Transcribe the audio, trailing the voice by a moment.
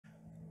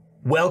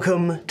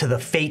Welcome to the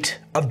fate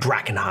of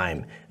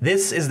Drakkenheim.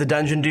 This is the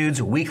Dungeon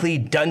Dudes weekly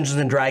Dungeons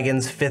 &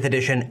 Dragons 5th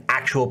edition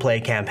actual play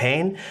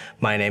campaign.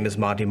 My name is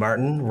Monty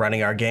Martin,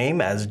 running our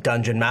game as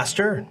Dungeon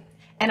Master.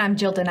 And I'm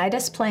Jill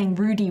Denitis, playing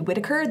Rudy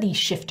Whitaker, the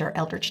Shifter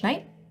Eldritch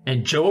Knight.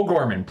 And Joe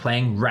O'Gorman,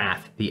 playing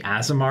Wrath, the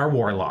Aasimar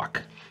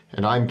Warlock.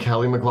 And I'm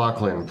Kelly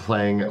McLaughlin,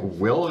 playing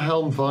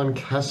Wilhelm von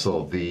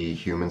Kessel, the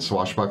human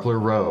swashbuckler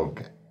rogue.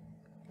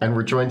 And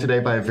we're joined today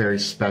by a very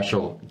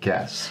special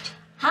guest.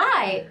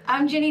 Hi,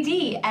 I'm Ginny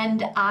D,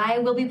 and I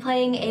will be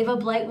playing Ava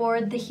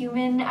Blightward, the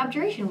human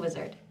abjuration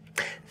wizard.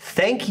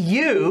 Thank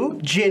you,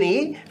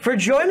 Ginny, for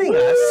joining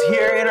us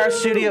here in our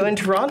studio in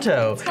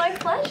Toronto. It's my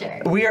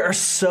pleasure. We are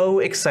so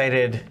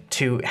excited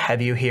to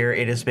have you here.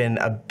 It has been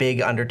a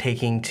big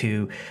undertaking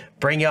to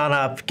bring you on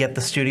up, get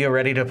the studio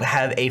ready to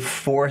have a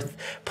fourth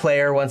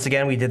player once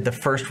again. We did the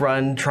first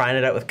run, trying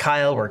it out with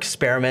Kyle. We're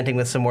experimenting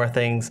with some more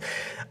things.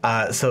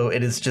 So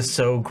it is just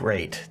so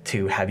great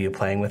to have you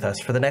playing with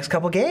us for the next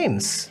couple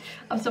games.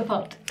 I'm so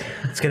pumped.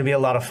 It's going to be a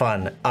lot of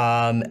fun.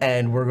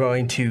 And we're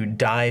going to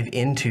dive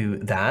into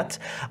that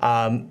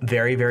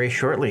very, very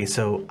shortly.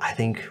 So I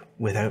think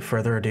without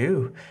further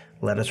ado,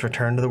 let us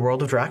return to the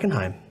world of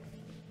Drakkenheim.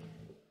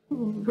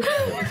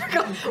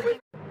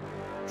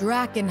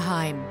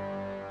 Drakkenheim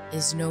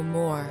is no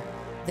more.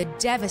 The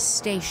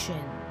devastation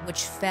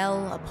which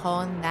fell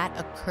upon that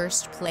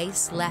accursed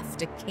place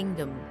left a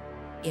kingdom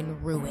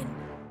in ruin.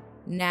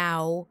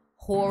 Now,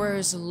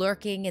 horrors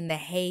lurking in the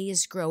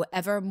haze grow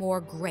ever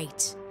more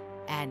great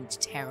and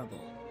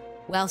terrible,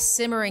 while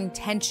simmering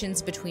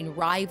tensions between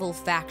rival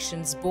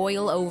factions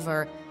boil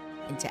over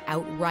into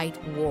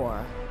outright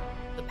war.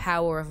 The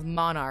power of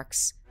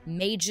monarchs,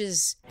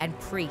 mages, and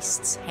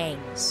priests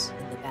hangs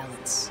in the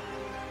balance.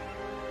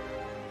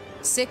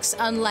 6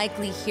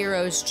 unlikely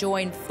heroes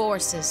join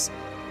forces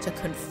to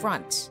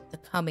confront the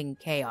coming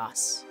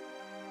chaos.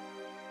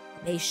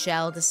 They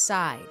shall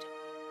decide,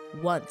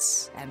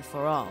 once and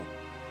for all,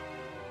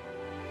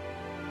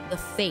 the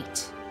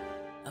fate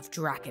of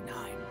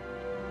Drakkenheim.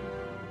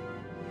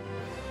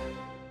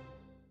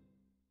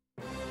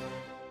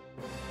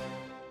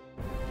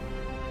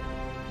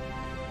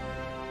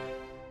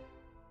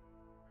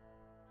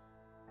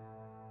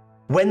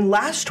 When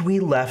last we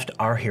left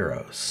our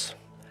heroes,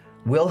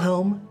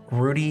 Wilhelm,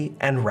 Rudy,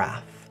 and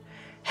Wrath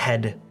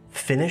had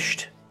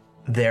finished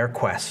their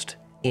quest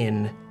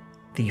in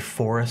the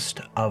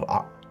forest of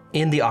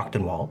in the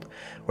Octenwald,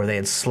 where they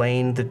had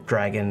slain the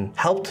dragon,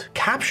 helped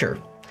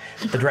capture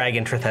the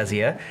dragon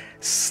Trethesia,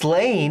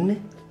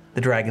 slain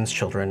the dragon's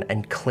children,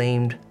 and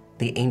claimed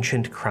the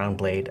ancient crown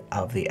blade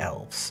of the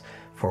elves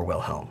for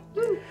Wilhelm.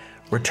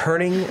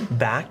 Returning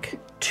back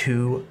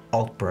to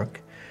Altbrook,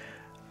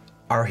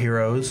 our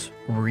heroes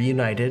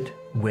reunited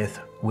with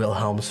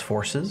Wilhelm's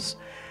forces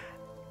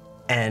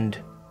and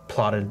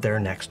plotted their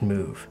next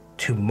move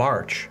to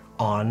march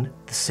on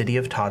the city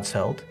of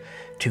Todsfeld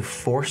to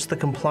force the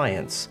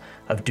compliance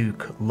of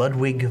Duke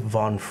Ludwig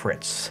von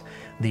Fritz,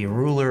 the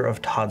ruler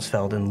of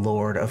Todsfeld and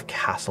lord of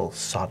Castle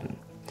Sodden.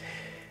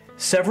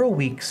 Several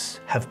weeks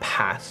have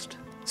passed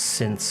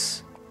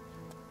since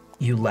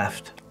you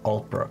left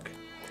Altbrook,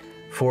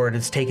 for it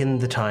has taken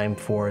the time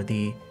for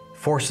the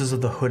forces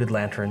of the Hooded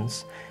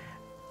Lanterns,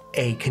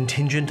 a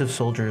contingent of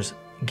soldiers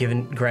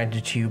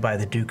granted to you by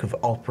the Duke of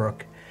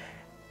Altbrook,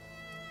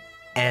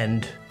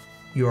 and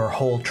your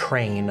whole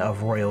train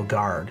of Royal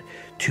Guard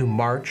to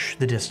march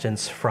the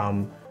distance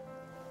from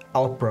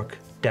Altbrook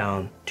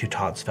down to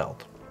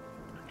Todsfeld.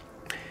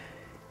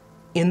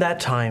 In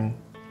that time,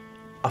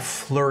 a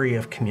flurry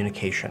of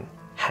communication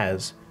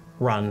has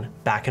run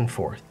back and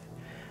forth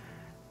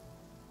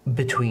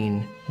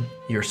between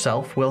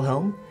yourself,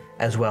 Wilhelm,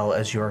 as well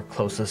as your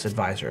closest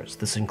advisors.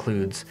 This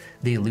includes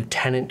the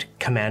Lieutenant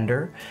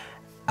Commander,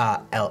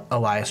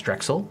 Elias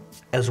Drexel,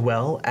 as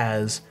well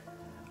as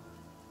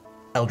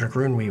Eldrick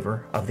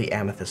Runeweaver of the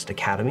Amethyst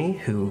Academy,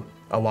 who,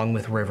 along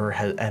with River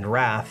and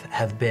Wrath,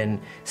 have been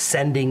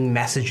sending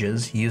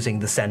messages using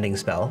the sending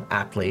spell,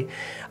 aptly,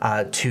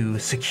 to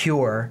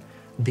secure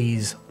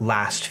these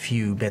last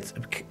few bits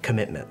of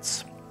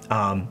commitments.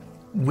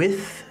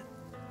 With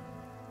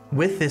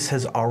this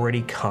has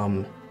already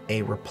come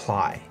a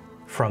reply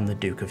from the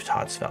Duke of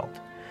Todsfeld,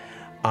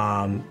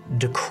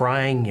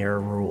 decrying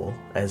your rule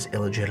as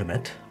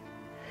illegitimate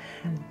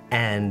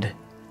and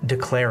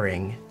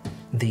declaring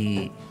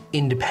the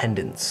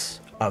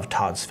independence of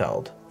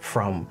Todsfeld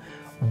from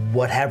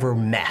whatever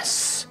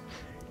mess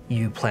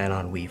you plan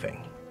on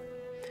weaving.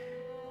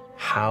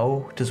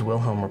 How does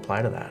Wilhelm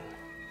reply to that?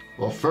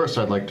 Well, first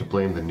I'd like to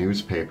blame the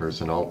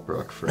newspapers in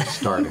Altbrook for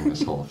starting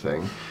this whole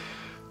thing.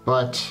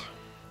 But,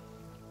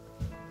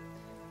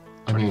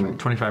 I mean...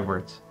 25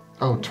 words.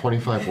 Oh,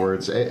 25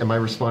 words. Am I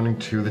responding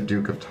to the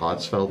Duke of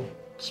Todsfeld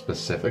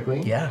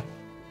specifically? Yeah.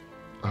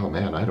 Oh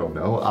man, I don't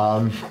know.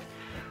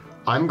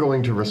 I'm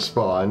going to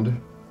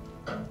respond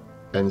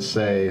and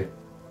say,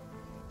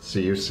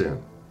 see you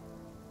soon.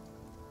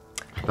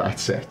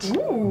 That's it.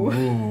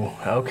 Ooh,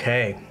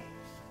 okay.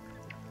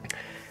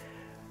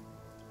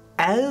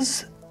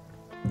 As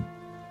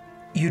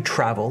you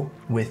travel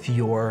with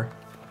your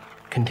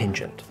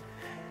contingent,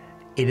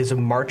 It is a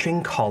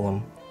marching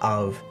column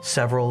of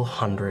several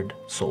hundred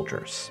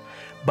soldiers.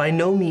 By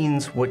no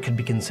means what could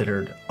be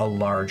considered a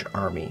large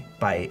army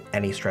by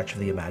any stretch of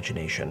the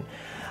imagination,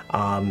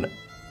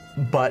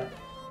 but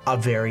a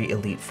very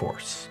elite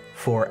force.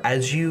 For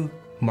as you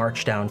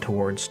march down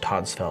towards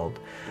Todsfeld,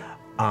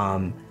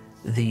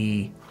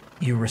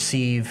 you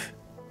receive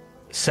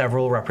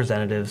several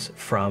representatives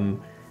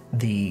from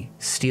the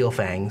Steel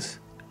Fangs,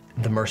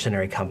 the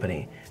mercenary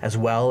company, as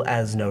well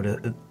as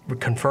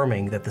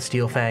confirming that the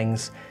Steel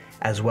Fangs,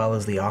 as well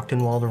as the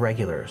Ochtenwald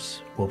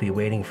regulars, will be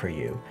waiting for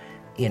you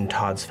in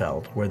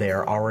Todsfeld, where they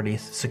are already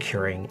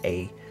securing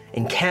a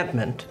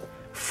encampment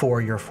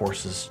for your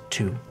forces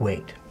to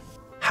wait.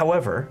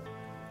 However,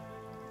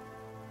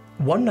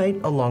 one night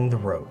along the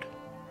road,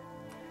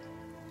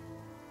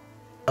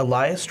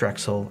 Elias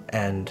Drexel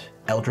and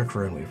Eldrick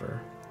Runeweaver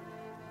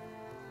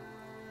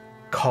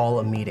call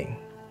a meeting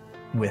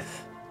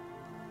with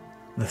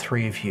the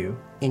three of you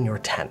in your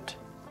tent.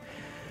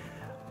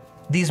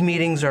 These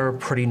meetings are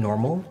pretty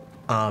normal.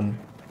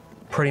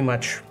 Pretty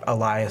much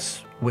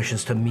Elias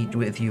wishes to meet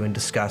with you and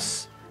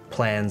discuss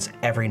plans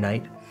every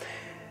night.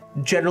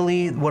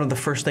 Generally, one of the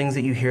first things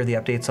that you hear the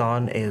updates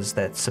on is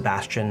that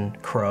Sebastian,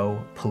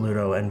 Crow,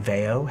 Paluto, and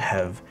Veo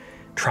have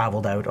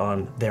traveled out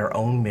on their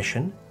own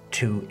mission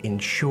to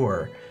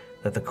ensure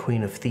that the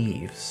Queen of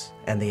Thieves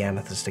and the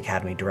Amethyst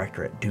Academy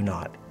Directorate do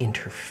not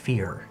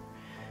interfere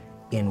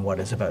in what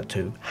is about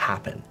to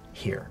happen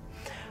here.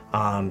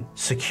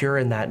 Secure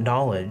in that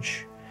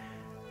knowledge,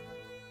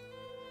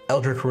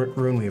 Eldrick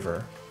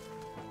Runeweaver,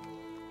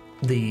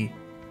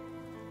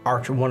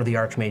 one of the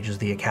archmages of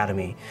the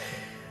Academy,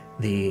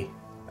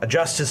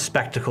 adjusts his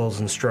spectacles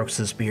and strokes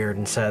his beard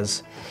and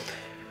says,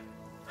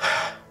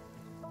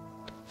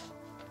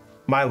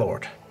 "My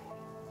lord,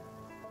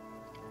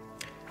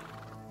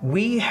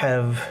 we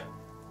have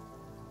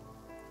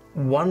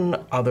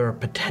one other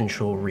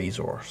potential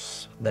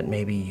resource that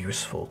may be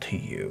useful to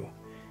you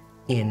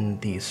in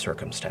these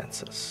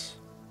circumstances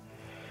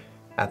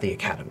at the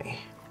Academy."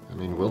 I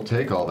mean, we'll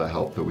take all the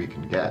help that we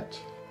can get.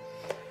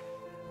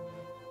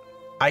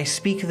 I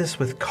speak this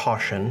with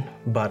caution,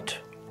 but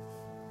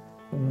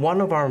one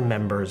of our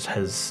members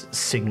has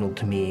signaled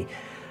to me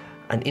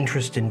an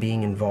interest in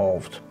being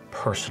involved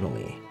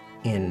personally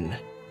in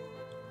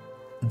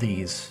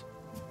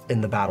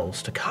the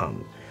battles to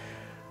come,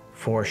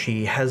 for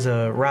she has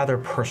a rather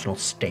personal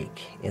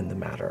stake in the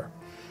matter.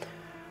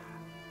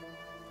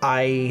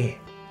 I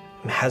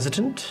am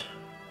hesitant,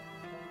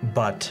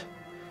 but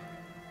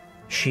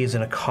she is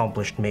an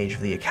accomplished mage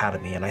of the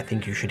Academy, and I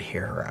think you should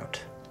hear her out.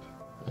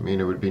 I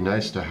mean, it would be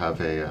nice to have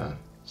a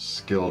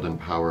skilled and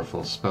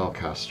powerful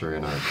spellcaster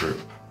in our group.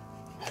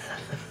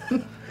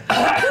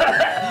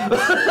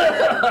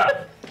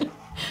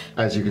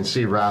 As you can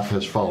see, Raph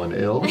has fallen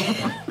ill,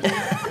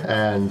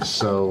 and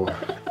so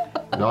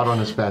not on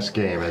his best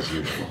game as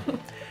usual.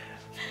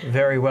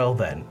 Very well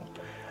then.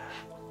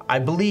 I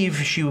believe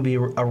she will be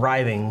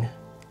arriving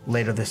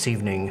later this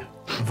evening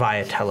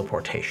via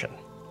teleportation.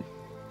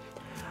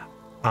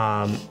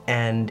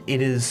 And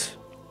it is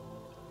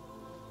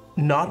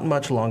not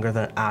much longer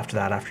than after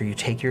that, after you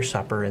take your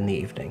supper in the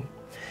evening,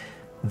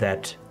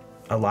 that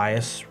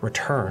Elias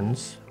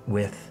returns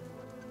with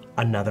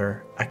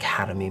another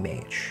Academy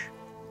mage.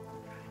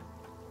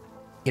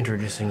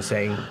 Introducing,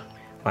 saying,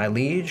 "My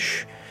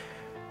liege,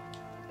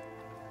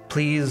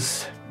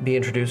 please be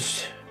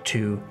introduced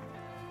to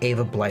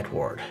Ava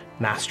Blightward,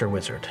 Master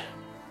Wizard."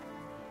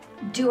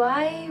 Do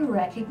I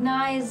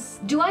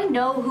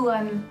know who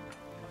I'm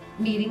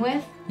meeting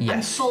with? Yes.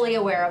 I'm fully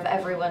aware of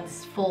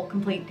everyone's full,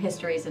 complete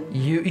histories and...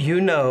 You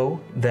know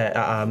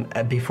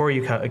that before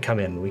you come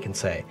in, we can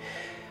say,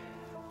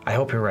 I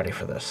hope you're ready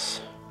for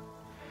this.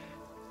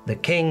 The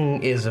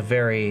king is a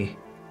very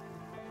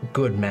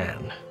good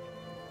man.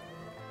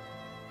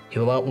 He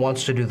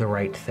wants to do the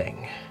right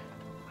thing.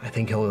 I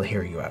think he'll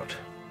hear you out.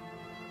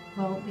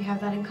 Well, we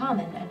have that in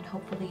common, and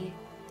hopefully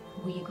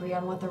we agree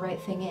on what the right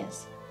thing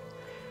is.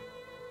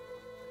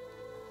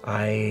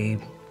 I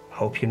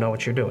hope you know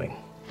what you're doing.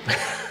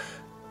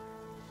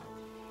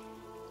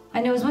 I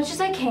know as much as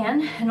I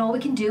can, and all we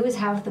can do is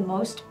have the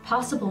most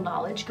possible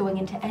knowledge going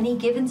into any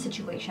given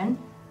situation,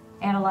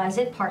 analyze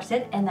it, parse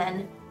it, and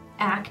then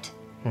act.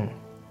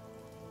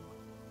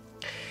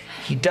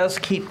 He does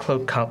keep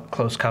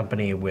close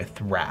company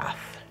with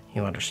Wrath,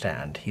 you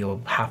understand.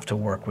 You'll have to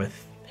work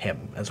with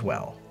him as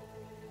well.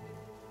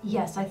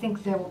 Yes, I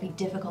think there will be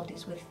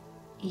difficulties with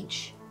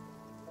each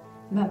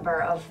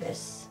member of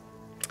this.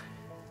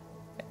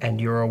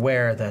 And you're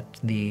aware that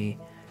the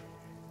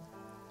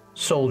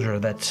soldier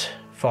that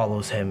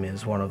follows him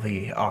is one of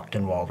the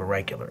Ochtenwald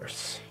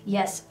regulars.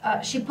 Yes,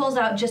 she pulls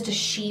out just a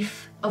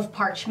sheaf of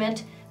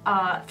parchment,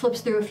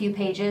 flips through a few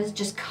pages,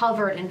 just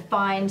covered in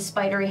fine,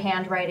 spidery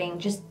handwriting,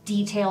 just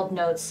detailed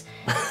notes.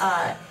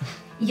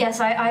 Yes,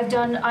 I've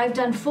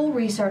done full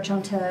research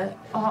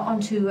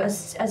onto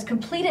as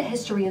complete a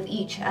history of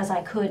each as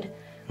I could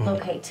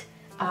locate.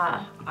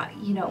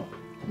 You know,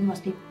 we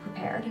must be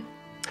prepared.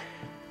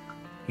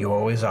 You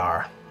always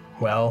are.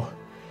 Well,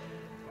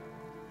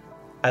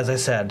 as I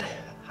said,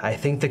 I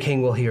think the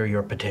king will hear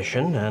your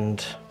petition,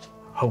 and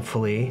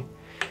hopefully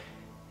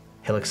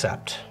he'll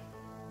accept.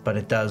 But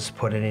it does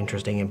put an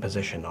interesting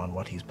imposition on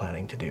what he's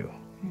planning to do.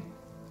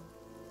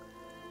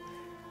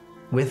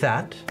 With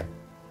that,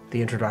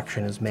 the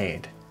introduction is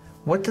made.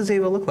 What does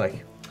Ava look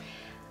like?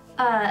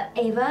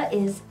 Ava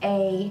is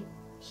a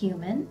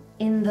human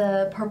in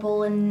the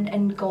purple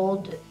and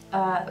gold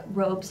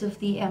robes of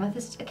the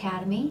Amethyst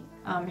Academy.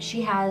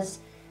 She has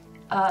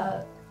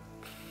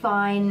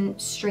fine,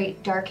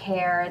 straight, dark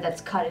hair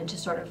that's cut into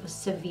sort of a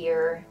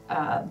severe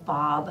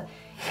bob.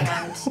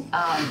 And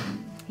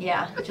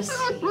yeah, just,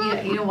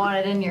 you don't want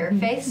it in your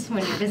face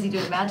when you're busy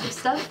doing magic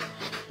stuff.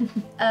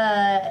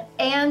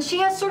 And she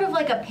has sort of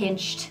like a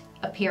pinched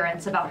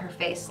appearance about her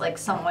face, like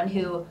someone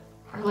who,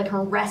 like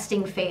her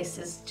resting face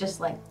is just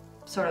like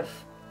sort of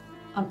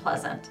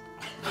unpleasant.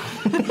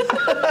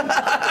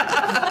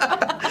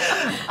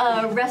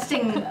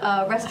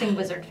 Resting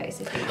wizard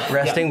face, if you will.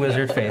 Resting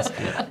wizard face.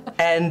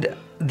 And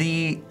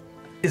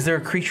is there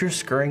a creature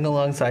scurrying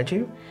alongside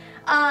you?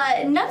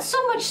 Not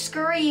so much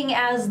scurrying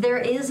as there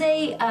is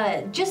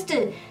just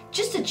a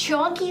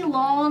chonky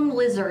long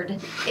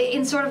lizard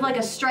in sort of like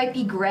a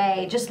stripy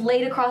gray, just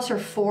laid across her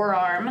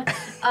forearm,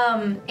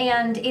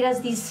 and it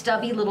has these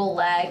stubby little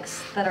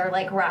legs that are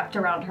like wrapped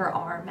around her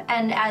arm.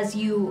 And as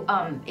you,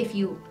 if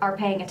you are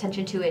paying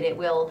attention to it, it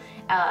will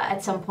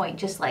at some point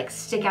just like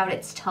stick out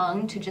its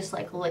tongue to just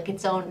like lick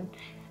its own,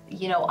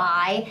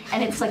 eye,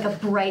 and it's like a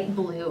bright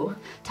blue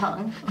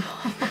tongue.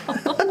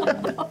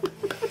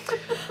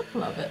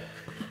 Love it.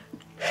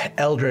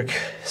 Eldrick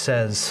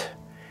says,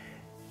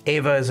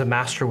 Ava is a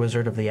master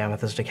wizard of the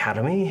Amethyst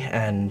Academy,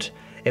 and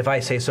if I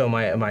say so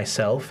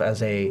myself,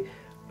 as a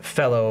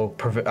fellow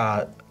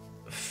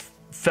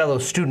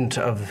student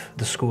of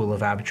the School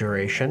of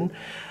Abjuration,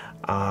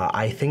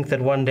 I think that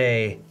one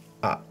day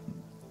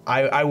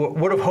I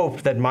would have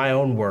hoped that my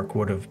own work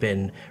would have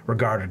been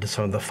regarded as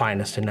some of the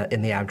finest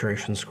in the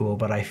Abjuration School,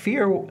 but I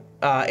fear,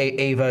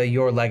 Ava,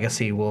 your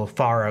legacy will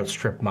far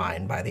outstrip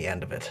mine by the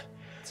end of it.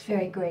 It's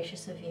very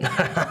gracious of you.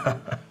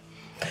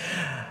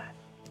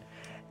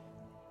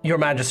 Your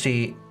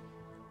Majesty,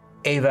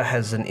 Ava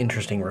has an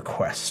interesting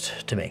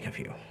request to make of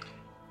you.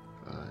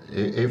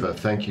 Ava,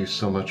 thank you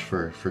so much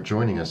for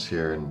joining us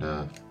here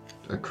and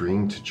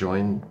agreeing to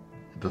join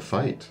the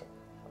fight.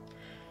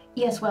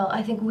 Yes, well,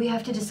 I think we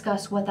have to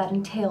discuss what that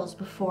entails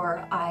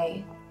before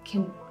I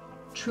can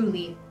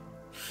truly,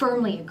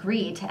 firmly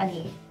agree to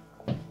any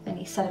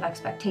set of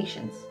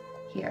expectations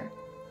here.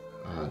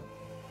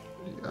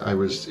 I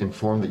was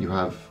informed that you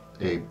have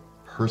a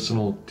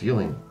personal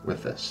dealing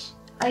with this.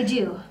 I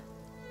do.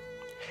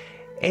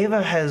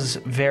 Ava has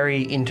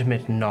very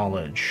intimate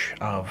knowledge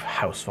of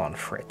House von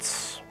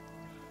Fritz.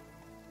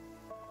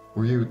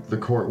 Were you the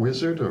court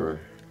wizard, or?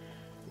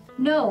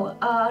 No,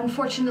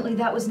 unfortunately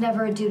that was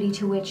never a duty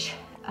to which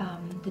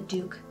the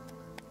Duke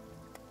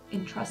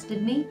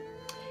entrusted me.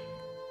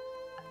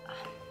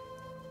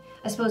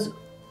 I suppose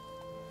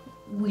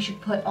we should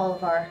put all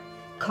of our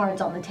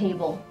cards on the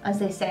table, as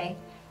they say.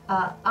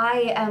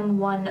 I am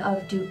one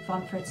of Duke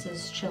von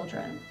Fritz's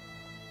children.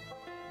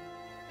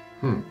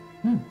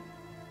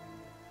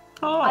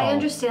 Oh. I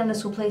understand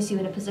this will place you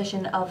in a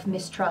position of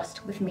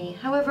mistrust with me.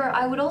 However,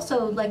 I would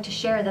also like to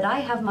share that I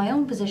have my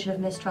own position of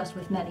mistrust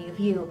with many of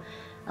you.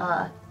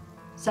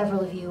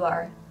 Several of you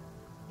are,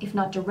 if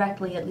not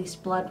directly, at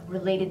least blood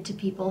related to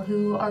people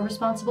who are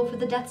responsible for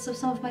the deaths of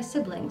some of my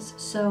siblings.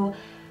 So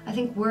I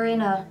think we're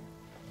in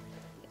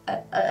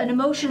an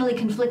emotionally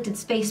conflicted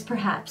space,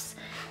 perhaps,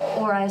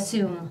 or I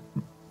assume.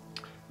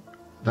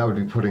 That would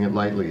be putting it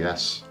lightly,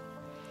 yes.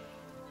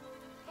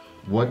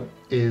 What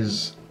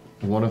is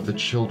one of the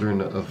children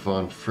of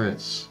von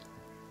Fritz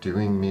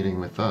doing meeting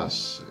with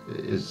us?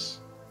 Is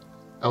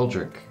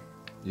Eldrick,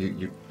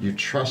 you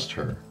trust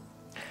her?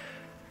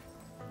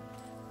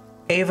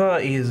 Ava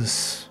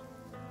is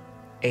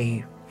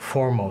a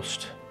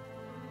foremost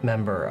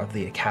member of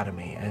the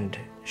Academy, and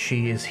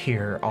she is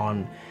here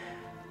on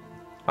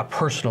a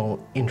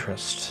personal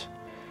interest.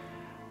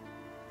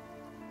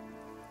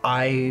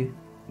 I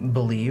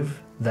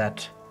believe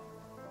that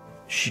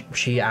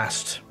she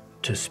asked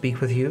to speak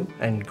with you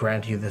and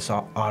grant you this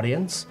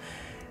audience,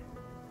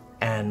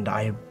 and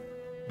I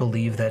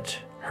believe that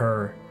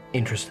her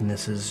interest in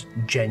this is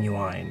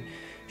genuine.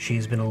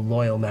 She's been a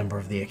loyal member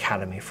of the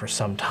Academy for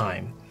some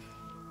time.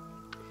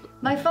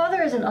 My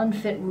father is an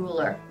unfit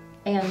ruler,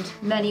 and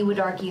many would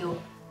argue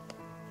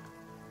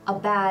a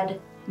bad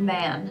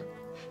man.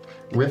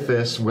 With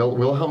this,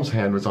 Wilhelm's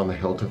hand was on the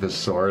hilt of his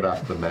sword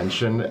after the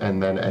mention,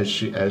 and then as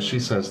she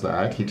says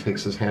that, he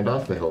takes his hand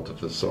off the hilt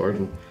of the sword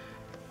and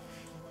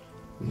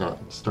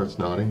starts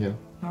nodding, yeah.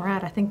 All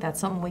right, I think that's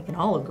something we can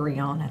all agree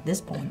on at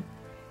this point.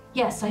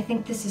 Yes, I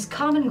think this is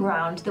common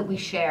ground that we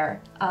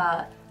share.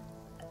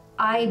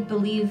 I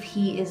believe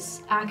he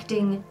is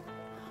acting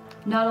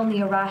not only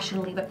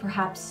irrationally, but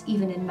perhaps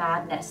even in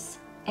madness.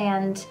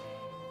 And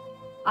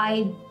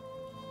I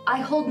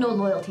hold no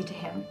loyalty to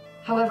him.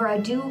 However, I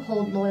do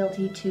hold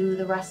loyalty to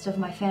the rest of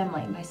my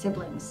family, my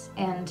siblings,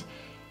 and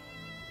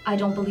I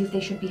don't believe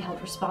they should be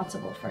held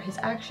responsible for his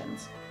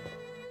actions.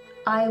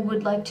 I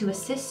would like to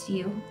assist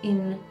you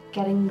in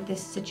getting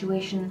this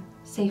situation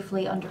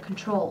safely under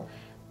control,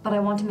 but I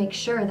want to make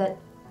sure that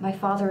my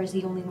father is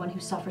the only one who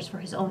suffers for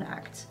his own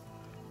acts.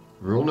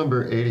 Rule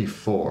number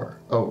 84.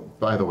 Oh,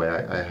 by the way,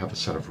 I have a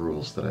set of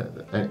rules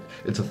that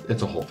it's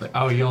a whole thing.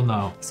 Oh, you'll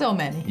know. So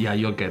many. Yeah,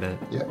 you'll get it.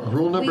 Yeah,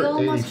 rule number We all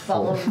 84. must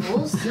follow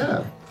rules.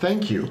 Yeah,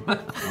 thank you. Rule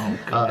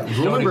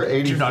Don't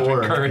number do not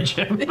 84. encourage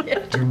him.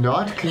 Do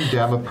not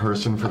condemn a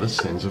person for the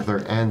sins of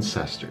their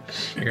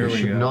ancestors. Here You we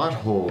should go. not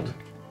hold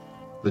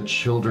the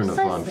children of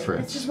Von Precisely.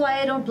 Fritz. This is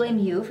why I don't blame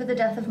you for the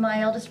death of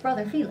my eldest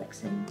brother,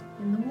 Felix, in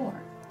the war.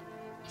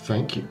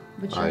 Thank you.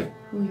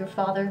 Who your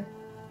father...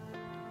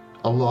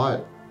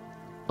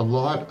 A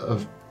lot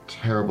of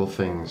terrible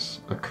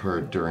things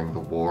occurred during the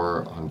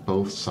war on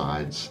both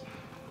sides,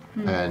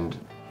 and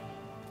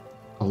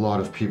a lot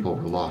of people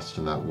were lost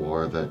in that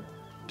war that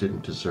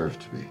didn't deserve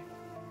to be.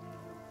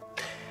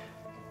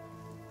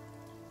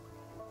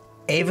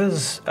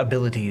 Ava's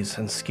abilities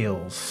and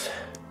skills,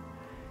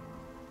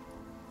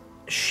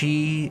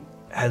 she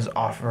has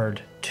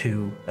offered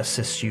to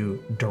assist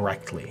you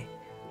directly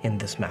in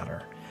this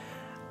matter.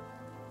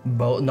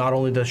 But not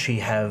only does she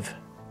have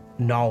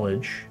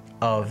knowledge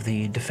of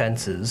the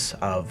defenses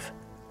of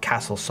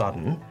Castle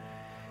Sodden,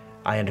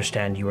 I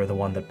understand you are the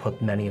one that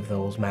put many of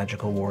those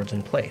magical wards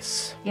in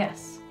place,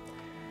 Yes.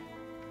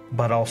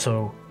 but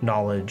also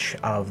knowledge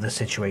of the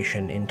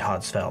situation in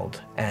Todsfeld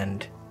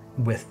and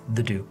with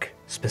the Duke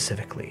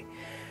specifically.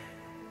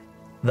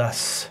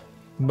 Thus,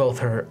 both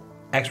her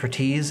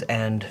expertise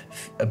and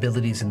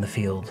abilities in the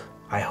field,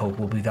 I hope,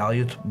 will be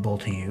valuable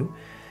to you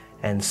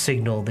and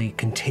signal the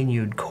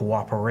continued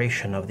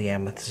cooperation of the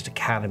Amethyst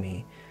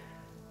Academy,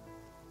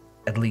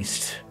 at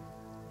least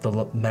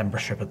the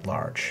membership at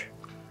large.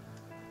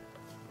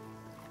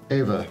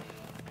 Ava,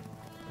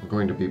 I'm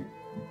going to be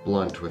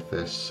blunt with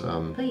this.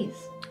 Please.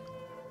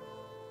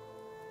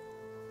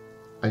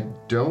 I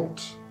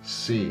don't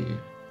see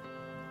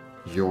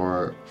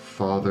your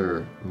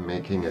father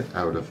making it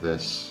out of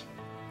this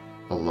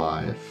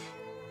alive.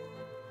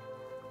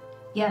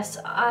 Yes,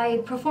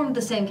 I performed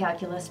the same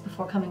calculus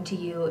before coming to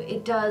you.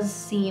 It does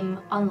seem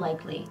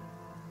unlikely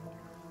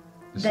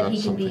Is that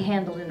he can be something-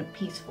 handled in a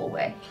peaceful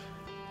way.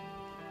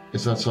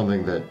 Is that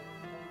something that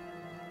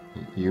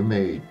you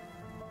may,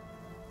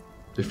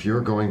 if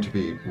you're going to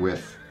be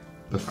with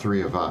the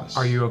three of us?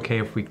 Are you okay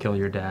if we kill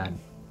your dad?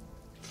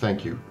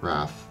 Thank you,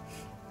 Wrath.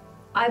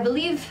 I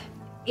believe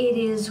it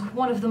is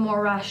one of the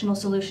more rational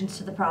solutions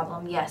to the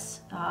problem,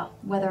 yes.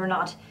 Whether or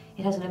not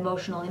it has an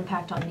emotional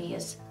impact on me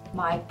is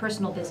my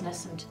personal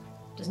business and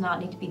does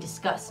not need to be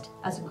discussed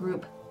as a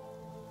group.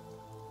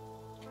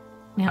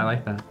 I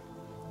like that.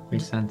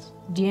 Makes sense.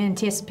 Do you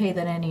anticipate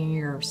that any of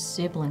your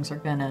siblings are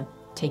gonna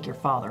take your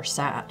father's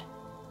side?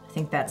 I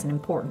think that's an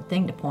important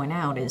thing to point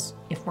out is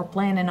if we're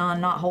planning on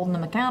not holding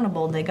them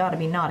accountable, they gotta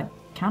be not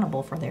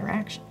accountable for their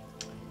action.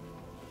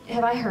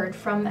 Have I heard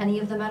from any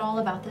of them at all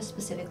about this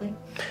specifically?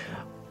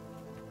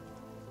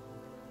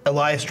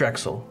 Elias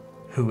Drexel,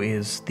 who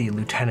is the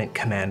lieutenant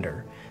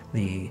commander,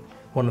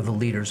 one of the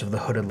leaders of the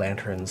Hooded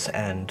Lanterns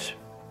and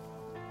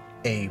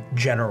a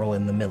general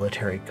in the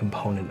military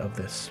component of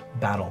this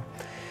battle,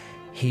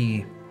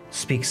 he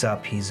speaks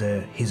up. He's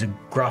a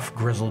gruff,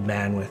 grizzled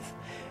man with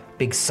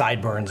big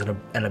sideburns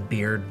and a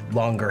beard,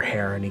 longer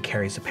hair, and he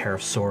carries a pair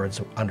of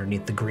swords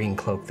underneath the green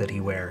cloak that he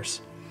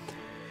wears.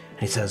 And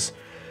he says,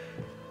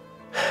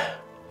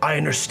 I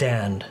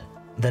understand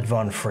that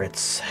Von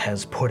Fritz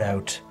has put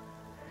out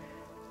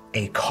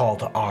a call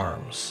to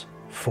arms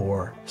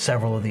for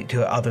several of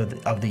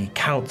the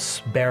counts,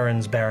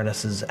 barons,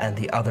 baronesses, and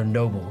the other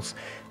nobles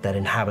that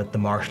inhabit the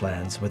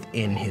marshlands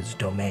within his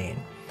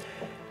domain.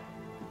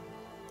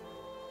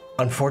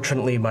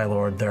 Unfortunately, my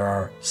lord, there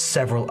are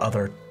several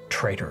other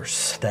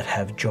traitors that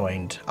have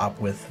joined up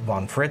with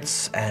Von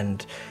Fritz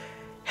and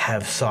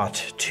have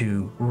sought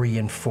to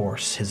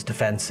reinforce his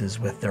defenses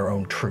with their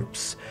own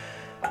troops.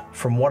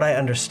 From what I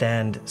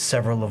understand,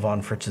 several of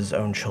Von Fritz's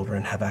own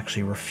children have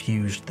actually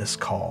refused this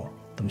call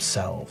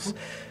themselves,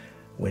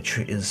 which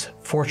is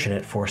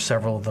fortunate, for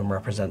several of them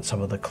represent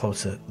some of the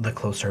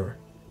closer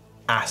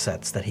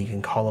assets that he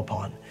can call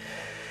upon.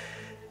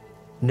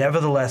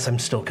 Nevertheless, I'm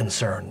still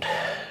concerned.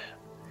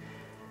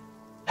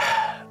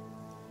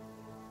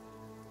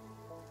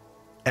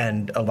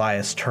 And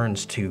Elias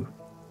turns to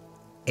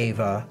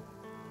Ava,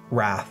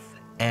 Wrath,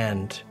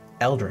 and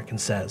Eldrick and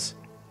says,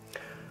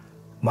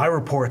 my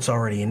reports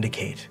already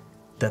indicate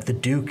that the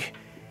Duke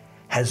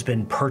has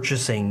been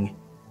purchasing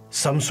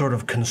some sort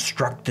of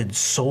constructed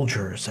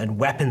soldiers and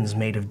weapons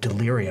made of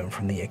delirium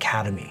from the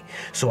Academy.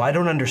 So I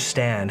don't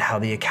understand how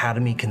the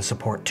Academy can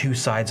support two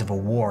sides of a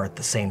war at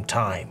the same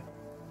time.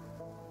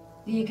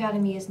 The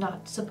Academy is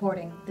not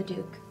supporting the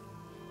Duke.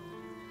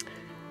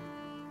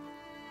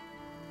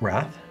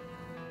 Wrath?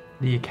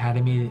 The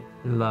Academy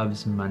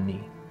loves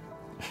money.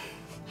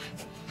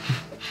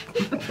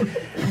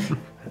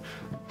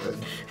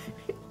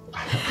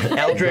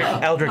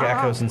 Eldrick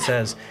echoes and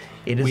says,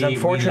 it is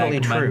unfortunately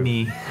like true.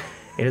 money.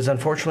 It is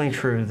unfortunately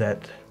true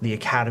that the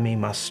Academy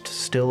must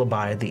still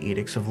abide the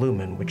Edicts of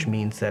Lumen, which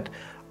means that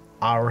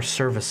our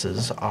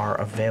services are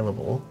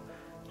available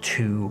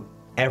to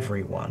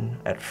everyone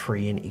at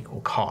free and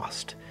equal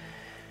cost.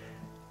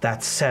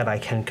 That said, I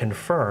can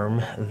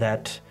confirm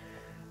that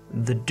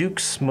the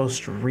Duke's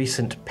most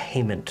recent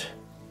payment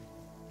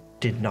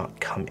did not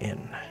come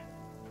in.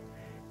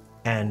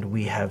 And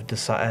we have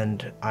decided,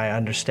 and I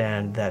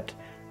understand that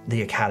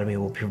the Academy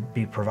will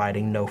be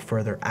providing no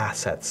further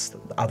assets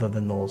other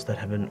than those that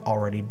have been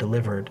already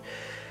delivered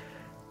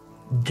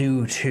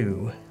due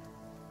to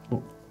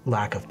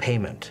lack of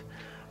payment.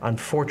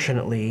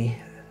 Unfortunately,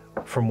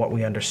 from what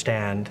we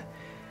understand,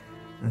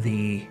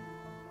 the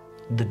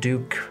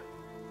Duke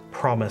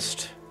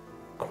promised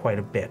quite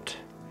a bit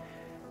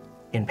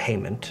in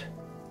payment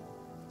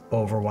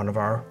over one of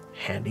our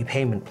handy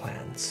payment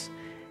plans,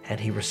 and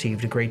he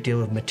received a great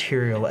deal of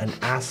material and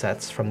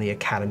assets from the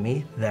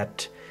Academy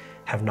that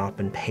have not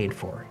been paid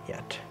for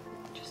yet.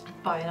 Just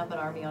buying up an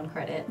army on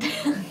credit.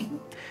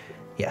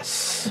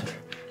 Yes.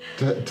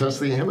 Does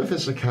the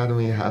Amethyst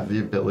Academy have the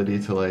ability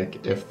to,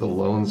 like, if the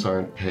loans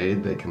aren't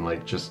paid, they can,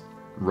 like, just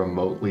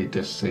remotely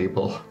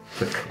disable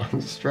the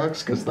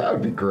constructs? Because that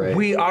would be great.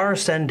 We are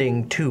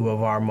sending 2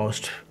 of our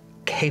most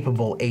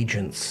capable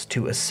agents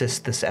to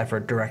assist this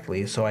effort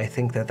directly, so I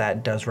think that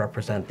that does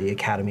represent the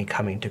Academy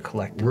coming to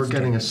collect. We're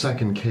getting a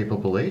second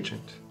capable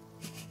agent.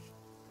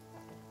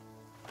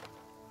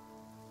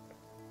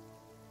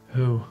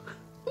 Who?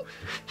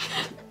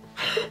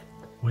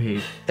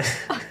 Wait.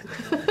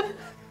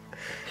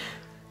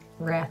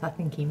 Wrath, I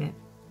think he meant.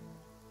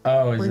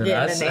 Oh, is We're it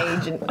getting us?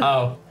 an agent.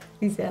 Oh,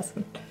 He's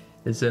asking.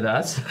 is it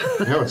us?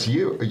 No, it's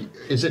you.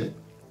 Is it?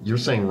 You're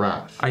saying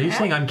Wrath. Are you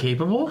saying I'm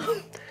capable?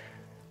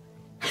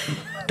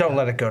 Don't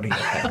let it go to your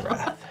head,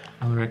 Wrath.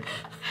 Ulrich,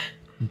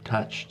 I'm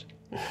touched.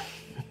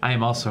 I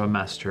am also a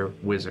master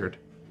wizard.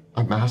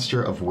 A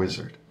master of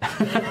wizard.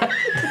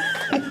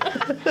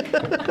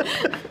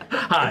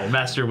 Hi,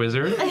 master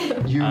wizard.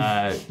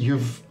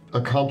 You've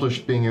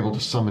accomplished being able to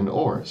summon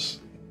ores.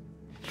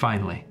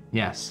 Finally,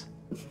 yes.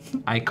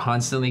 I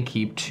constantly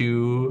keep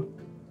 2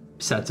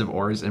 sets of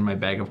ores in my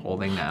bag of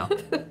holding now,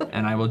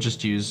 and I will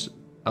just use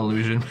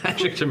illusion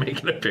magic to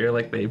make it appear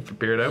like they've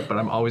appeared out, but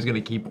I'm always going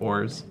to keep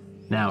ores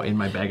now in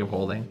my bag of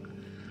holding.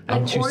 I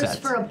have Like 2 oars sets.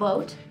 for a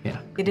boat?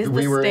 Yeah. It is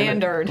the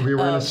standard We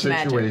were in a of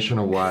magic. situation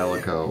a while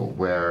ago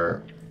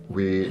where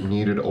we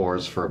needed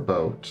oars for a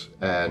boat,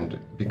 and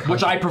because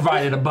Which I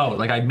provided a boat.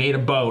 Like, I made a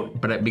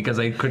boat, but because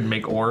I couldn't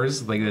make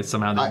oars, like,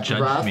 somehow they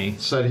judged Wrath me.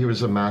 said he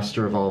was a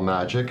master of all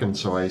magic, and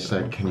so I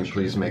said, "Can you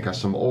please make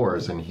us some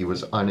oars?" And he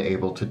was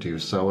unable to do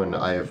so, and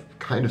I have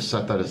kind of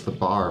set that as the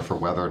bar for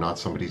whether or not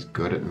somebody's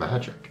good at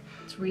magic.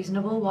 It's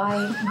reasonable.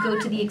 Why go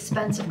to the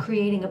expense of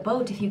creating a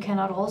boat if you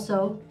cannot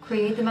also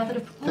create the method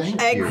of propulsion?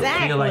 Thank you.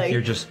 Exactly. I feel like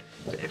you're just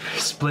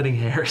splitting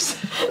hairs.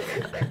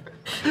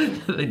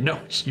 No,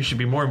 you should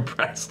be more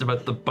impressed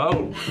about the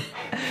boat.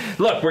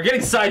 Look, we're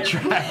getting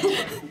sidetracked.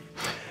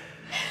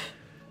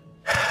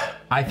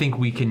 I think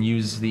we can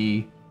use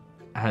the,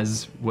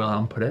 as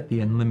Wilhelm put it, the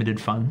unlimited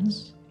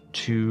funds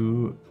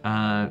to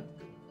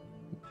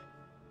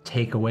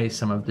take away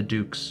some of the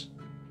Duke's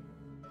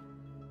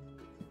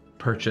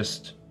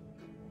purchased,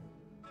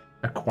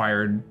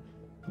 acquired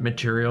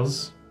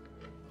materials.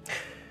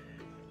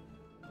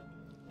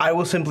 I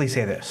will simply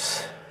say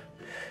this.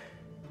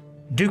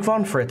 Duke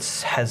von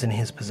Fritz has in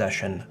his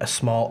possession a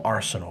small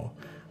arsenal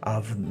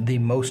of the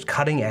most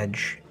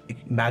cutting-edge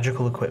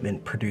magical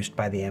equipment produced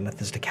by the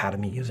Amethyst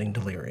Academy using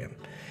delirium.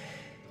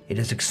 It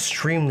is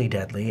extremely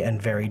deadly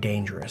and very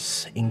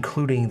dangerous,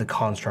 including the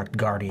construct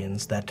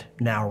guardians that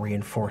now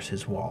reinforce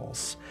his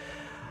walls.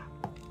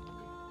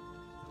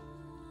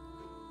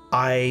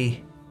 I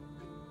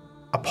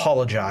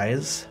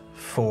apologize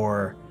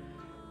for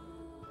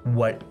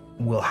what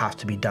will have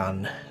to be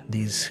done.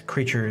 These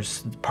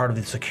creatures, part of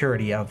the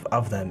security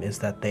of them is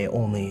that they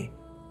only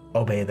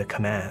obey the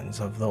commands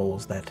of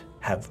those that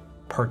have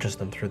purchased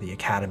them through the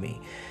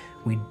Academy.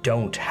 We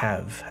don't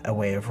have a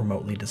way of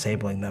remotely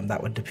disabling them.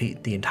 That would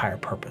defeat the entire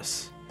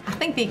purpose. I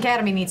think the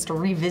Academy needs to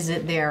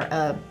revisit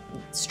their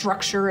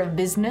structure of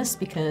business,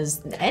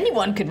 because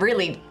anyone could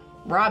really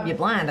rob you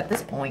blind at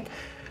this point.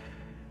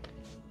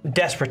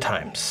 Desperate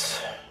times.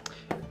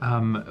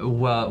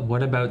 Well,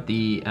 what about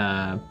the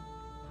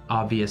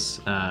obvious,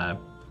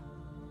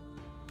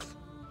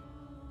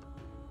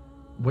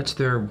 what's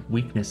their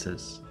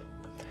weaknesses?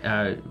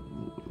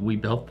 We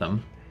built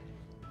them.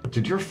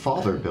 Did your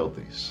father build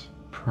these?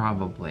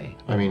 Probably.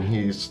 I mean,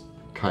 he's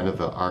kind of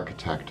the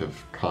architect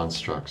of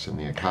constructs in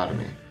the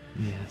Academy.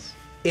 Yes.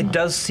 It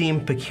does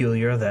seem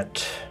peculiar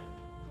that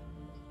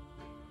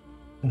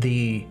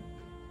the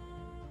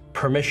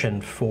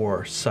permission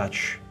for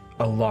such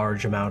a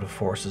large amount of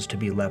forces to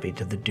be levied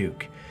to the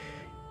Duke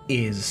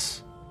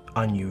is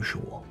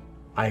unusual.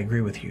 I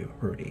agree with you,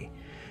 Rudy.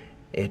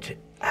 It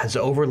has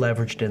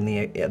over-leveraged in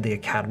the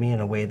Academy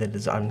in a way that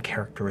is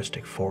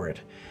uncharacteristic for it,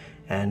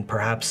 and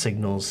perhaps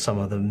signals some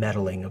of the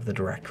meddling of the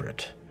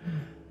Directorate.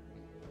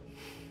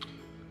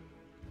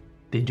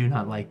 They do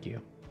not like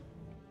you.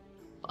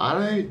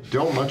 I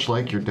don't much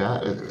like your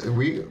dad.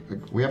 We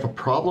have a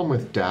problem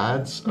with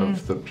dads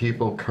of the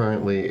people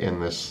currently in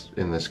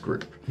this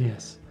group.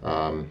 Yes.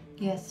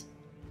 Yes.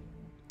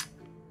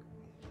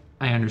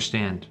 I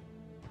understand.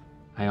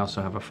 I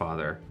also have a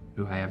father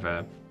who I have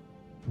a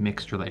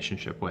mixed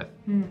relationship with.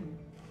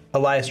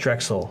 Elias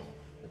Drexel,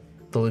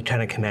 the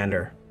lieutenant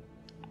commander,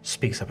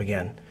 speaks up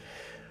again.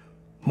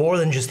 More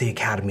than just the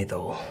academy,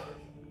 though.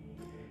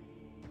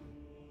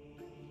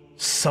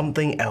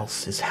 Something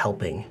else is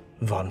helping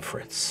von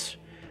Fritz.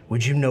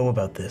 Would you know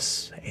about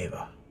this,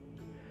 Ava?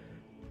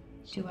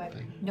 Do I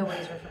know what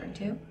he's referring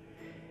to?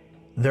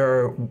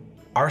 There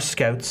are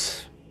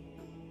scouts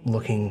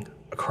looking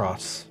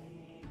across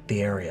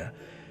the area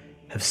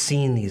have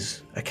seen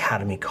these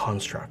academy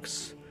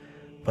constructs,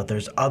 but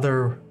there's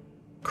other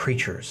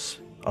creatures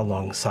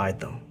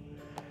alongside them.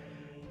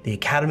 The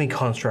academy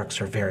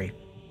constructs are very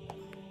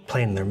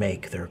plain in their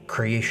make. They're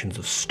creations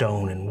of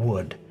stone and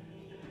wood,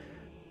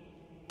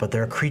 but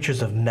they're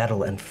creatures of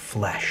metal and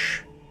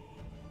flesh.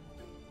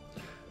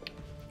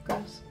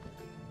 Gross.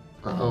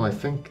 Oh, I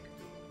think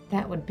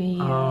That would be.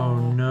 Oh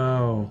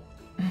no.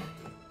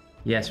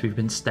 Yes, we've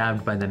been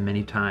stabbed by them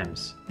many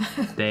times.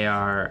 They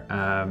are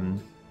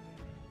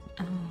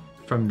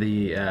from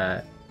the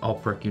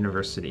Altbrook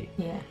University.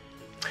 Yeah.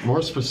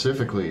 more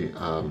specifically,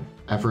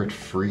 Everett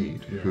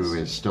Freed, who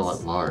is still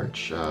at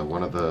large.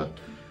 One of the,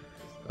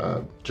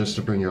 just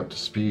to bring you up to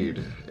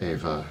speed,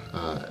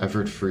 Ava,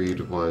 Everett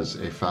Freed was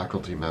a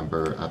faculty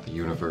member at the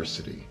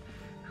university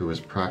who was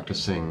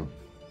practicing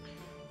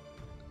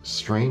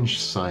strange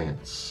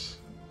science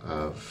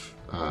of,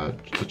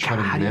 to try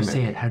to How do you mimic.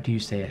 say it? How do you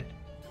say it?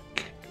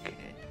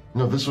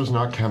 No, this was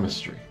not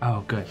chemistry.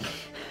 Oh, good.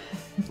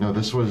 No,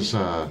 this was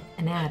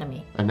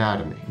Anatomy.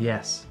 anatomy.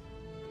 Yes.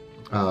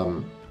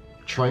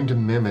 Trying to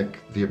mimic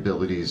the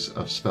abilities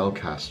of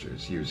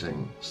spellcasters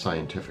using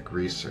scientific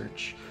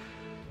research.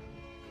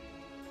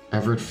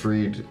 Everett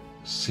Freed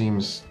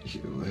seems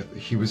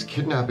he was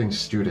kidnapping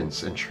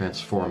students and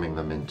transforming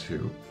them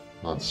into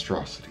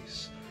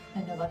monstrosities.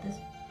 I know about this.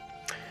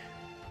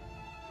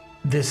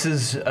 This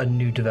is a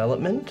new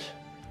development,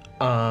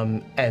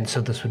 and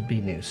so this would be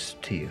news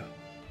to you.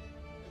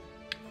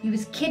 He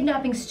was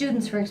kidnapping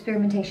students for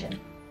experimentation.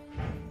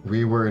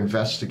 We were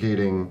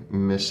investigating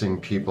missing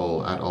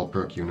people at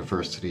Altbrook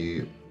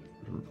University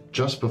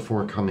just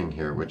before coming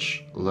here,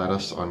 which led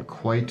us on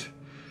quite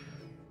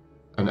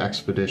an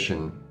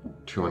expedition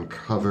to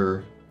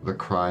uncover the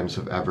crimes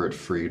of Everett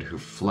Freed, who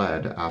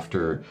fled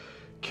after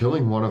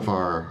killing one of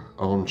our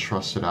own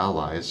trusted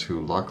allies,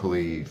 who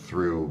luckily,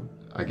 through,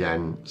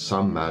 again,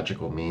 some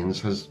magical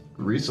means, has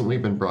recently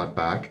been brought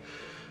back.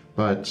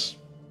 But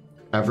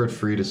Everett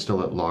Freed is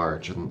still at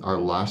large, and our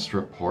last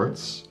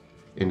reports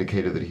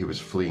indicated that he was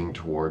fleeing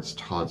towards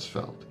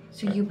Toddsfeld.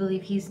 So you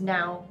believe he's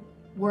now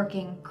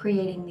working,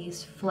 creating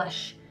these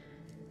flesh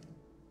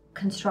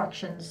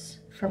constructions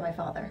for my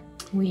father?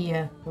 We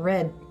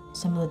read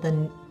some of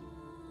the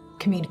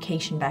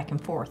communication back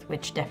and forth,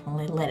 which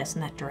definitely led us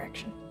in that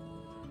direction.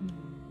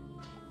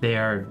 They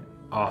are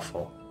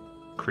awful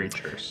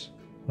creatures.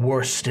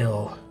 Worse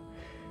still,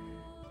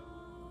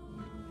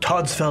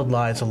 Toddsfeld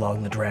lies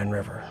along the Dran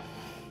River.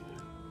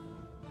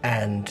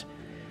 And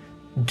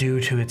due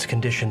to its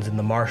conditions in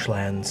the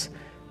marshlands,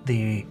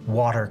 the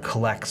water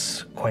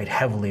collects quite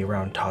heavily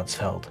around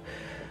Toddsfeld.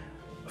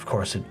 Of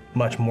course,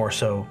 much more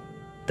so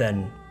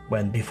than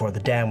when before the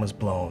dam was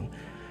blown.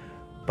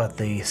 But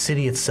the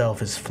city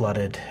itself is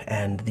flooded,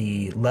 and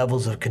the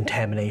levels of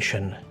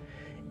contamination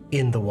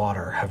in the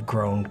water have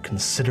grown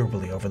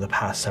considerably over the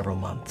past several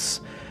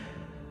months.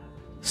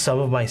 Some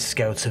of my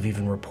scouts have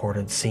even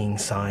reported seeing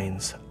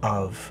signs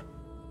of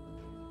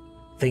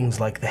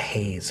things like the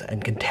haze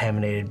and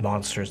contaminated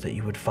monsters that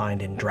you would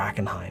find in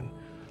Drakkenheim,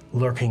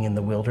 lurking in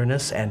the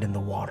wilderness and in the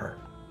water.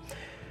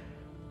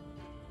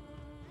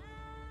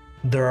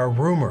 There are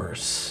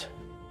rumors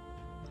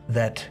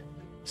that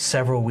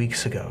several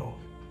weeks ago,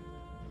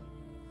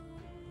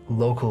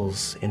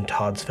 locals in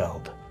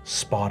Toddsfeld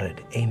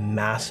spotted a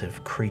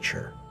massive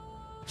creature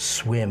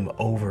swim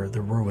over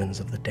the ruins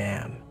of the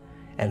dam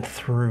and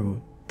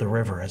through the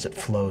river as it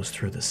flows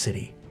through the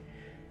city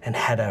and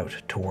head out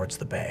towards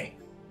the bay.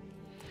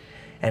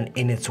 And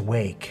in its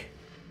wake,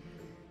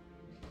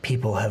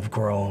 people have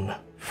grown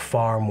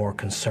far more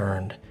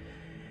concerned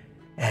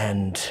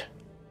and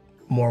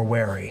more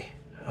wary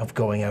of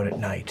going out at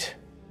night.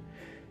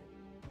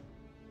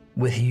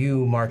 With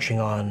you marching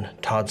on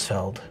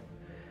Toddsfeld,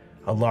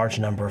 a large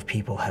number of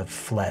people have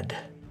fled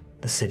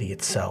the city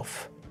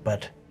itself,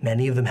 but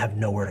many of them have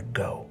nowhere to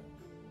go.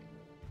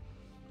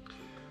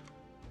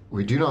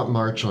 We do not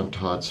march on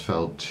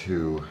Toddsfeld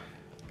to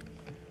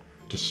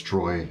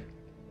destroy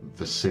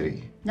the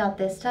city. Not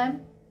this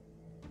time?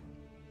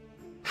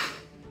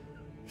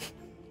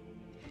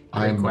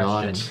 I am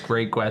question. not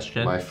Great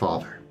question. my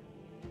father.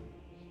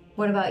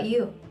 What about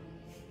you?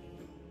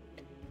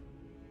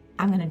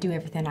 I'm going to do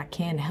everything I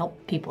can to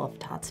help people of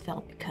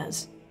Toddsfeld,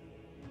 because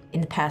in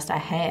the past I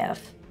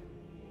have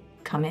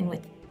come in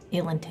with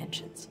ill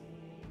intentions.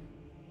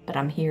 But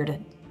I'm here to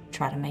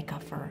try to make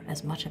up for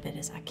as much of it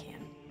as I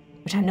can.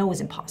 which I know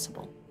is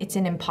impossible. It's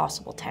an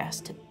impossible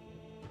task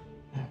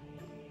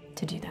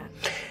to do that.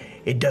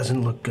 It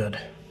doesn't look good.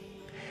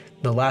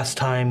 The last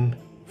time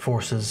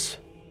forces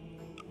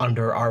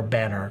under our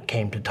banner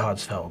came to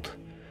Toddsfeld,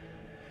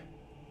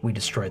 we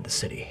destroyed the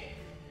city.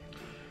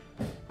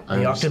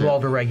 The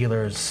Octodwald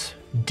Irregulars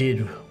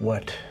did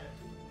what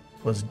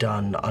was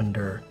done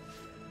under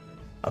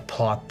a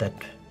plot that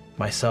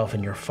myself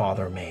and your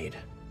father made.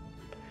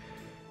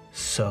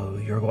 So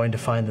you're going to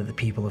find that the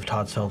people of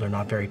Toddsfeld are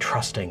not very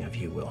trusting of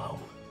you, Wilhelm.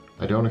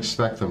 I don't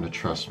expect them to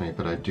trust me,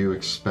 but I do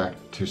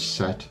expect to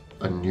set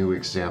a new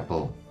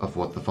example of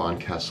what the Von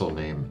Kessel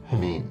name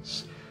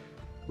means.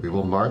 We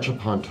will march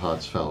upon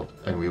Toddsfeld,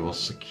 and we will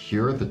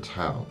secure the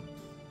town.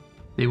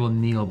 They will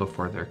kneel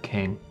before their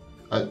king.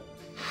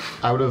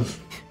 Out of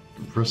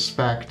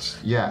respect,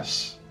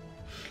 yes.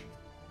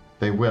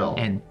 They will.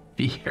 And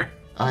fear.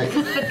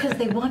 Because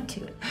they want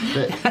to.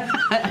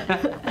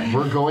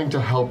 We're going to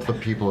help the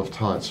people of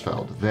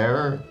Toddsfeld.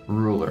 Their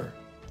ruler,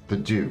 the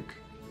Duke,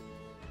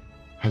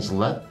 has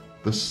let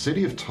the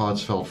city of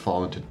Toddsfeld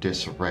fall into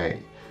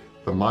disarray.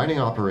 The mining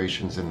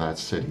operations in that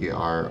city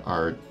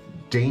are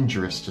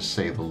dangerous, to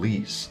say the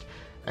least,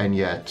 and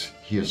yet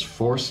he has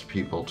forced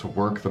people to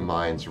work the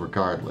mines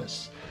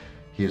regardless.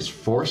 He has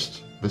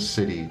forced the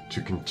city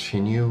to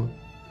continue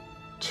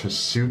to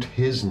suit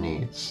his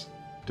needs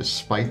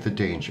despite the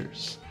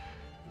dangers.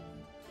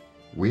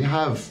 We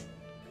have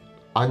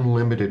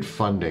unlimited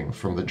funding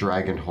from the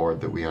dragon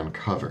horde that we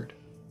uncovered,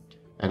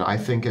 and I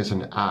think as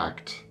an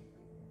act,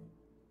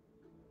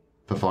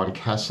 the Von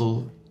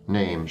Kessel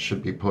name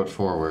should be put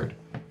forward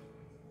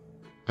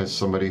as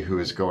somebody who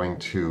is going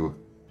to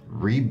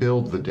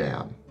rebuild the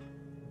dam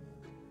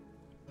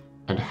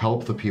and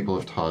help the people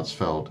of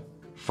Toddsfeld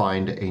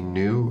find a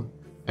new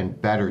and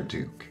better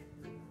Duke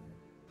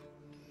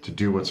to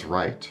do what's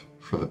right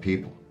for the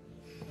people.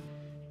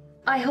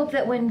 I hope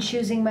that when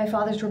choosing my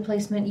father's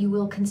replacement, you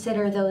will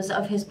consider those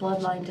of his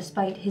bloodline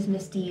despite his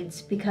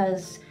misdeeds,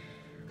 because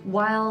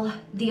while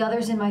the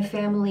others in my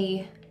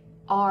family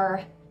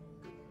are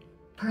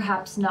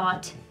perhaps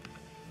not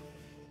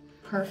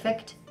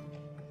perfect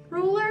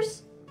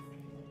rulers,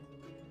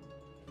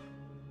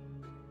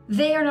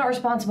 they are not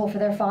responsible for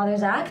their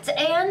father's acts,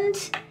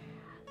 and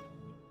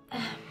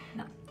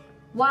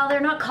while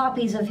they're not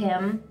copies of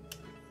him,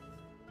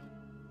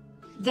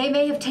 they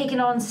may have taken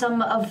on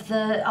some of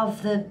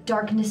the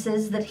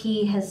darknesses that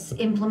he has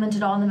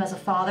implemented on them as a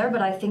father,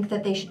 but I think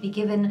that they should be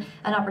given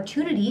an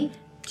opportunity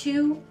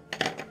to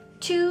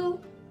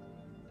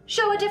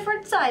show a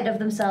different side of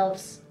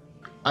themselves.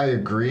 I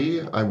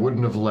agree. I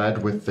wouldn't have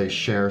led with they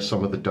share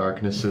some of the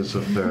darknesses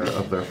of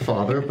their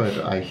father, but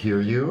I hear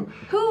you.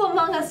 Who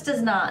among us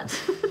does not?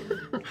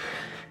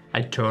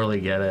 I totally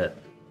get it.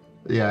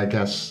 Yeah, I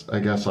guess I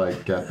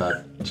get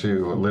that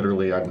too.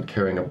 Literally, I'm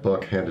carrying a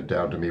book handed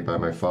down to me by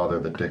my father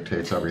that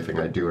dictates everything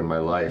I do in my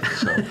life.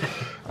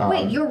 So,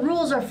 Wait, your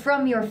rules are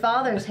from your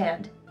father's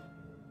hand.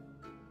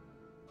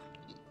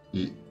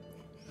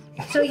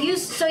 So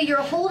you're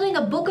holding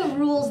a book of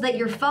rules that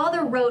your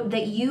father wrote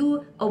that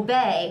you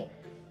obey,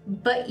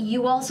 but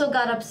you also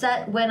got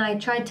upset when I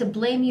tried to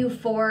blame you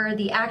for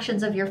the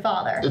actions of your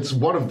father. It's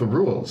one of the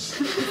rules.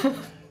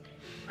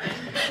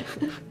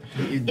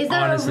 Is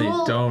there Honestly, a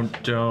rule? don't.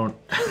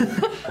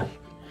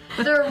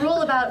 Is there a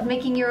rule about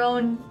making your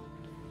own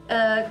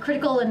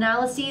critical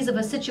analyses of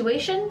a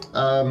situation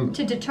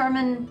to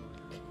determine?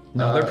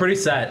 No, they're pretty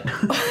set.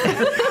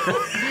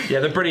 Yeah,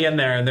 they're pretty in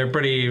there, and they're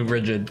pretty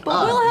rigid.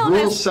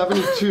 Rule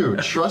 72,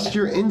 trust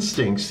your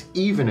instincts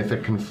even if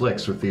it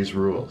conflicts with these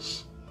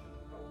rules.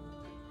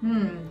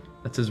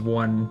 That's his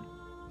one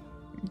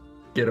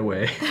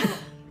getaway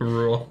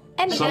rule.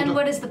 And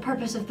what is the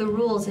purpose of the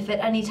rules if at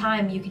any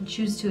time you can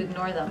choose to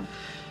ignore them?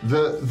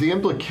 The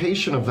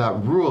implication of that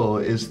rule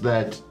is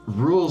that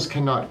rules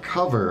cannot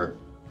cover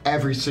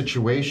every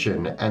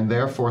situation, and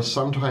therefore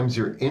sometimes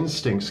your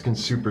instincts can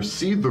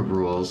supersede the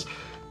rules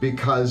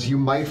because you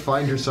might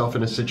find yourself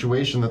in a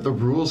situation that the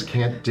rules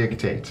can't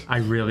dictate. I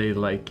really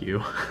like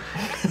you.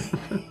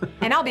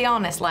 And I'll be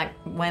honest, like,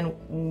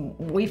 when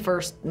we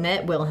first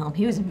met Wilhelm,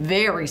 he was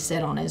very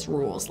set on his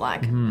rules,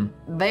 like,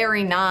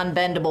 very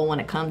non-bendable when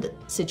it comes to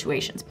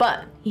situations.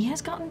 But he has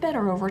gotten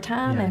better over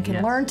time and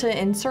can learn to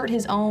insert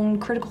his own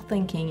critical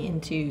thinking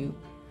into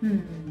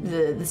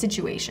the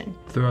situation.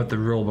 Throughout the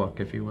rule book,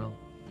 if you will.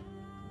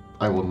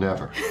 I will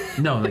never.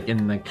 No, like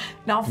in like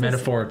Not for-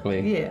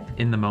 metaphorically, yeah.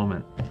 in the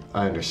moment.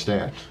 I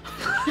understand.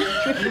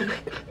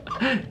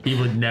 He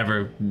would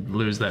never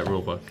lose that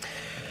rule book.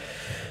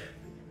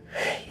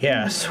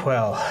 Yes,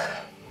 well.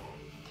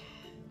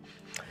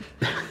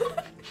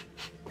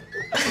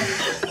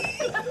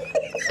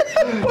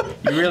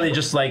 You really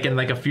just like in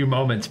like a few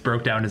moments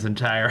broke down his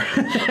entire.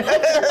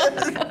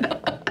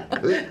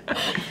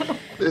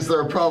 Is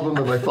there a problem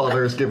that my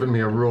father has given me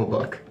a rule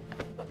book?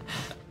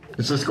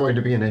 Is this going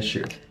to be an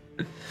issue?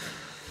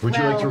 Would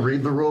you like to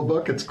read the rule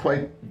book? It's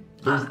quite...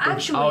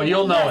 Actually, Oh,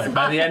 you'll know yes, it.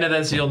 By the end of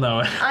this, you'll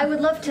know it. I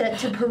would love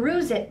to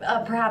peruse it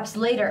perhaps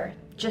later,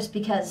 just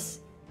because,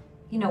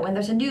 you know, when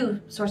there's a new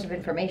source of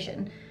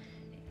information.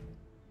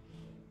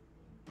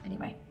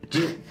 Anyway.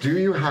 Do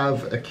you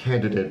have a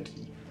candidate?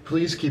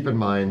 Please keep in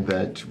mind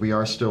that we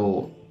are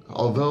still,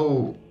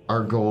 although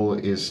our goal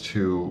is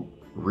to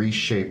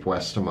reshape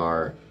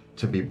Westamar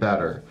to be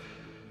better,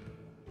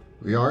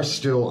 we are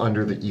still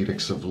under the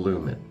edicts of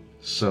Lumen.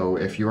 So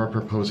if you are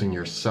proposing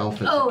yourself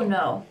as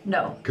No.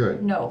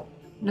 Good. No,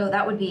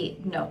 that would be,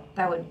 no.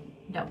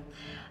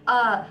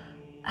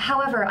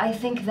 However, I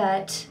think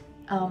that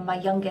my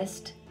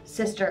youngest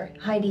sister,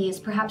 Heidi, is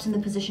perhaps in the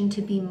position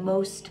to be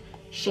most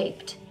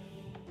shaped.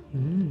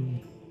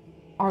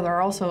 Are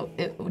there also,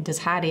 does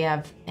Heidi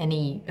have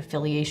any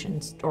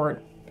affiliations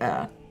or,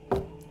 I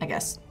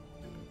guess,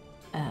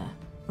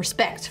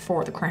 respect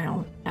for the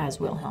crown as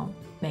Wilhelm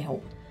may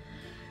hold?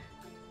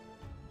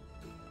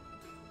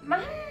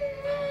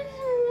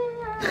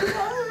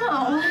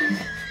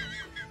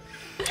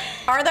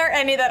 Are there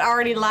any that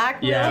already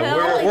lack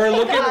Wilhelm? We're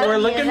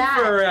looking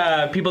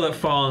for people that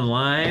fall in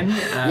line.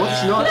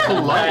 What's not to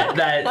like?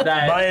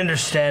 My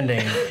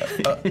understanding,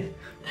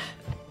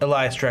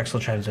 Elias Drexel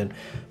chimes in.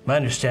 My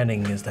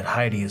understanding is that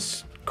Heidi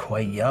is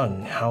quite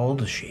young. How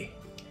old is she?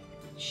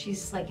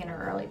 She's like in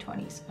her early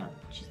 20s.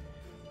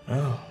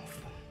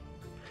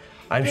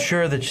 I'm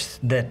sure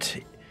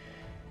that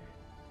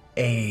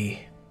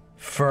a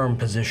firm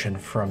position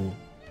from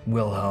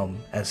Wilhelm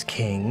as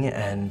king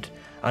and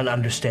an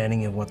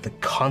understanding of what the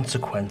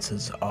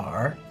consequences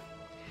are.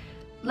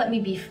 Let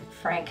me be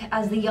frank.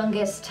 As the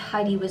youngest,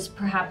 Heidi was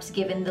perhaps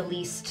given the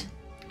least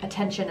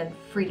attention and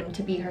freedom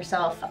to be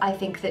herself. I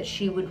think that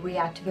she would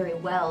react very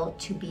well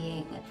to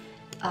being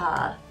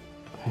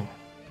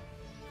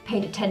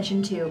paid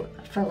attention to,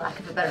 for lack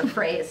of a better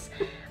phrase.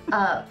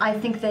 I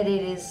think that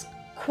it is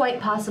quite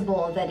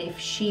possible that if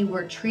she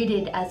were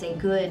treated as a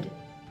good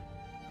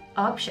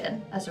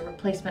option, as a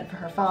replacement for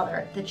her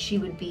father, that she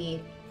would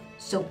be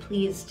so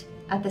pleased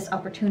at this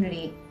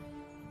opportunity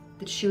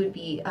that she would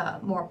be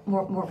more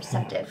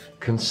receptive.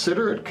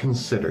 Consider it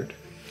considered.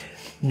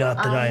 Not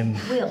that I'm.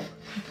 Will.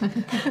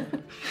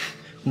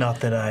 Not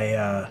that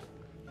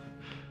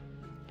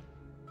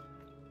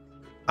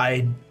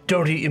I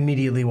don't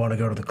immediately want to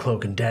go to the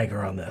cloak and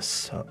dagger on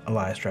this,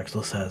 Elias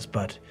Drexel says,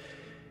 but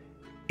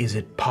is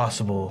it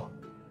possible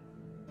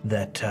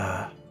that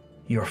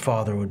your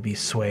father would be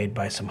swayed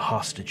by some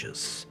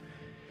hostages?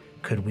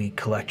 Could we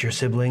collect your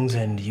siblings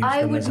and use them as a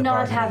I would not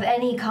bargaining? have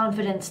any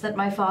confidence that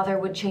my father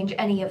would change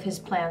any of his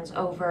plans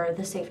over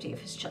the safety of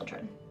his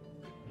children.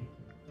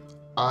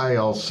 I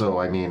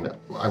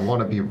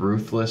want to be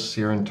ruthless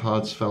here in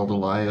Toddsfeld,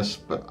 Elias,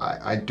 but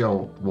I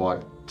don't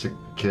want to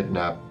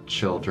kidnap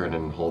children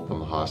and hold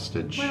them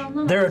hostage. Well,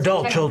 none of They're us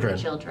adult are children.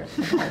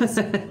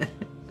 children.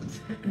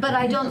 But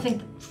I don't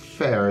think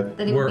Fair.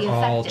 that it would be We're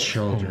all effective.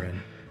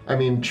 children. I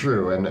mean,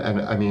 true, and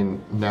I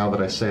mean, now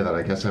that I say that,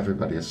 I guess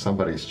everybody is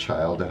somebody's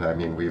child, and I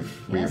mean, we've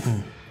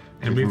murdered-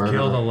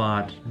 killed a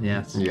lot.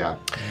 Yes. Yeah.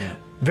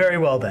 Very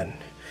well then.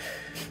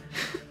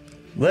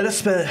 Let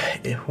us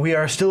we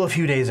are still a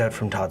few days out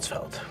from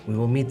Toddsfeld. We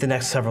will meet the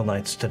next several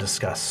nights to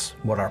discuss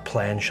what our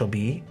plan shall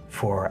be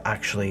for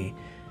actually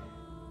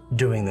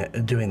doing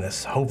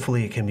this.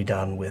 Hopefully it can be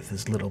done with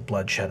as little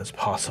bloodshed as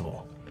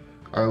possible.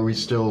 Are we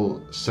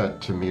still set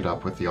to meet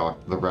up with the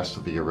rest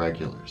of the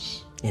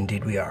irregulars?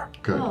 Indeed we are.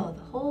 Good. Oh,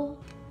 the whole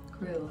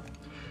crew.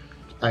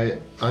 I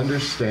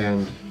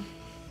understand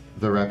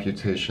the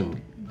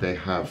reputation they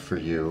have for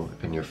you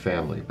and your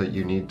family, but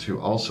you need to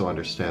also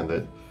understand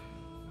that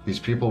these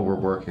people were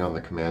working on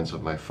the commands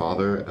of my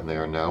father, and they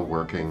are now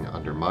working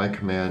under my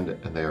command,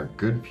 and they are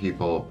good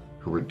people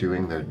who are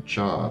doing their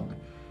job.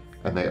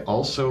 And they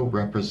also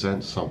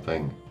represent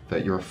something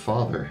that your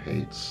father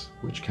hates,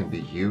 which can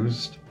be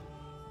used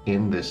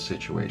in this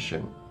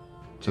situation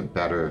to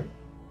better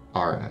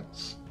our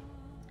ends.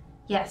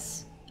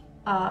 Yes.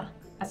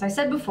 As I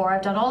said before,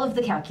 I've done all of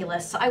the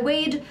calculus. I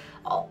weighed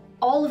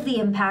all of the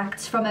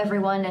impacts from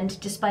everyone, and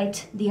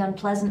despite the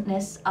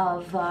unpleasantness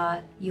of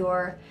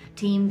your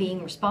team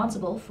being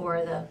responsible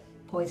for the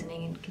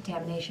poisoning and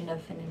contamination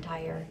of an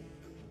entire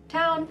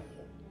town,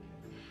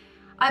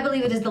 I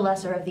believe it is the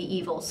lesser of the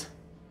evils.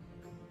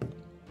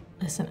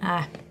 Listen,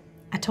 I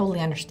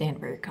totally understand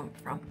where you're coming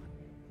from.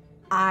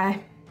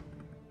 I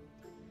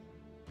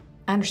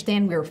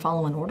understand we were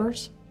following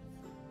orders,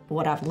 but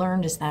what I've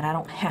learned is that I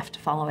don't have to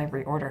follow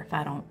every order if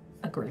I don't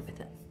agree with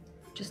it.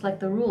 Just like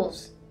the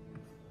rules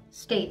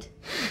state.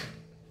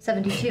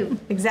 72.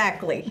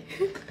 Exactly.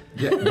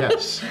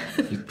 Yes.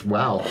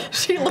 Wow.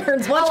 She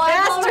learns much Oh,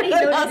 I've faster already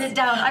than noted us. it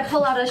down. I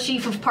pull out a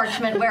sheaf of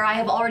parchment where I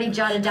have already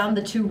jotted down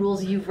the 2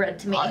 rules you've read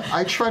to me.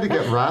 I try to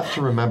get Wrath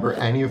to remember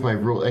any of my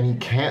rules, and he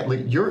can't.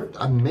 Like, you're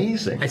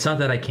amazing. It's not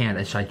that I can't,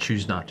 it's I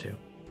choose not to.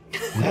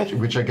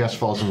 Which I guess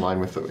falls in line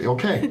with the.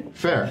 Okay,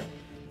 fair.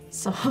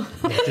 So,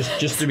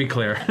 Just to be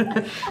clear.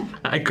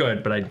 I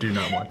could, but I do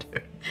not want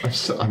to.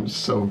 I'm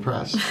so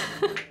impressed.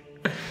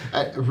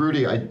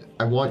 Rudy,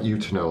 I want you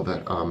to know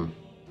that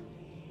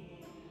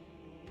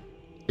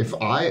if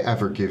I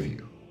ever give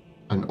you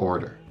an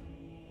order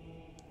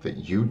that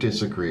you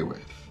disagree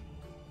with,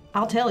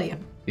 I'll tell you.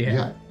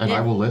 yeah, and Yeah.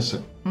 I will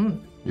listen.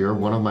 You're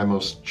one of my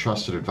most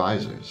trusted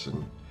advisors,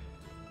 and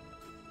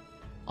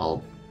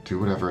I'll do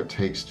whatever it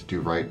takes to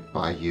do right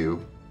by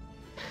you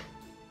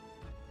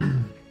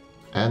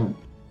and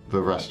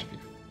the rest of you.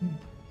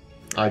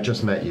 I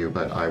just met you,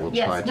 but I will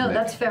try to make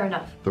that's fair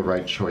enough. the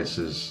right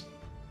choices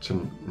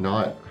to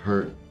not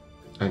hurt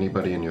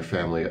anybody in your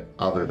family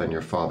other than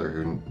your father,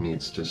 who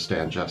needs to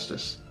stand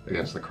justice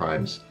against the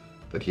crimes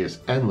that he has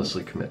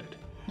endlessly committed.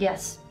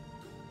 Yes.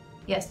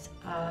 Yes.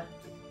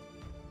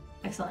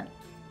 Excellent.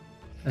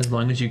 As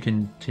long as you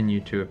continue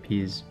to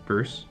appease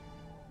Bruce,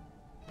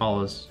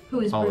 all is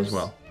Who is all Bruce? is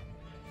well.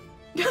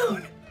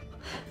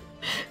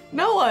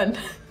 No one.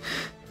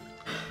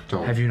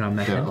 Don't. Have you not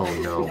met him?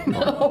 Oh no.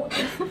 No.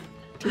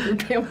 Your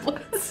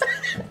pamphlets.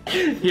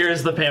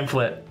 Here's the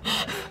pamphlet,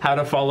 How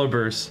to Follow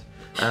Bruce.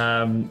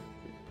 And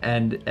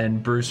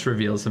Bruce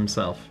reveals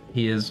himself.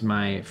 He is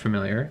my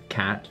familiar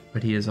cat,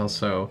 but he is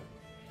also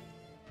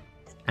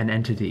an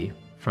entity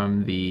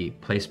from the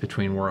place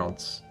between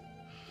worlds.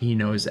 He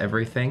knows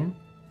everything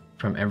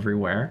from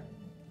everywhere.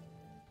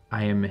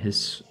 I am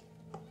his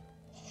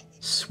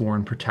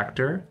sworn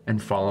protector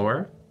and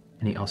follower,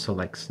 and he also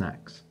likes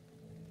snacks.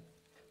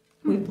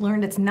 We've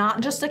learned it's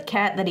not just a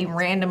cat that he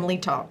randomly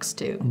talks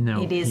to.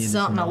 No, it he is is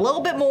something not. a little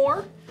bit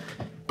more,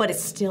 but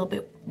it's still a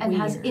bit And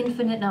weird. has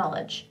infinite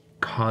knowledge.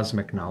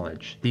 Cosmic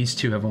knowledge. These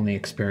two have only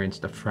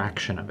experienced a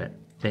fraction of it.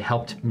 They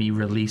helped me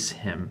release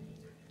him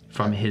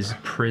from his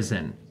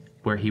prison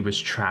where he was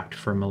trapped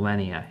for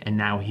millennia, and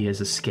now he has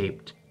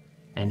escaped,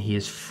 and he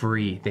is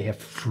free. They have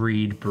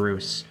freed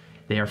Bruce.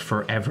 They are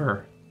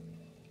forever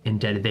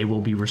indebted. They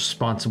will be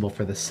responsible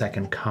for the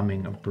second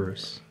coming of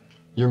Bruce.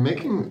 You're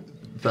making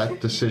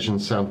that decision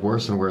sound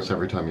worse and worse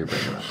every time you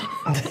bring it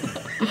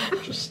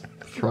up. Just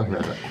throwing that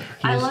out there.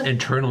 He I is look-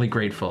 eternally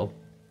grateful.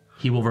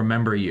 He will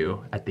remember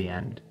you at the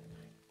end.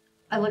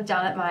 I look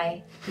down at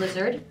my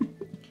lizard,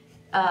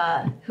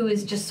 who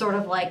is just sort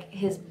of like,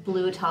 his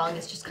blue tongue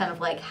is just kind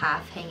of like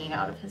half hanging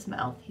out of his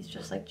mouth. He's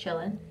just like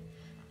chilling.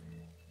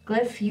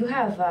 Glyph, you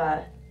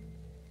have,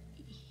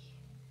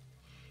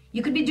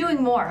 you could be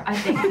doing more, I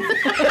think.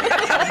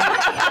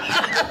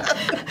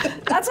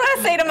 That's what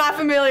I say to my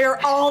familiar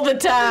all the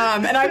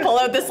time. And I pull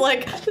out this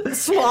like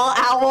small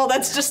owl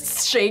that's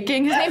just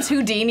shaking. His name's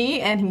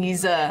Houdini, and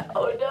he's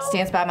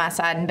stands by my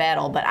side in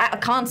battle. But I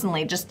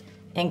constantly just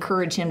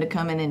encourage him to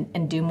come in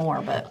and do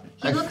more. But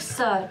He looks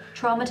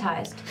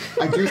traumatized.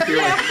 I do feel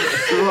like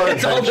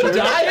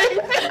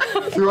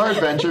through our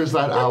adventures,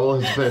 that owl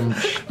has been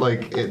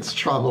like, its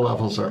trauma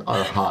levels are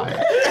high.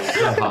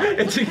 They're high.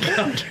 It's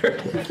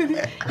encountered. he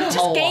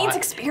just gains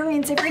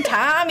experience every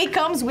time he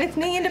comes with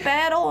me into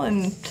battle,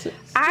 and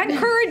I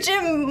encourage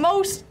him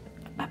most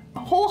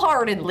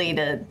wholeheartedly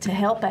to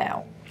help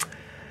out.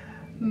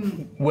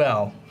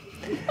 Well,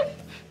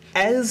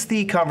 as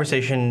the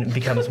conversation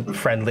becomes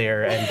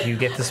friendlier and you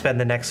get to spend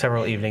the next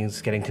several evenings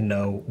getting to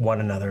know one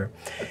another,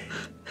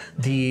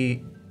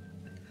 the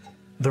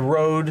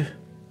road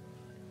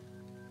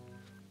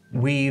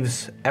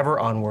weaves ever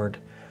onward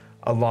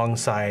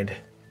alongside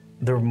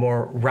the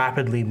more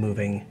rapidly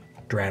moving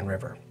Dran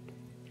River.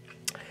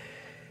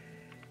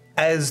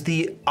 As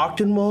the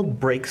Octenwald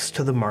breaks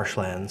to the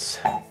marshlands,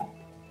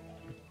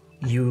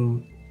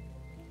 you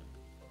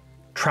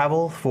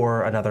travel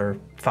for another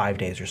 5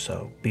 days or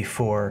so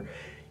before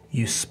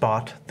you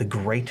spot the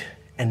great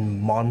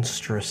and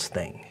monstrous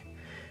thing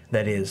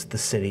that is the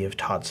city of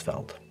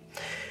Todsfeld.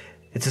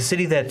 It's a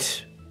city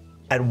that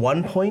at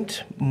one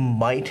point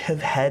might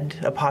have had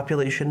a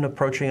population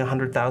approaching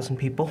 100,000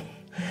 people,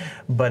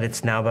 but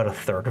it's now about a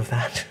third of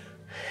that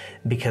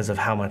because of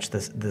how much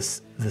the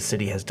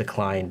city has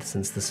declined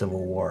since the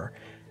Civil War.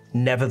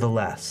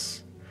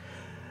 Nevertheless,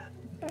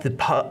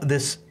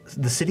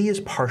 the city is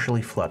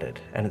partially flooded,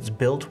 and it's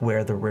built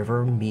where the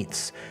river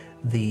meets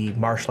the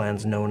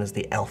marshlands known as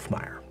the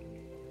Elfmire.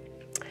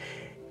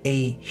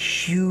 A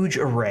huge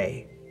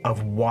array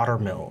of water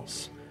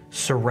mills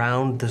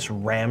surround this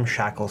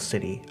ramshackle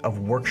city of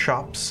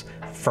workshops,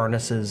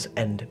 furnaces,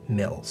 and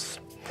mills.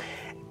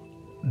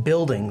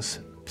 Buildings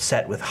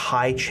set with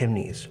high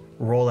chimneys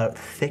roll out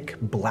thick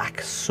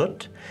black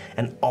soot,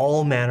 and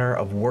all manner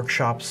of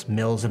workshops,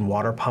 mills, and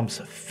water pumps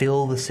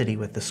fill the city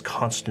with this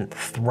constant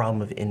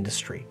thrum of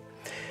industry.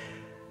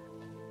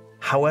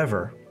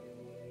 However,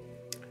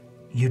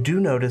 you do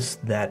notice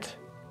that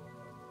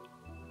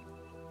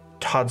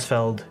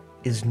Todsfeld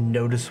is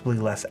noticeably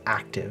less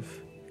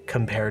active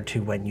compared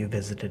to when you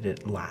visited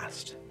it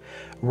last.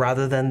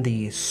 Rather than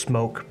the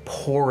smoke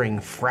pouring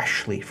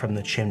freshly from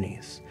the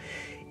chimneys,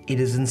 it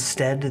is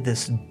instead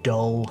this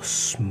dull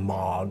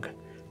smog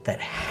that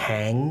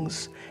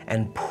hangs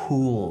and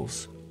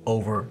pools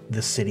over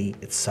the city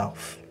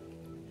itself.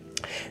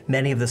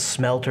 Many of the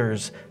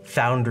smelters,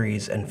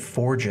 foundries, and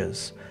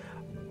forges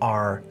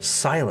are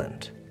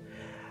silent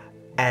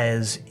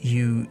as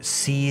you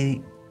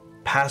see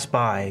pass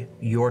by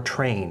your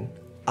train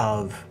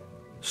of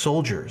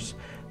soldiers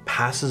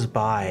passes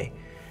by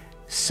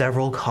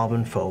several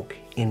common folk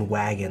in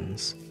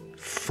wagons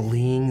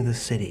fleeing the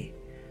city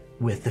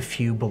with the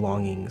few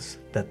belongings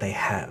that they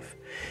have.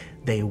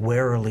 They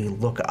warily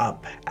look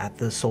up at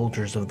the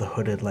soldiers of the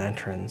hooded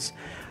lanterns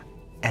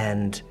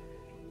and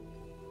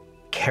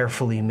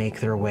carefully make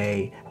their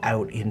way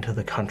out into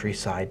the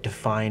countryside to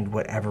find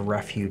whatever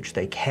refuge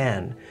they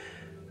can,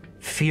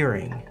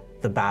 fearing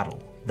the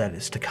battle that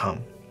is to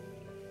come.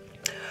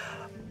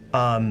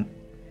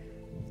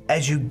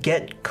 As you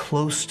get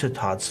close to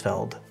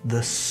Todsfeld,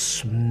 the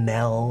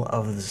smell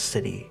of the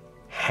city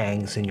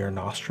hangs in your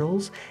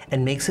nostrils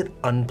and makes it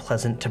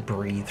unpleasant to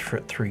breathe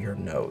through your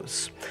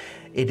nose.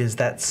 It is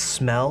that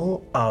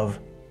smell of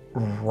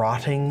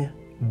rotting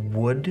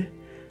wood,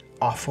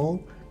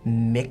 offal,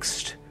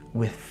 mixed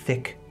with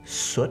thick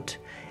soot,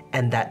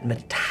 and that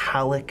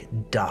metallic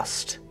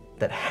dust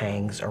that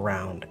hangs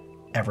around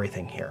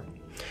everything here.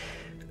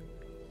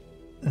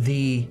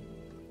 The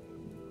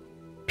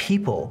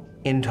people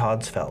in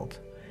Todsfeld,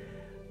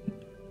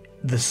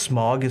 the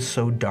smog is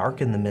so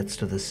dark in the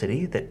midst of the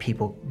city that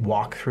people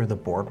walk through the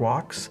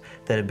boardwalks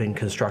that have been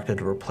constructed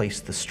to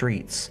replace the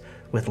streets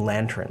with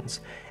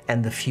lanterns,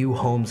 and the few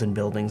homes and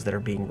buildings that are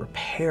being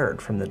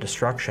repaired from the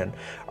destruction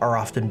are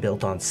often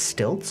built on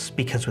stilts,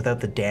 because without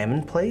the dam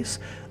in place,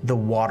 the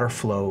water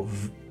flow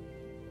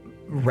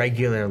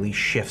regularly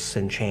shifts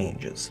and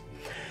changes.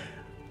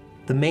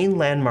 The main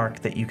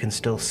landmark that you can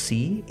still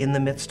see in the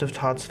midst of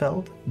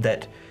Todsfeld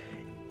that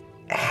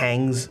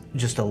hangs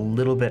just a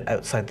little bit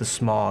outside the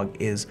smog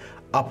is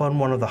up on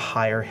one of the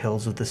higher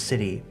hills of the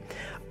city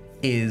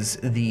is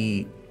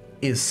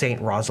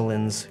St.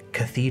 Rosalind's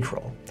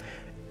Cathedral,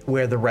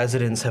 where the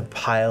residents have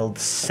piled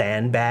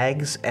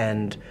sandbags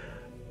and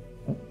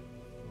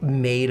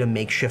made a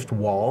makeshift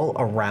wall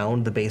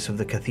around the base of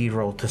the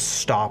cathedral to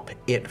stop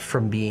it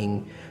from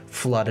being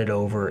flooded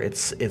over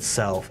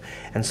itself.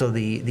 And so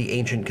the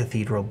ancient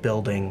cathedral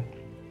building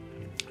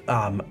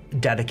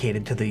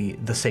dedicated to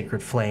the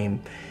sacred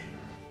flame,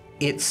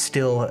 it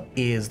still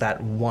is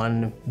that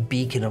one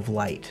beacon of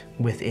light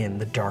within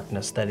the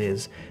darkness that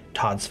is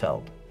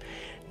Todsfeld.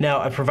 Now,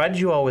 I provided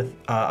you all with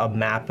a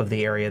map of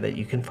the area that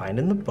you can find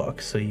in the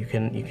book, so you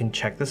can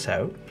check this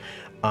out.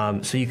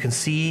 So you can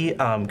see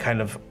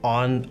kind of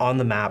on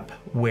the map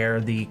where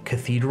the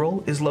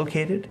cathedral is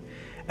located,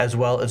 as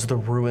well as the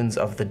ruins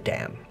of the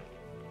dam.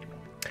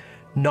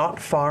 Not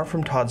far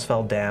from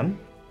Todsfeld Dam,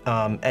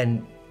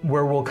 and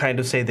where we'll kind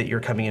of say that you're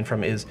coming in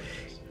from is,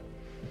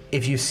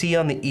 if you see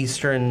on the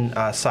eastern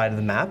side of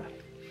the map,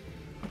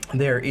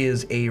 there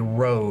is a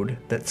road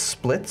that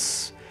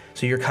splits.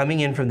 So you're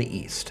coming in from the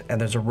east,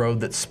 and there's a road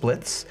that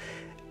splits.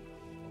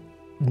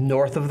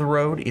 North of the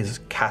road is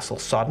Castle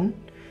Sodden,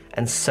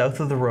 and south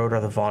of the road are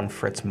the Von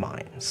Fritz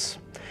mines.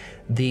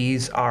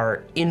 These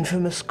are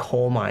infamous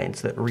coal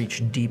mines that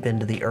reach deep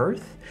into the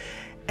earth,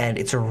 and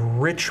it's a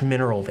rich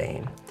mineral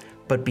vein.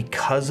 But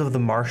because of the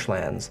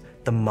marshlands,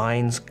 the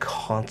mines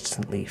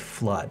constantly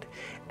flood,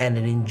 and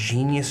an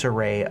ingenious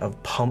array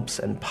of pumps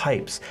and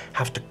pipes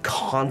have to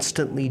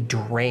constantly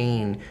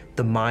drain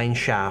the mine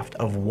shaft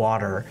of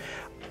water.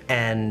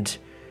 And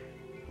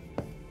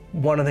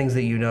one of the things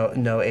that you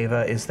know,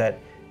 Ava, is that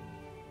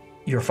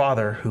your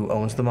father, who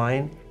owns the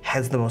mine,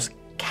 has the most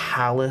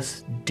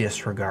callous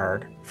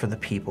disregard for the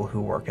people who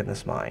work in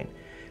this mine.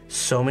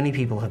 So many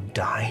people have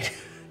died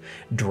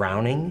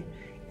drowning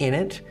in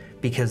it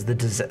because the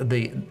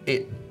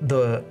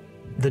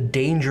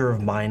danger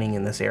of mining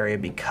in this area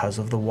because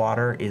of the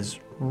water is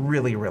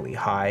really, really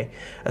high,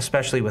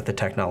 especially with the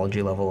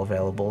technology level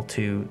available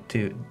to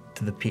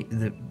the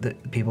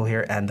people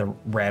here and the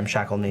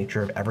ramshackle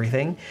nature of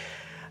everything.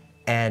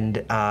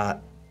 And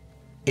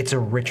it's a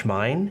rich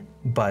mine,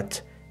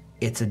 but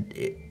it's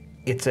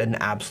an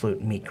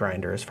absolute meat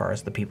grinder as far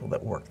as the people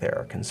that work there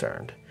are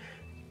concerned.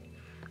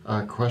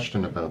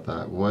 Question about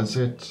that. Was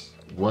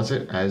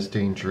it as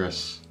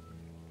dangerous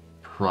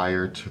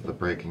prior to the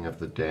breaking of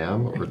the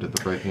dam, or did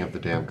the breaking of the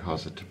dam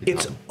cause it to become?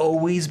 It's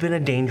always been a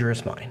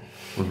dangerous mine.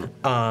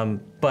 Mm-hmm.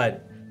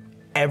 But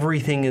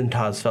everything in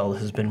Todsfeld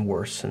has been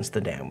worse since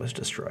the dam was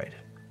destroyed.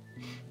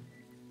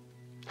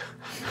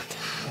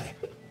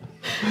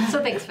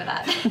 So thanks for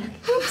that.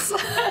 Oops.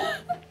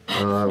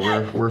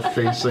 We're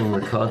facing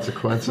the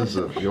consequences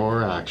of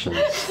your actions.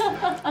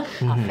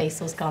 I face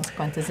those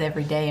consequences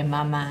every day in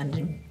my mind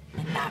and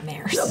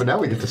nightmares. Yeah, but now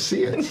we get to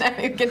see it. Now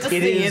you get to see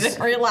it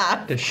in real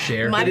life. To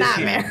share my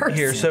nightmares.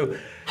 Here, so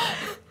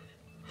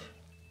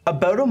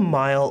about a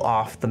mile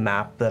off the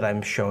map that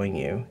I'm showing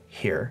you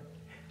here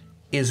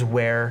is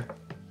where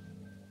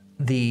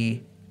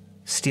the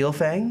Steel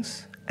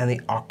Fangs and the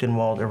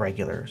Ochtenwald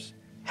Irregulars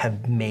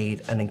have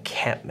made an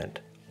encampment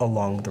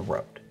along the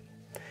road.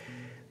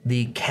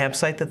 The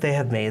campsite that they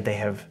have made,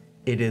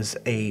 it is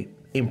a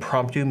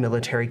impromptu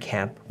military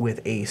camp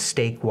with a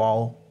stake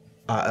wall,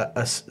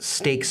 a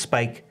stake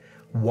spike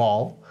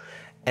wall,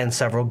 and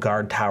several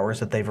guard towers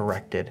that they've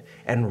erected,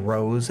 and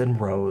rows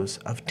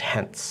of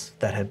tents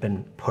that have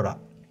been put up.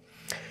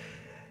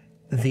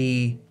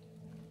 The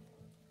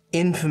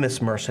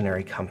infamous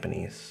mercenary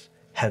companies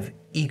have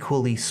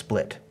equally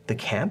split the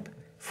camp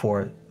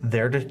for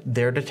their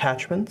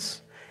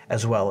detachments,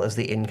 as well as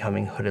the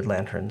incoming Hooded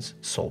Lanterns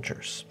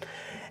soldiers.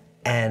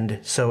 And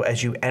so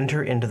as you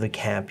enter into the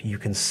camp, you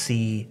can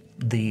see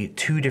the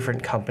two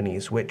different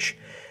companies, which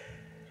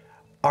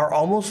are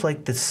almost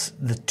like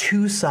the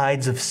two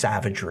sides of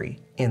savagery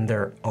in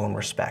their own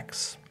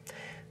respects.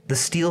 The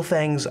Steel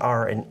Fangs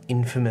are an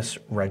infamous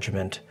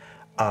regiment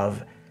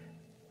of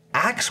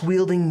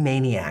axe-wielding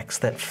maniacs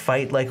that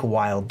fight like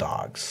wild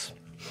dogs.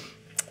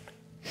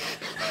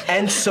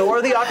 And so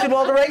are the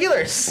Octenwald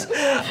Irregulars.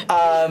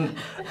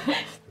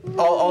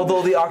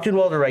 Although the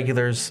Octenwald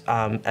Irregulars,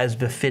 as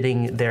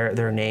befitting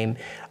their name,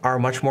 are a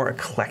much more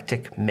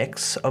eclectic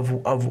mix of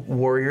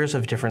warriors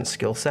of different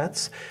skill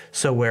sets.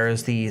 So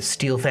whereas the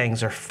Steel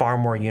Fangs are far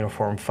more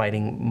uniform,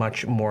 fighting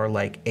much more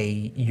like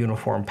a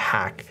uniform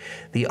pack,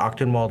 the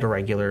Octenwald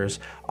Irregulars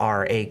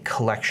are a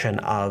collection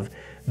of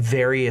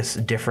various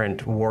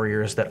different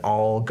warriors that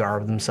all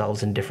garb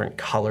themselves in different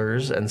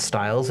colors and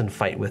styles and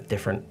fight with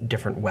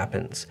different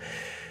weapons.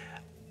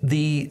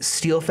 The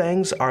Steel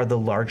Fangs are the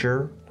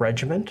larger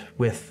regiment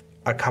with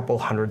a couple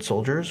hundred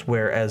soldiers,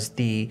 whereas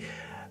the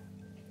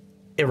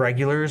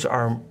Irregulars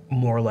are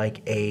more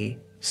like a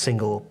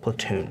single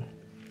platoon.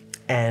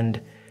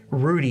 And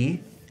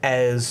Rudy,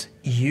 as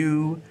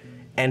you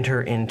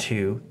enter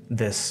into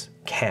this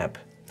camp,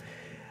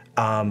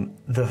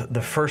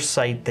 the first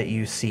sight that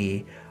you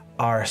see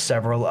are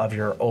several of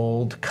your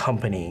old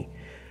company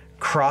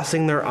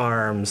crossing their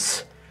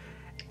arms,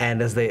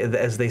 and as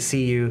they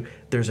see you,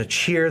 there's a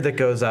cheer that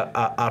goes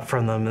up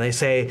from them, and they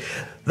say,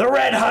 "The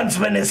Red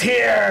Huntsman is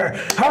here!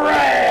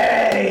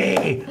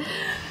 Hooray!"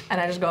 And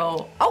I just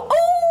go, oh,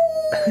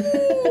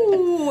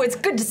 it's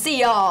good to see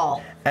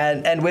y'all.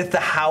 And with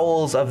the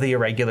howls of the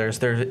Irregulars,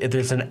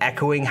 there's an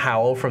echoing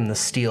howl from the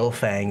Steel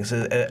Fangs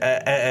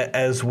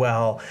as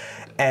well,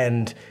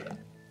 and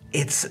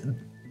it's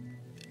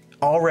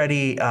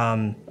already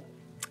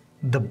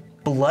the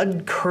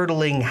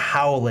blood-curdling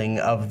howling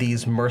of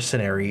these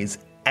mercenaries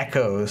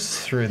echoes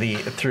through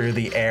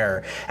the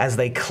air as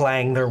they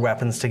clang their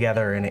weapons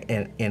together in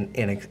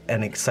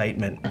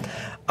excitement.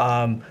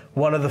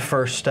 One of the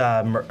first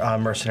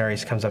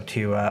mercenaries comes up to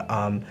you,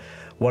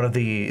 one of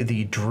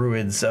the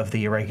druids of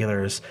the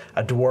Irregulars,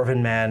 a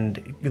dwarven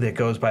man that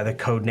goes by the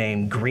code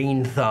name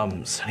Green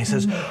Thumbs. And he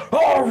says,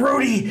 "Oh,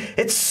 Rudy,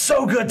 it's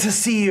so good to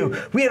see you.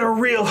 We had a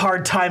real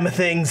hard time of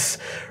things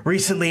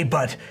recently,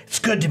 but it's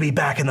good to be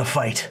back in the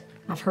fight."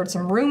 I've heard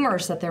some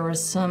rumors that there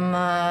was some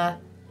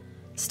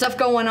stuff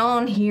going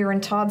on here in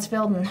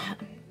Toddsfeld,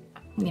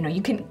 and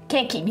you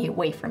can't keep me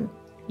away from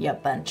you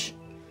bunch.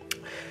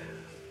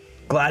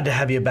 Glad to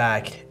have you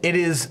back. It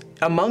is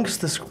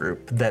amongst this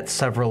group that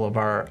several of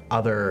our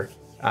other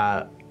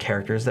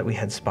characters that we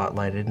had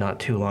spotlighted not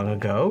too long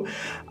ago,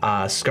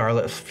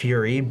 Scarlet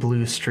Fury,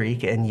 Blue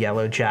Streak, and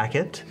Yellow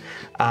Jacket,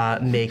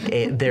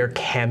 make their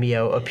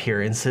cameo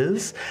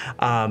appearances.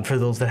 For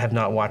those that have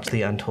not watched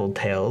the Untold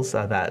Tales,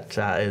 that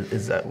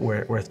is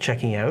worth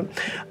checking out.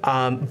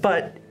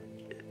 But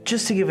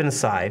just to give an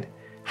aside,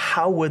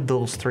 how would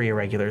those three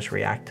Irregulars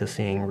react to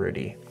seeing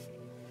Rudy?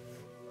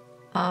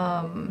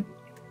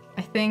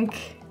 I think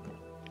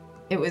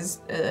it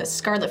was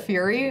Scarlet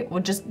Fury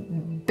would just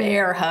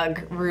bear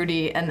hug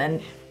Rudy, and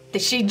then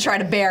she'd try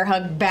to bear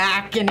hug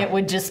back, and it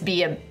would just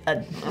be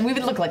we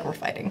would look like we're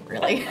fighting,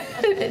 really.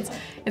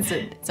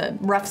 It's a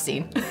rough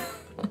scene.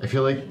 I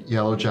feel like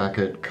Yellow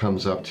Jacket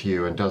comes up to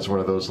you and does one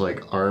of those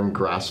like arm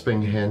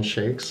grasping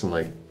handshakes and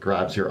like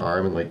grabs your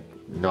arm and like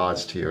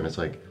nods to you, and it's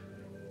like,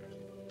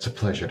 "It's a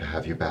pleasure to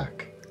have you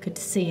back." Good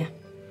to see you.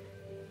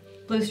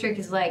 Blue Streak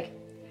is like,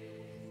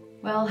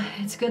 "Well,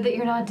 it's good that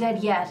you're not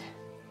dead yet."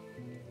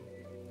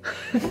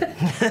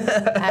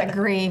 I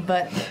agree,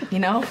 but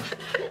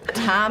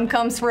time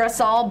comes for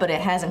us all, but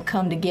it hasn't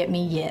come to get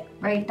me yet.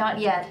 Right? Not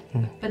yet,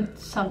 but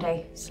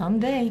someday.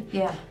 Someday.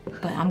 Yeah.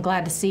 But I'm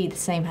glad to see the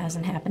same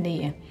hasn't happened to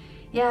you.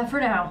 Yeah, for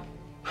now.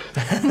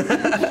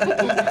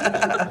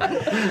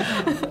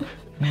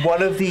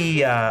 One of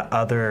the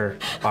other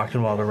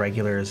Octenwald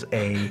Irregulars,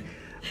 a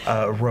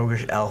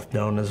roguish elf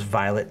known as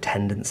Violet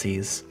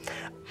Tendencies,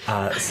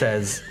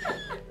 says,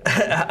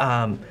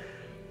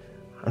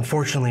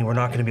 "Unfortunately, we're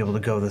not going to be able to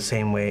go the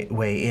same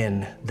way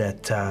in.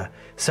 That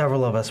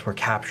several of us were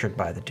captured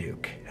by the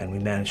Duke, and we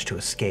managed to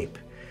escape.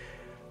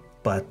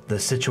 But the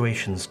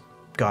situation's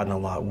gotten a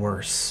lot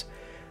worse.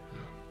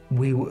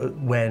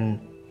 When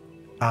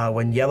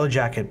Yellow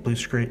Jacket, Blue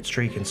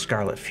Streak, and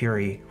Scarlet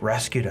Fury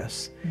rescued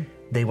us,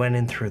 they went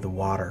in through the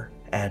water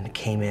and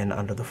came in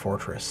under the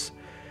fortress.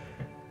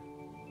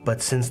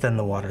 But since then,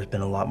 the water's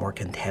been a lot more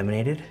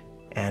contaminated,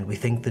 and we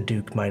think the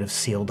Duke might have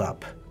sealed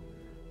up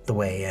the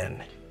way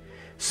in.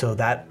 So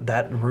that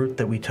route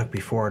that we took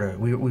before,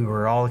 we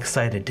were all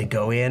excited to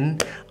go in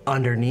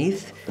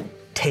underneath,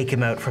 take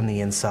him out from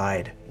the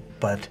inside.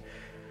 But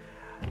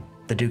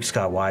the Duke's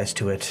got wise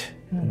to it.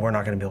 We're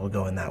not going to be able to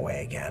go in that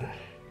way again."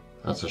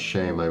 That's a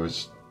shame. I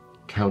was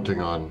counting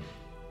on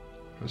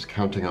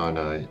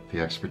the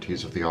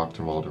expertise of the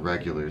Octenwald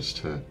Irregulars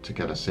to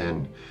get us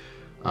in.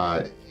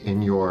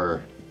 In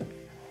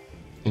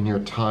your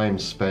time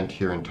spent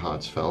here in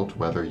Toddsfeld,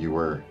 whether you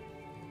were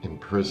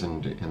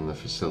imprisoned in the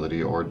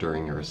facility or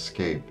during your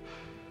escape,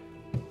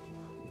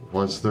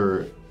 was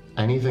there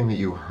anything that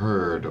you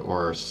heard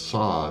or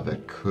saw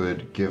that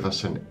could give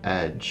us an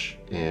edge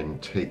in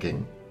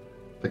taking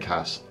the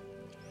castle?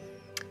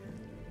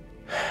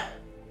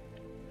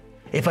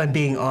 If I'm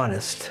being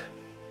honest,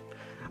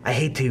 I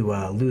hate to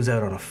lose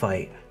out on a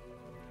fight.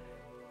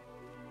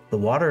 The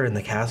water in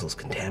the castle's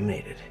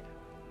contaminated.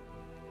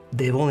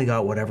 They've only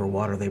got whatever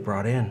water they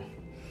brought in.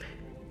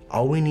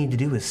 All we need to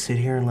do is sit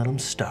here and let them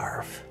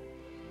starve.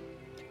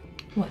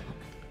 Well,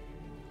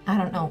 I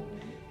don't know.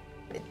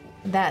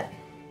 They're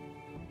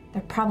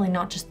probably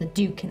not just the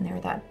Duke in there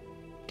that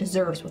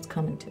deserves what's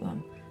coming to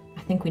him.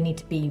 I think we need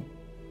to be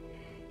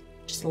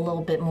just a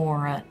little bit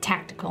more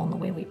tactical in the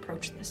way we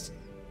approach this.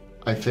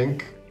 I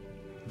think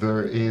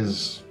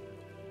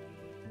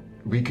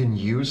we can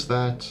use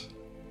that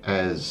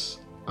as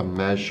a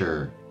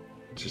measure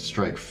to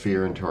strike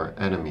fear into our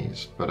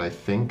enemies, but I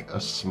think a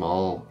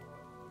small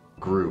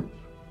group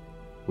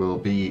will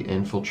be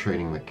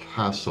infiltrating the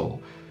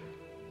castle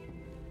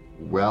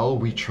while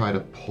we try to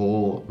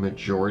pull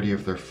majority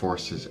of their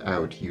forces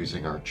out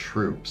using our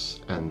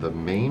troops, and the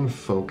main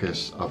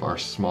focus of our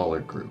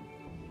smaller group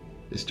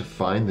is to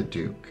find the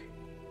Duke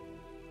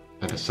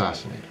and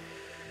assassinate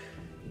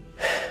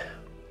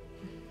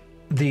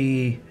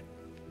him.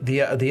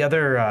 The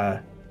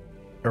other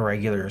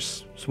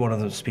irregulars, so one of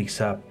them speaks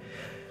up.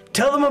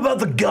 Tell them about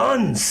the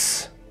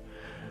guns!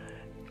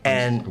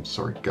 And I'm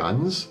sorry,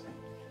 guns?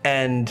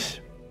 And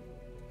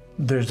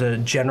there's a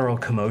general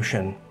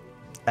commotion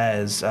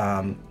as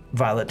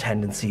Violet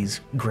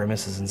Tendencies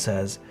grimaces and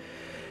says,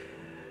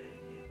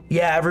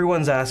 yeah,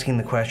 everyone's asking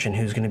the question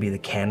who's going to be the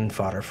cannon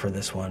fodder for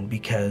this one,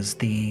 because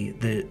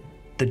the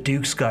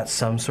Duke's got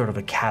some sort of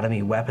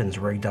academy weapons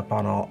rigged up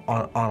on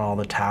all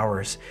the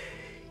towers.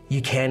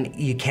 You can't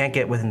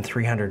get within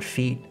 300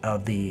 feet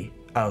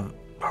of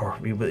or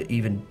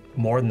even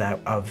more than that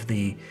of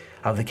the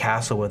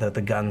castle without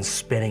the guns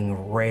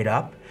spinning right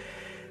up.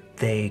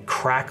 They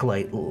crack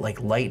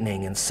like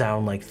lightning and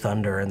sound like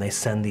thunder, and they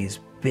send these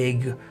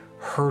big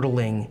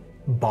hurtling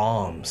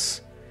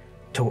bombs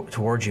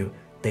towards you.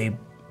 They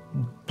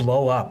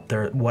blow up.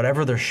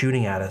 Whatever they're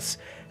shooting at us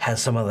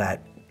has some of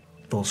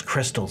those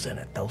crystals in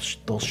it.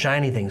 Those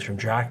shiny things from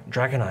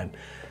Drakkenheim.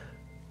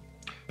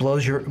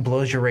 Blows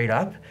your rate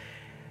up,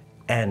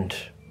 and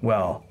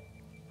well,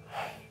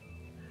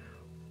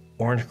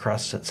 orange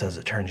crust that says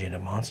it turns you into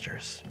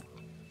monsters.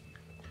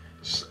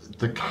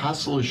 The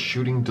castle is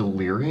shooting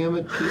delirium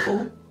at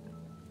people?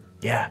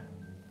 Yeah.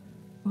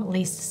 Or at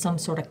least some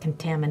sort of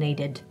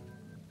contaminated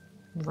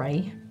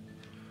ray.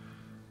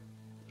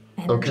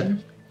 Energy. Okay.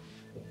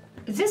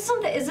 Is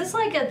this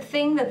like a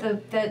thing that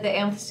the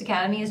Amethyst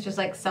Academy is just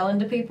like selling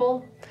to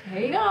people?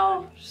 Here you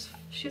go. Just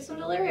shoot some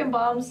delirium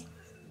bombs.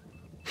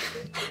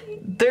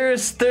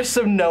 There's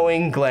some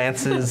knowing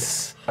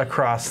glances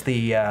across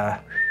the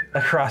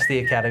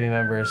academy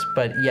members,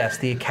 but yes,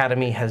 the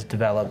academy has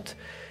developed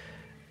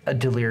a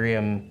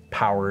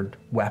delirium-powered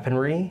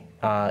weaponry,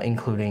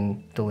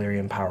 including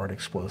delirium-powered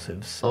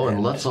explosives. Oh,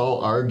 and let's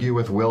all argue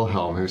with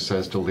Wilhelm, who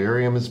says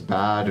delirium is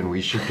bad and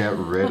we should get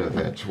rid of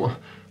it.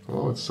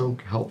 Oh, it's so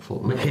helpful.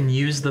 We can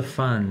use the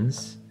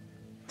funds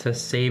to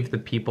save the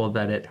people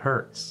that it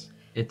hurts.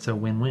 It's a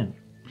win-win.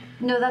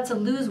 No, that's a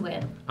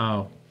lose-win.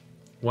 Oh,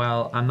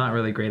 well, I'm not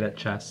really great at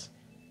chess.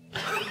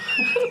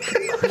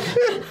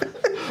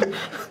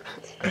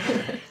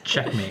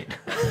 Checkmate.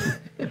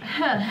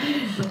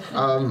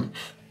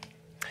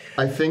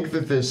 I think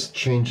that this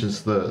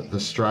changes the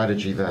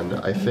strategy then.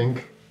 I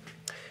think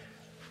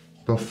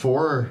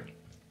before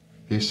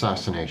the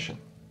assassination,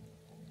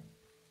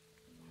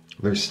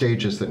 there's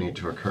stages that need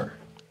to occur.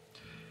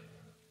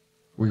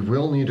 We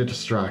will need a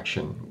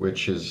distraction,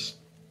 which is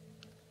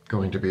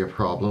going to be a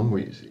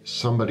problem.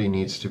 Somebody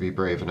needs to be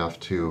brave enough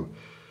to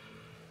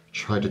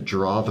try to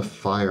draw the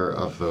fire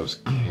of those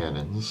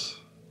cannons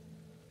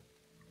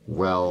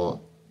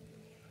while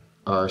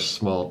our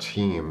small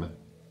team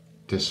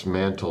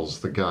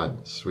dismantles the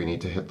guns. We need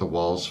to hit the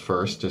walls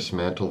first,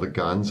 dismantle the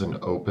guns, and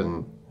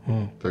open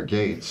their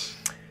gates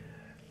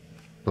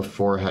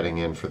before heading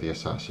in for the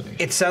assassination.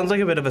 It sounds like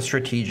a bit of a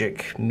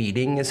strategic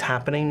meeting is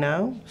happening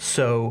now.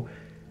 So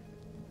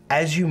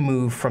as you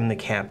move from the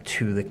camp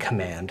to the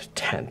command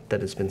tent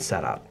that has been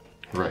set up,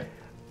 Right.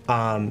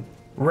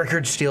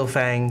 Rickard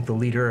Steelfang, the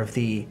leader of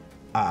the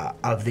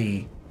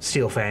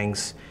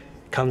Steelfangs,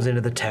 comes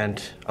into the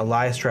tent.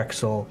 Elias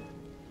Drexel,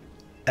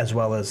 as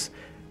well as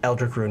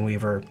Eldrick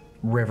Runeweaver,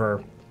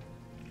 River,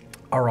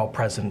 are all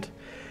present,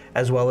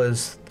 as well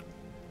as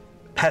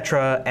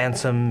Petra and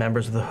some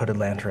members of the Hooded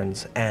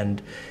Lanterns,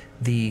 and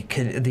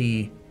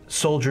the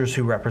soldiers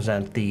who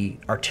represent the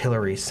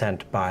artillery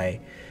sent by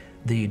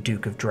the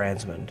Duke of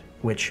Dransmond,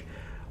 which,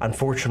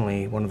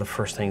 unfortunately, one of the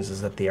first things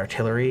is that the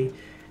artillery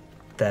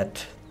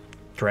that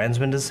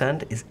Dransmond has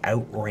sent is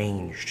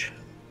outranged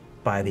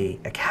by the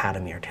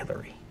Academy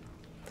artillery.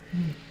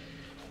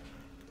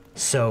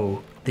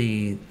 So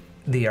the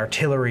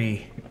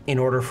artillery, in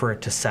order for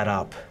it to set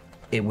up,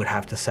 it would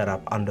have to set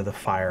up under the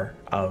fire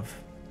of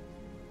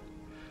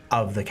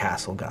the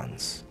castle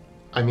guns.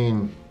 I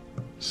mean,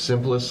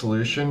 simplest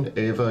solution,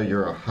 Ava,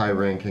 you're a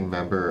high-ranking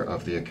member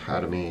of the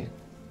Academy,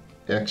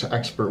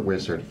 expert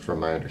wizard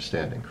from my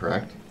understanding,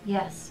 correct?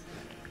 Yes.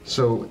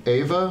 So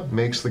Ava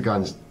makes the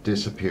guns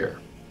disappear.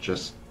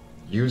 Just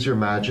use your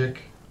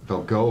magic,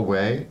 they'll go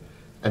away,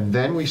 and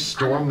then we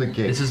storm the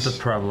gates. This is the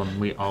problem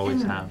we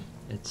always have.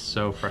 It's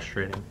so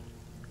frustrating.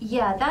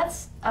 Yeah,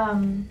 that's,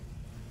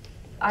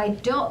 I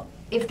don't,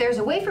 if there's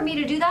a way for me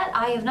to do that,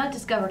 I have not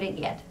discovered it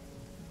yet.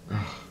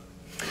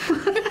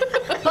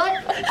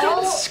 But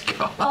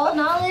all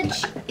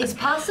knowledge is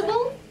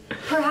possible,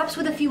 perhaps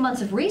with a few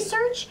months of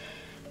research.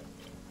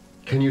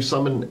 Can you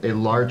summon a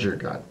larger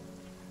gun?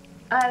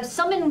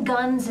 Summon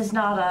guns is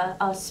not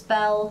a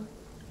spell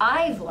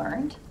I've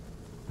learned.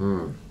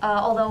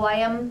 Although I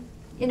am,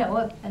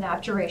 an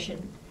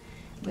abjuration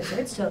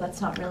wizard, so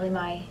that's not really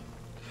my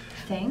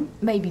thing.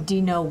 Maybe do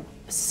you know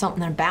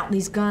something about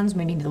these guns?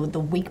 Maybe the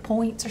weak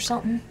points or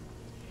something?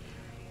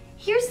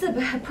 Here's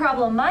the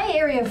problem. My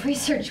area of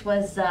research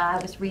was, I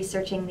was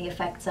researching the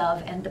effects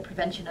of and the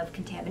prevention of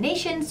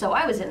contamination, so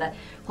I was in a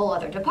whole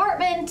other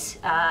department.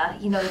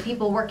 The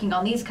people working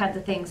on these kinds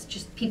of things,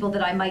 just people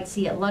that I might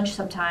see at lunch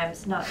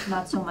sometimes,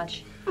 not so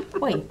much.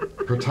 Wait,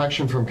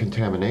 Protection from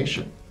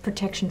contamination.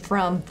 protection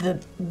from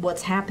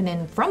what's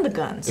happening from the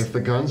guns. If the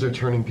guns are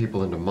turning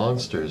people into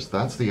monsters,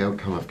 that's the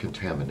outcome of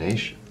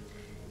contamination.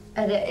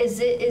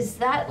 Is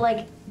that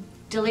like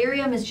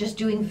delirium is just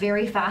doing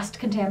very fast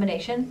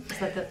contamination? Is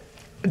that the...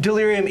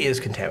 Delirium is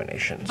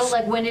contamination. But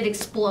like when it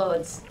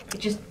explodes, it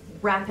just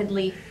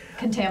rapidly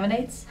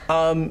contaminates?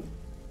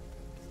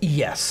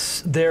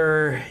 Yes,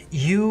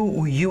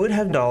 you would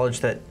have knowledge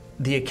that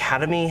the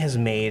Academy has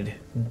made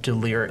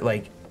delirium,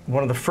 like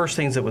one of the first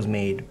things that was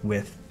made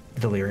with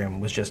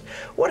delirium was just,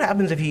 what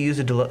happens if you use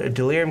a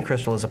delirium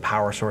crystal as a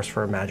power source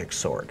for a magic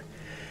sword?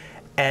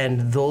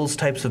 And those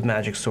types of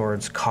magic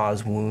swords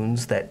cause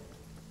wounds that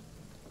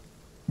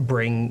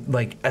bring,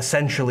 like,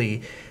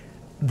 essentially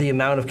the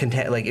amount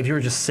of like if you were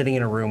just sitting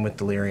in a room with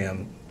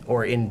delirium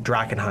or in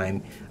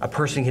Drakkenheim, a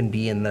person can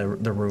be in the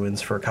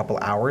ruins for a couple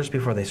hours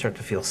before they start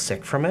to feel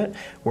sick from it,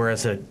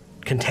 whereas a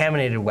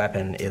contaminated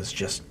weapon is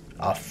just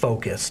a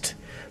focused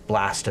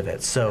blast of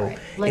it. So right.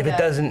 Like if it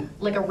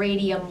doesn't... Like a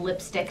radium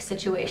lipstick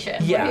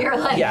situation. Yeah, where you're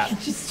like, yeah.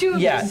 This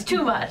is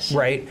too much.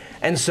 Right,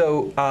 and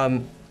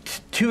so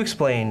to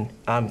explain,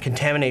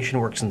 contamination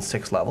works in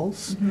 6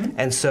 levels,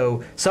 and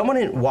so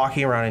someone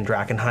walking around in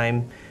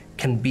Drakkenheim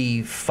can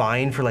be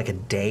fine for like a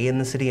day in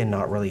the city and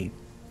not really,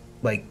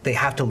 like they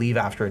have to leave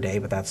after a day,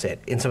 but that's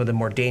it. In some of the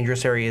more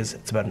dangerous areas,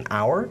 it's about an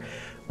hour,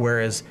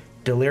 whereas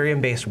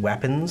delirium-based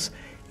weapons,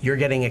 you're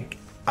getting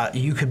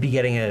you could be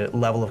getting a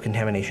level of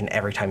contamination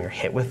every time you're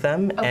hit with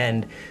them,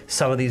 and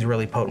some of these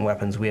really potent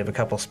weapons, we have a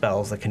couple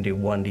spells that can do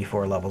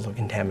 1d4 levels of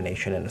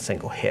contamination in a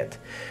single hit.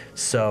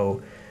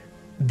 So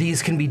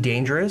these can be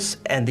dangerous,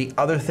 and the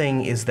other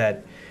thing is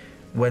that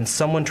when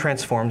someone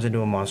transforms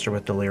into a monster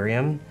with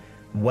delirium,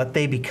 what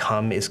they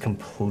become is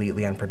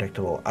completely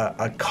unpredictable.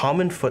 A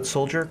common foot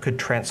soldier could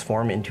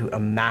transform into a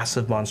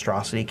massive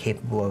monstrosity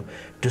capable of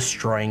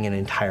destroying an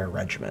entire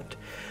regiment.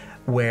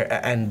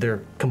 And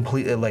they're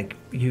completely, like,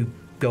 you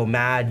go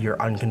mad, you're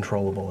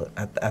uncontrollable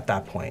at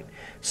that point.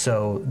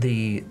 So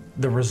the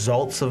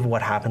results of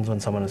what happens when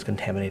someone is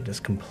contaminated is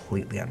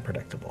completely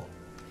unpredictable.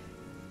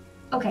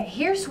 Okay,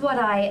 here's what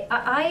I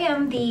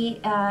am the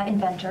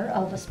inventor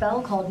of a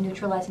spell called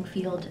Neutralizing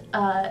Field.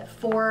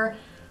 For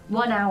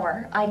 1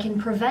 hour, I can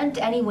prevent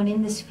anyone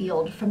in this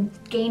field from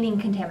gaining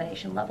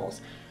contamination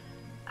levels.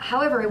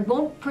 However, it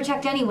won't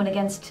protect anyone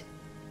against,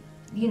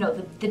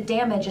 the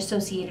damage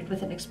associated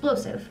with an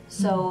explosive.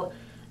 So,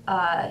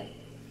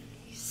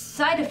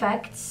 side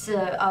effects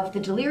of the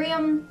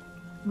delirium,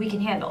 we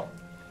can handle.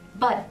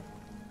 But,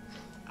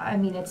 I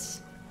mean,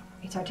 it's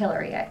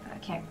artillery. I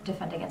can't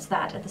defend against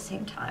that at the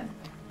same time.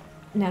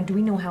 Now, do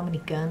we know how many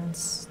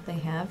guns they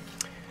have?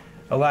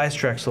 Elias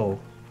Drexel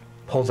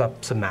pulls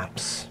up some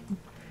maps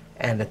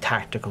and a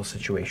tactical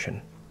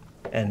situation,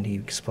 and he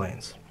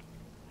explains.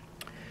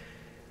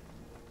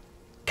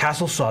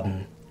 Castle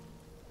Sodden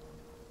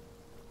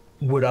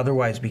would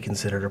otherwise be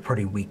considered a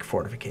pretty weak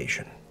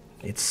fortification.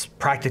 It's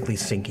practically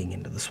sinking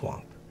into the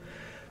swamp.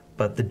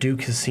 But the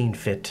Duke has seen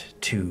fit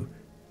to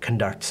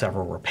conduct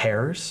several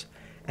repairs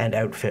and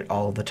outfit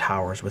all of the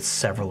towers with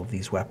several of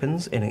these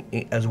weapons,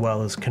 as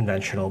well as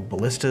conventional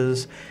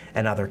ballistas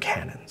and other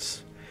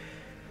cannons.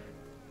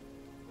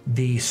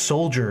 The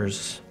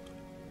soldiers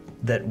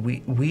that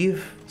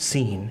we've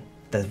seen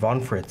that von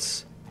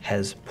Fritz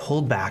has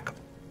pulled back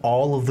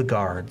all of the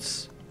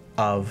guards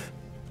of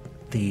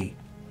the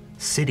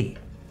city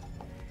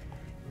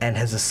and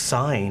has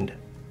assigned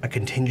a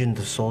contingent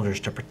of soldiers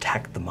to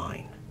protect the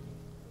mine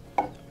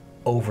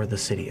over the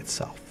city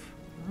itself.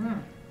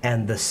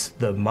 And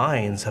the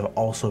mines have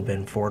also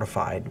been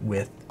fortified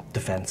with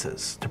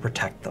defenses to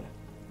protect them.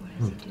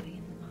 What is he doing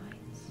in the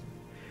mines?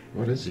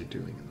 What is he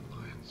doing in the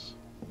mines?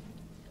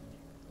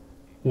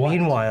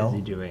 Meanwhile, What is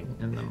he doing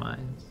in the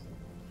mines?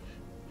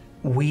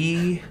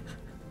 we,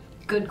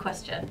 Good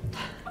question.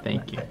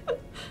 Thank you.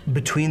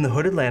 between the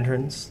Hooded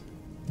Lanterns,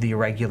 the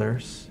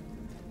Irregulars,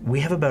 we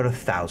have about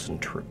 1,000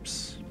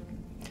 troops,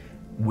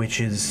 which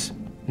is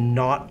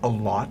not a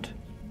lot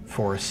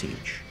for a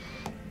siege.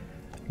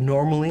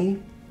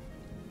 Normally,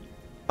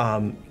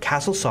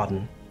 Castle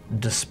Sodden,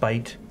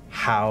 despite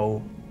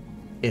how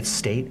its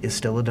state is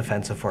still a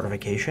defensive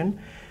fortification,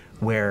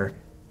 where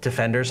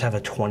defenders have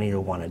a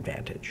 20-to-1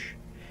 advantage.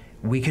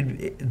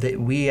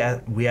 We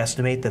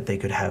estimate that they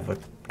could have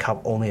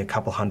only a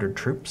couple hundred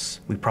troops.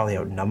 We probably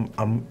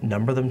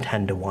outnumber them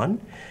 10-to-1,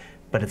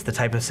 but it's the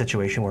type of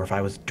situation where if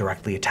I was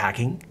directly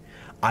attacking,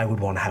 I would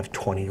want to have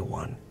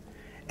 20-to-1.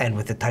 And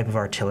with the type of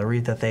artillery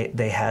that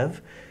they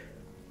have,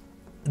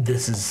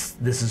 this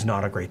is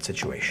not a great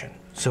situation.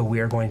 So we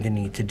are going to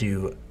need to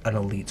do an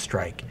elite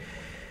strike.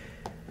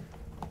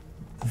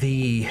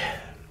 This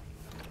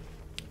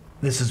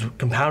is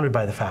compounded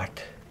by the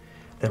fact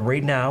that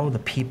right now the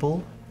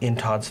people in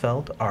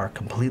Toddsfeld are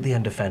completely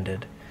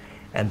undefended,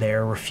 and they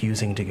are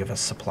refusing to give us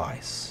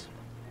supplies.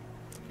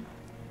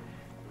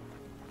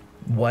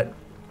 What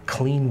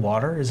clean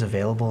water is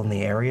available in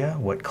the area,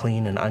 what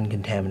clean and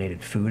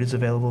uncontaminated food is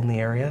available in the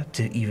area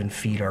to even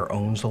feed our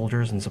own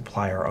soldiers and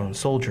supply our own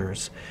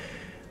soldiers,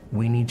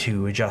 we need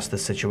to adjust the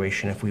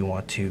situation if we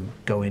want to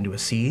go into a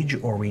siege,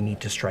 or we need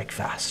to strike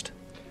fast.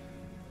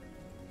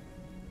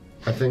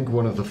 I think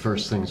one of the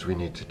first things we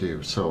need to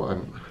do, so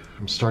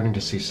I'm starting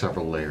to see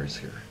several layers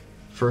here.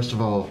 First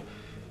of all,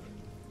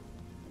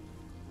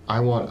 I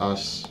want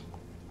us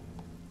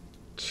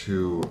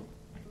to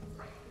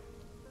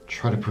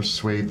try to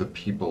persuade the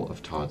people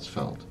of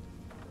Toddsfeld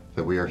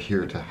that we are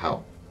here to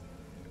help.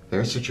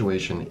 Their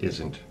situation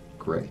isn't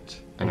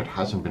great, and it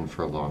hasn't been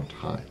for a long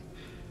time.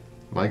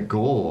 My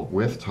goal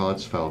with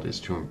Toddsfeld is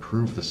to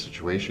improve the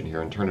situation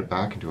here and turn it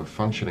back into a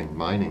functioning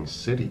mining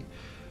city.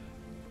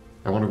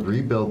 I want to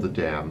rebuild the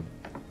dam.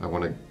 I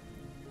want to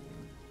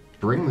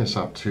bring this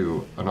up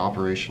to an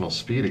operational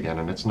speed again,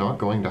 and it's not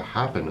going to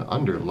happen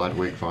under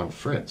Ludwig von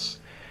Fritz.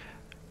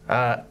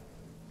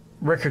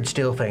 Rickard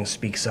Steelfang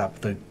speaks up.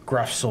 The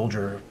gruff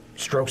soldier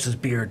strokes his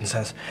beard and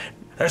says,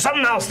 "There's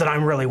something else that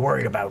I'm really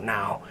worried about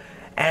now,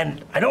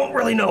 and I don't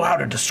really know how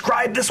to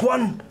describe this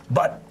one,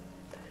 but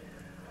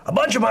a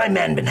bunch of my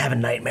men been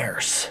having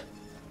nightmares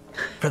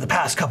for the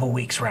past couple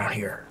weeks around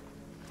here."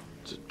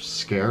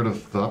 Scared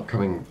of the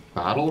upcoming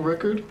battle,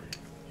 Rickard?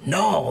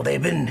 No,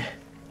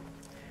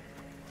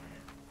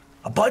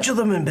 a bunch of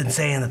them have been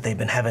saying that they've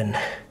been having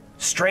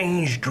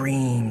strange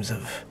dreams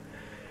of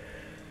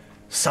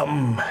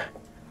something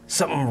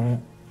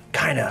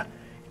kind of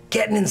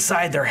getting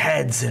inside their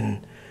heads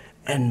and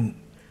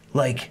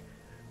like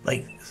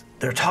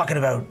they're talking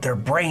about their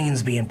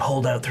brains being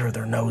pulled out through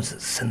their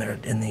noses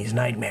in these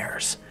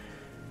nightmares.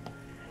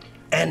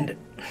 And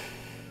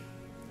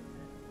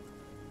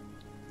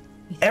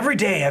every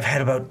day I've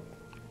had about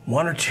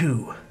one or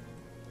two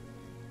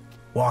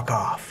walk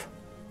off.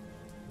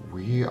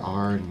 We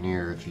are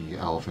near the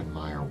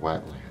Elvenmire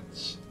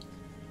wetlands.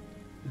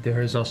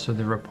 There is also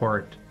the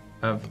report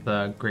of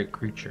the great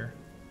creature.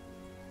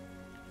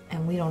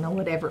 And we don't know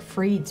what Everett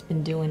Freed's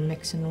been doing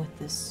mixing with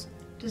this.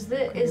 Is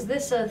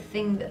this a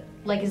thing that,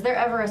 like, is there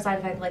ever a side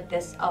effect like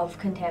this of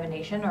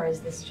contamination, or is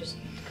this just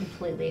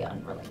completely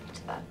unrelated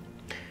to that?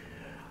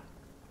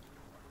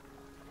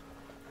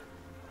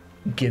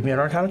 Give me an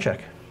Arcana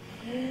check.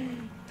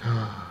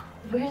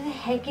 Where the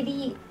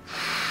heckity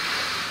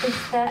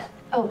is that?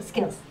 Oh,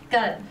 skills.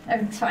 Got it.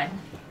 Everything's fine.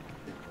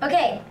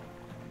 Okay.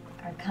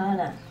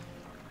 Arcana.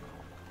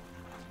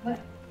 What?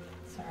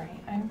 Sorry,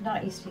 I'm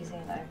not used to using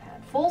an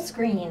iPad. Full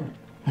screen.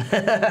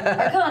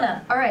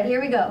 Arcana. All right,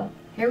 here we go.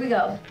 Here we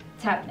go.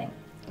 It's happening.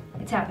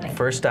 It's happening.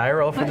 First die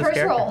roll for My this first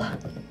character. roll.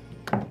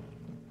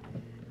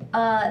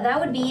 That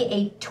would be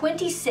a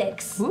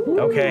 26. Ooh.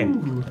 Okay.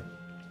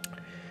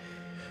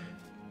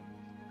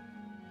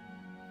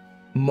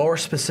 More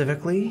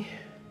specifically,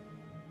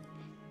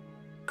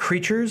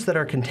 creatures that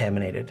are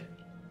contaminated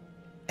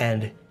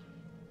and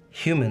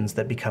humans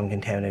that become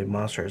contaminated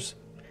monsters.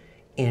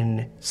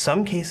 In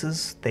some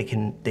cases,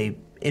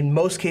 in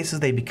most cases,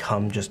 they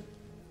become just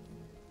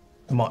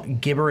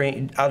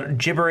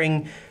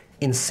gibbering,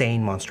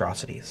 insane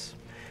monstrosities.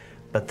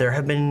 But there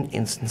have been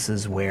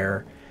instances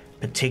where,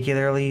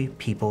 particularly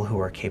people who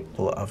are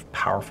capable of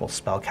powerful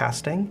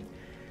spellcasting,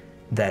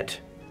 that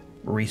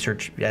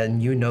research,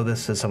 and you know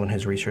this as someone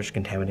who's researched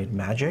contaminated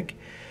magic,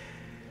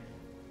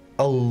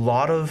 a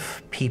lot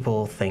of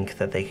people think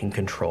that they can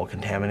control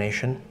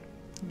contamination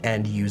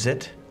and use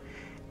it,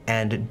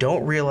 and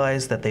don't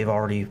realize that they've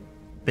already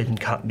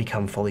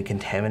become fully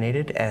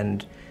contaminated,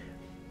 and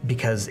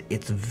because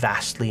it's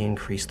vastly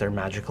increased their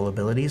magical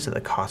abilities at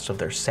the cost of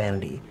their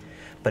sanity,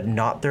 but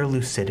not their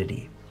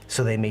lucidity.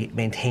 So they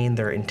maintain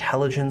their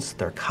intelligence,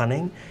 their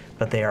cunning,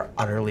 but they are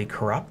utterly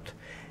corrupt.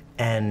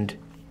 And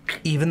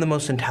even the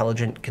most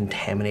intelligent,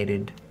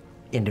 contaminated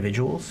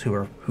individuals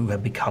who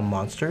have become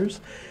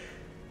monsters,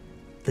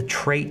 the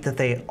trait that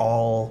they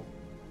all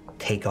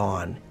take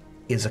on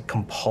is a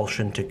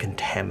compulsion to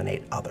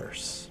contaminate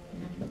others.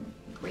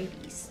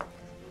 Rabies.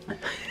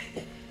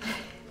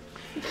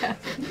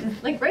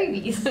 Like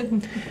rabies.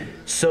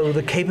 So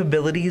the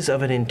capabilities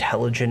of an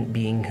intelligent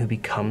being who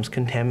becomes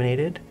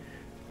contaminated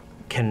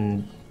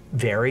can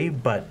vary,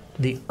 but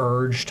the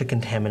urge to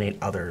contaminate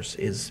others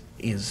is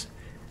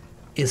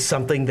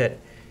something that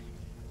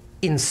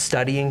in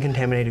studying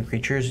contaminated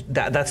creatures,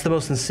 that's the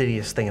most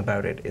insidious thing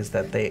about it, is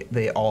that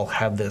they all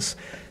have this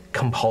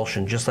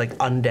compulsion, just like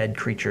undead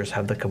creatures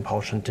have the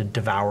compulsion to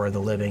devour the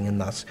living and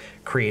thus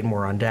create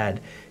more undead.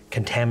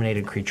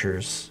 Contaminated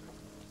creatures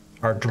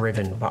are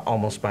driven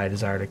almost by a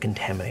desire to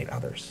contaminate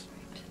others.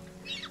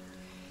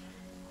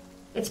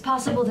 It's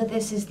possible that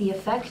this is the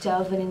effect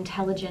of an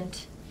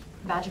intelligent,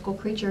 magical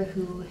creature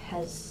who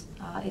has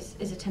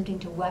is attempting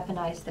to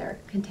weaponize their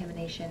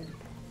contamination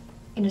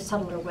in a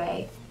subtler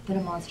way than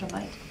a monster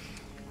might.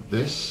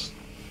 This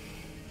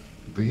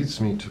leads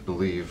me to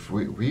believe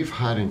we've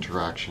had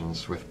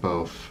interactions with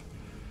both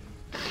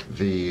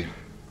the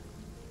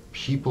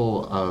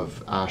people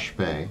of Ash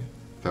Bay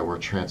that were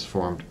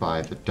transformed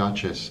by the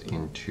Duchess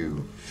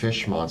into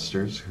fish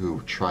monsters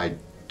who tried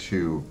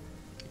to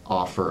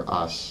offer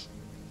us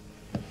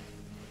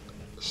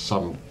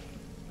some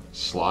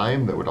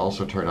slime that would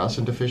also turn us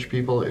into fish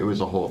people. It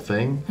was a whole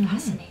thing.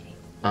 Fascinating.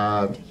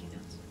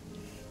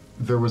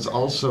 There was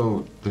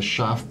also the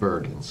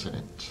Schaffberg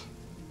incident,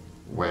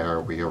 where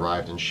we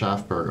arrived in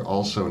Schaffberg,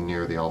 also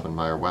near the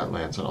Alvenmire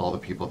wetlands, and all the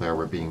people there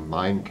were being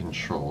mind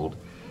controlled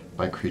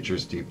by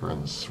creatures deeper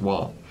in the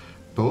swamp,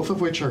 both of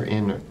which are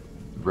in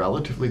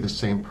relatively the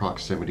same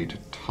proximity to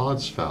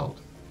Todsfeld.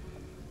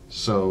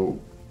 So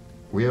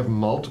we have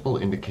multiple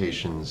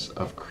indications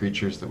of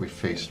creatures that we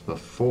faced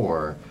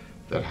before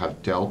that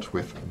have dealt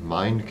with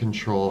mind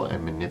control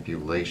and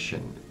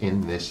manipulation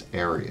in this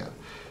area.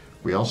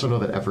 We also know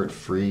that Everett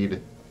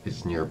Freed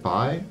is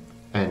nearby,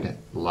 and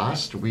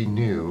last we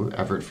knew,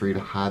 Everett Freed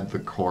had the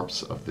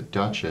corpse of the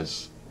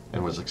Duchess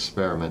and was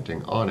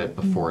experimenting on it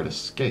before it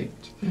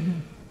escaped.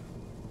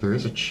 There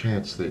is a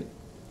chance that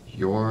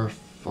your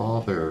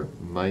father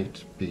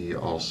might be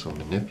also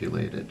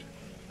manipulated.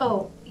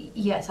 Oh,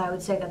 yes, I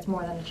would say that's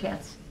more than a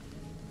chance.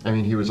 I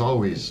mean, he was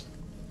always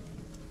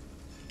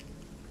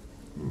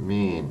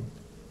mean.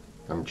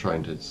 I'm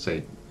trying to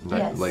say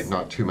Yes.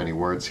 not too many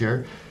words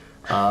here.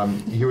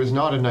 He was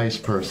not a nice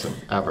person,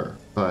 ever,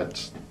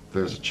 but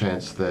there's a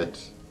chance that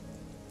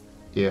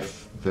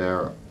if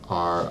there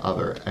are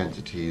other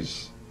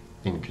entities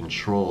in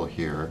control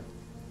here,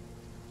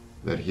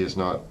 that he is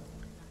not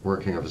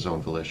working of his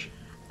own volition.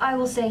 I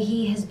will say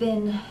he has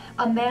been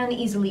a man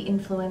easily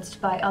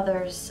influenced by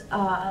others,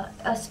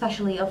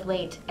 especially of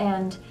late,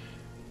 and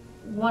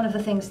one of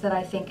the things that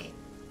I think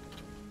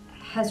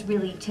has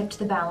really tipped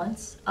the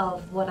balance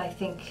of what I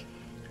think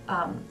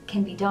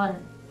can be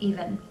done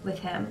even with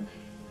him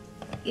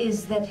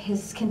is that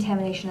his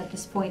contamination at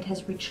this point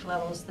has reached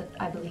levels that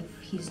I believe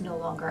he's no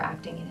longer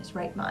acting in his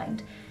right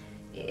mind,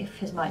 if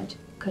his mind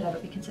could ever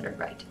be considered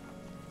right.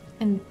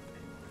 And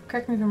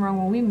correct me if I'm wrong,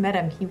 when we met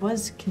him, he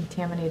was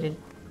contaminated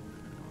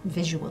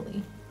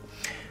visually.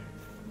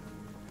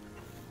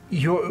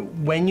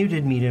 When you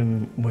did meet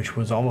him, which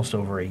was almost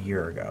over a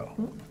year ago,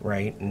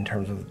 right, in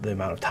terms of the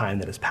amount of time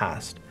that has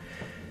passed,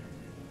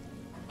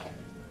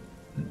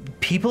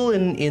 people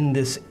in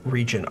this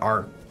region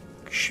are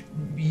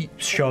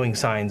showing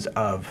signs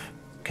of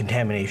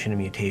contamination and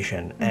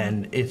mutation,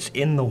 and it's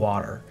in the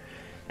water.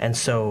 And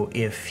so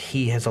if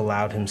he has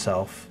allowed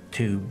himself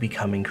to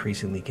become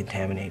increasingly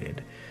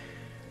contaminated,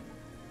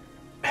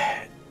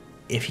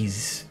 if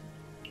he's...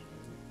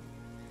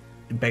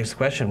 It begs the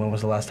question, when was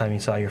the last time you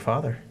saw your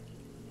father?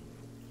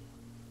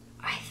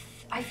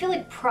 I feel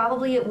like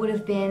probably it would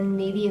have been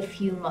maybe a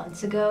few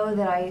months ago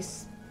that I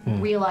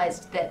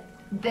realized that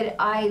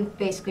I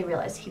basically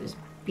realized he was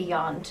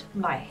beyond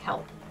my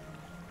help.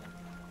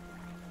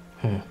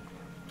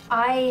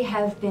 I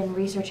have been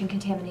researching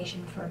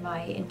contamination for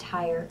my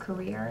entire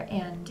career,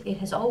 and it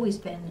has always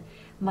been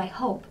my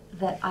hope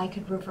that I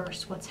could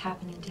reverse what's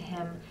happening to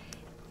him,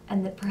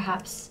 and that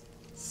perhaps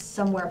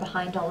somewhere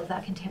behind all of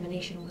that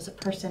contamination was a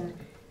person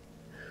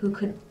who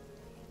could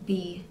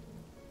be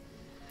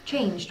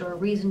changed or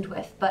reasoned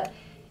with. But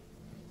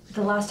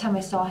the last time I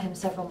saw him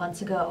several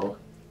months ago,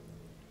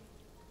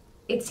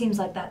 it seems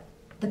like that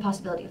the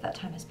possibility of that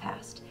time has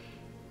passed.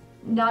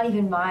 Not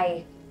even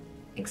my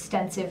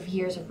extensive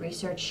years of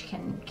research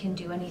can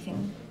do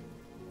anything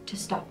to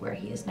stop where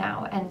he is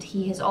now, and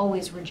he has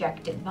always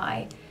rejected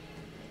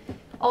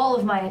all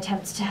of my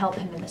attempts to help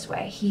him in this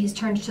way. He has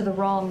turned to the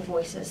wrong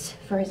voices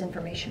for his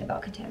information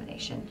about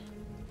contamination,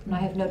 and I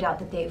have no doubt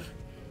that they've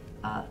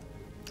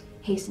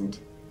hastened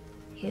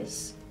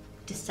his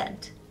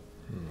descent.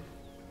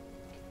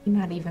 He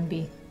might even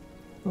be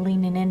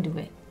leaning into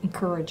it,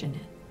 encouraging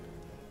it,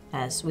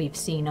 as we've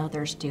seen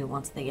others do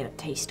once they get a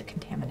taste of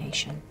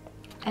contamination.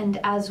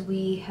 And as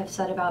we have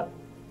said about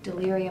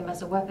delirium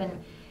as a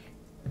weapon,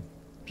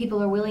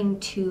 people are willing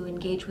to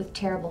engage with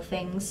terrible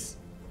things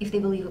if they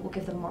believe it will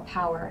give them more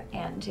power.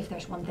 And if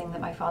there's one thing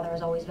that my father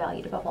has always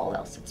valued above all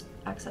else, it's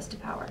access to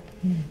power.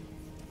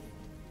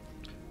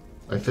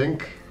 I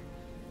think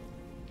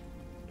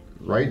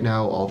right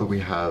now all that we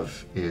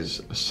have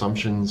is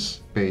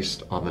assumptions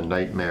based on the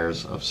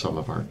nightmares of some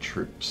of our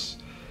troops.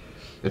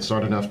 It's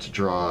not enough to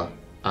draw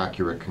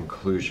accurate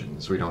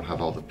conclusions. We don't have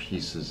all the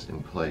pieces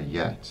in play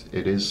yet.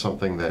 It is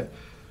something that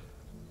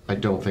I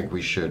don't think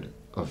we should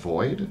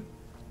avoid.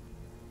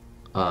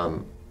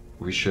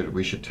 we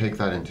should take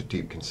that into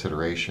deep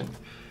consideration.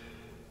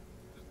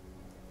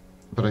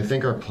 But I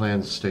think our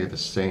plans stay the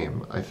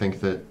same. I think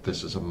that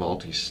this is a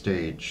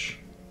multi-stage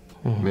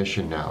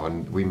mission now,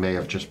 and we may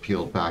have just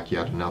peeled back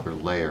yet another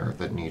layer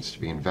that needs to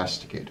be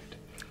investigated.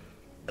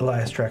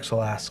 Elias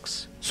Drexel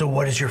asks, so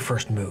what is your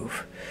first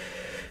move?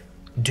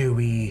 Do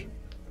we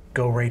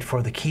go right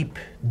for the keep?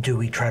 Do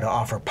we try to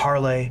offer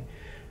parley?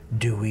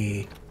 Do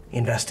we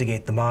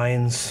investigate the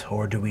mines?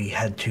 Or do we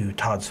head to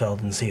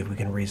Toddsfeld and see if we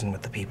can reason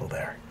with the people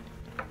there?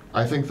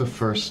 I think the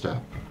first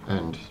step,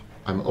 and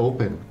I'm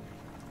open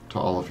to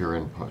all of your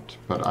input,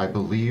 but I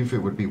believe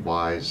it would be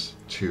wise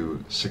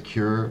to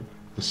secure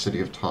the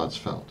city of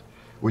Toddsfeld,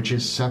 which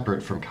is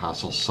separate from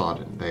Castle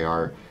Sodden. They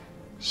are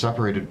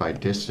separated by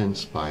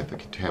distance, by the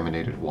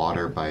contaminated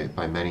water, by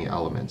many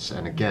elements.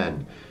 And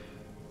again,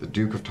 the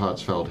Duke of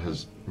Toddsfeld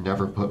has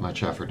never put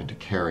much effort into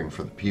caring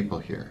for the people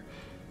here.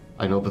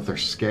 I know that they're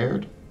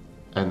scared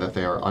and that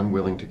they are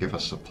unwilling to give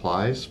us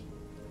supplies,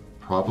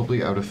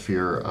 probably out of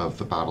fear of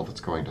the battle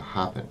that's going to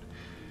happen.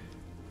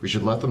 We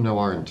should let them know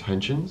our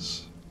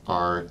intentions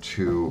are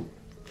to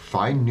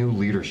find new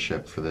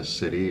leadership for this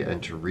city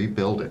and to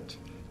rebuild it.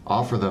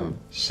 Offer them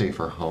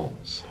safer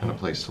homes and a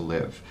place to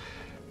live.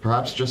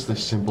 Perhaps just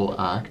this simple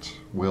act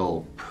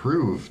will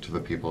prove to the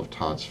people of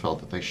Toddsfeld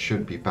that they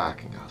should be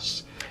backing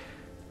us.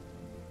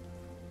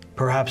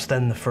 Perhaps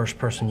then the first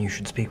person you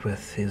should speak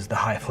with is the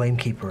High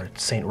Flamekeeper at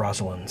St.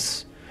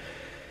 Rosalind's.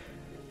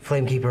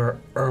 Flamekeeper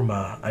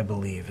Irma, I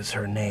believe, is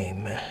her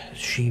name.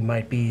 She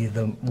might be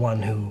the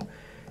one who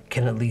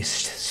can at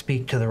least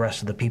speak to the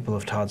rest of the people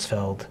of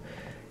Toddsfeld,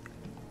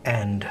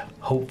 and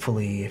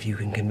hopefully, if you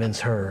can convince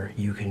her,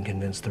 you can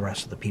convince the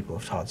rest of the people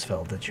of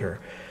Toddsfeld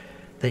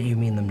that you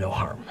mean them no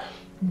harm.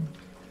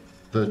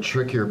 The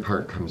trickier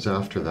part comes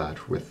after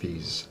that with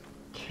these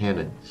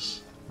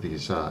cannons,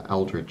 these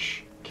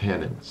eldritch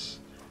cannons.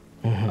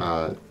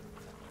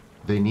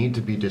 They need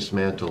to be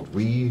dismantled.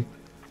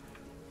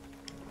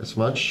 As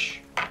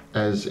much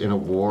as in a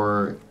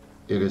war,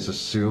 it is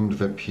assumed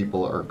that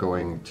people are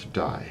going to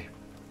die,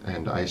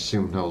 and I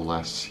assume no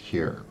less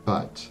here,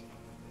 but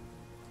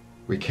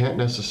we can't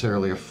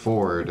necessarily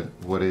afford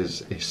what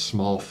is a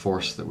small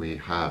force that we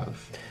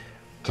have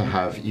to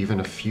have even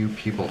a few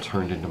people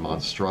turned into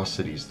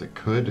monstrosities that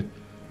could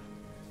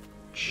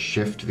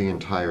shift the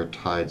entire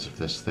tides of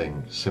this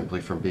thing simply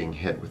from being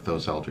hit with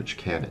those eldritch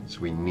cannons.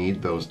 We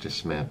need those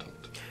dismantled.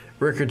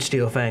 Rickard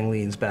Steelfang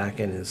leans back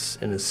in his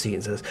seat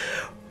and says,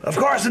 of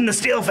course, in the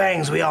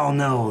Steelfangs, we all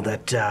know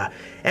that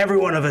every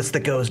one of us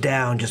that goes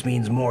down just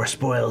means more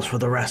spoils for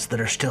the rest that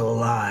are still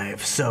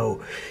alive.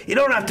 So you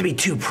don't have to be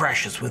too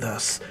precious with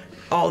us.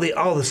 All the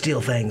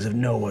Steelfangs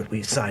know what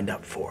we've signed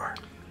up for.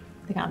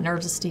 They got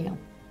nerves of steel.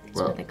 That's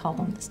what they call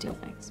them, the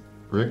Steelfangs.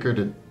 Rickard,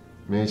 it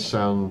may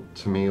sound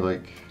to me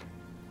like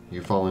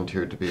you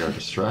volunteered to be our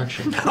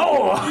distraction.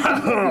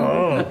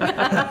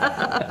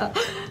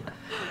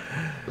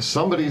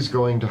 Somebody's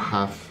going to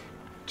have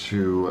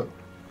to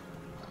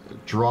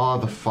draw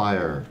the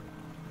fire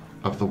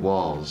of the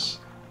walls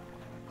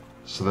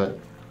so that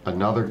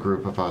another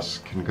group of us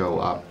can go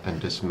up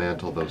and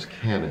dismantle those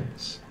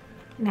cannons.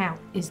 Now,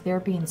 is there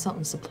being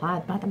something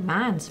supplied by the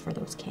mines for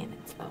those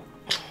cannons, though?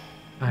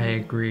 I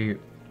agree.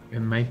 It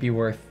might be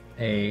worth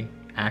a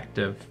act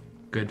of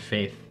good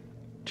faith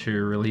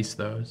to release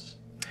those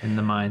in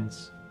the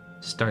mines.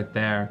 Start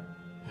there.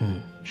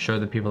 Show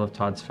the people of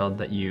Toddsfeld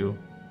that you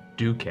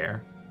do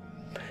care,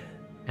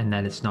 and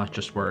that it's not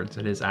just words,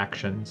 it is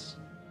actions.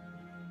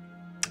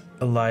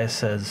 Elias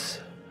says,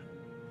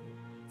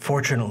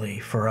 fortunately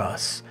for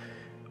us,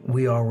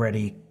 we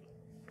already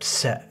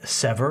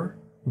sever,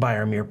 by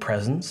our mere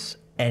presence,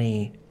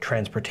 any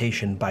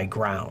transportation by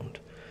ground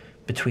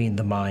between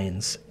the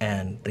mines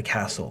and the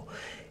castle.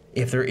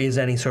 If there is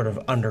any sort of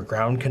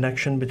underground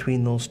connection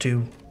between those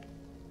two,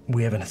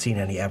 we haven't seen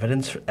any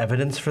evidence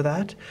for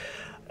that.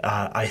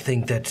 I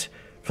think that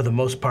for the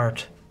most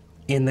part,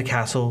 in the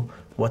castle,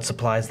 what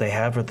supplies they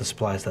have are the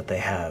supplies that they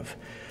have.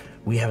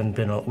 We've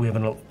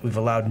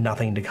allowed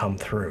nothing to come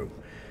through,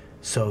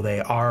 so they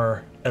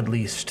are at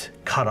least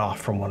cut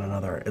off from one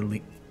another, at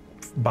least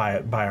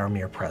by our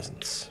mere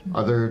presence.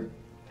 Are there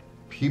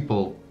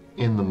people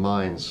in the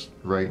mines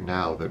right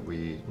now that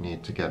we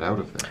need to get out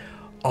of there?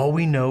 All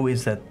we know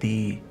is that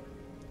the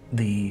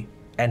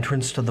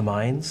entrance to the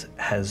mines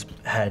has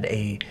had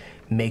a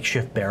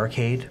makeshift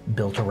barricade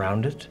built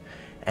around it,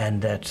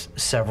 and that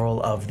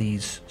several of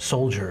these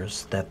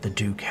soldiers that the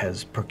Duke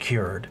has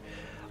procured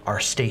are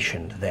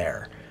stationed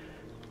there.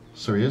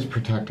 So he is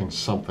protecting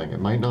something. It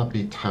might not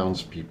be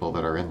townspeople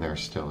that are in there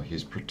still.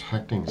 He's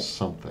protecting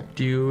something.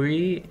 Do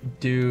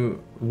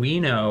we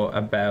know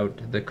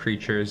about the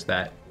creatures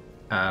that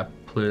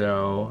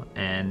Pluto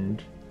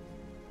and...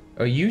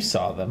 Oh, you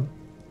saw them.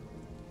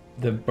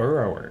 The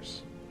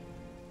burrowers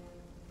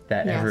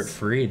that Yes. Everett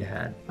Freed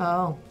had.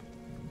 Oh,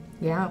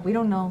 yeah, we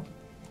don't know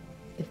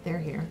if they're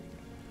here.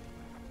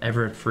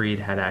 Everett Freed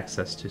had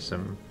access to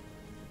some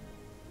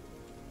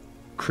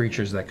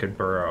creatures that could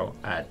burrow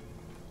at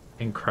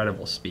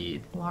incredible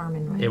speed.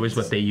 Alarming, right? It was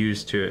what they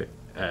used to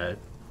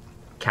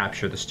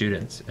capture the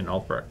students in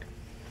Oldbrook.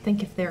 I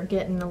think if they're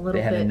getting a little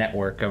They had a bit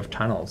network of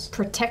tunnels.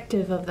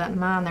 protective of that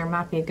mine, there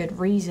might be a good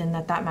reason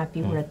that might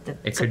be where the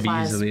It could be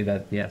supplies easily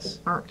that, yes.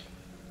 are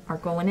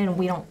going in.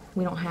 We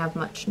don't have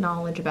much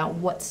knowledge about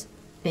what's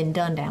been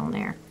done down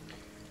there.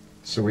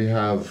 So we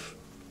have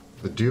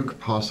the Duke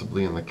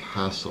possibly in the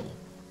castle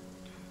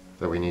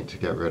that we need to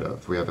get rid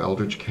of. We have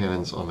eldritch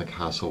cannons on the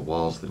castle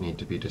walls that need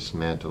to be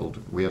dismantled.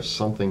 We have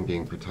something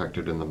being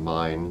protected in the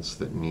mines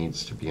that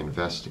needs to be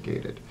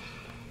investigated.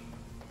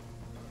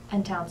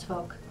 And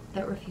townsfolk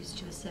that refuse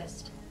to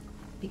assist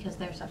because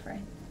they're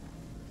suffering.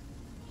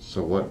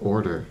 So what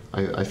order?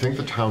 I think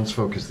the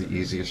townsfolk is the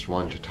easiest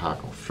one to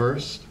tackle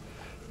first,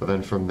 but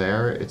then from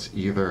there it's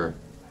either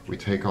we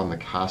take on the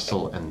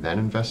castle and then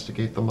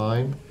investigate the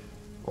mine,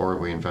 or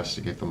we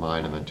investigate the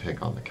mine and then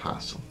take on the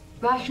castle.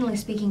 Rationally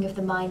speaking, if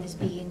the mine is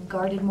being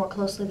guarded more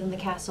closely than the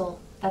castle,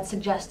 that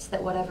suggests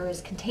that whatever is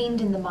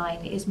contained in the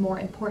mine is more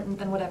important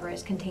than whatever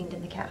is contained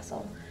in the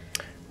castle.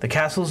 The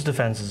castle's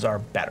defenses are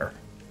better.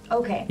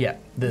 Okay. Yeah,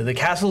 the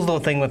castle's the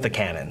thing with the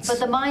cannons. But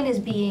the mine is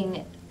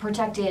being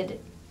protected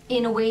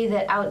in a way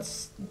that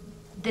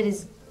that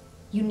is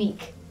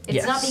unique.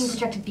 It's not being Yes.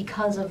 protected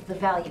because of the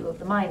value of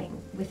the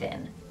mining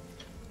within.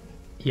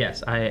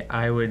 Yes,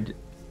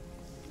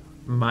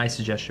 my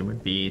suggestion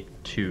would be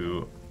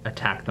to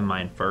attack the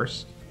mine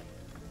first,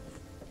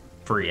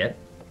 free it,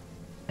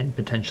 and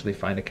potentially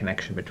find a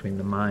connection between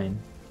the mine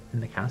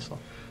and the castle.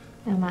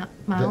 And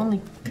my only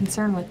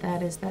concern with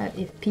that is that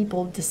if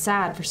people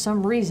decide for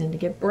some reason to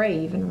get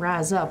brave and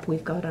rise up,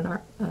 we've got a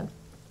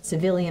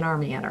civilian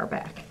army at our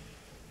back.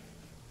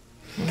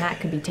 And that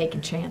could be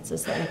taking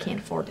chances that we can't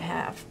afford to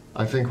have.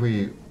 I think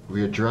we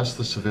address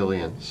the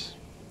civilians,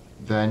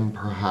 then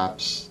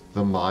perhaps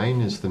the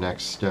mine is the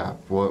next step.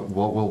 What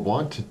we'll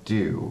want to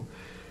do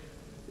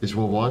is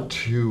we'll want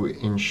to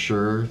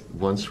ensure,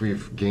 once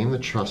we've gained the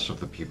trust of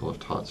the people of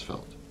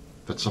Todsfeld,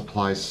 that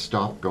supplies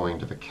stop going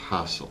to the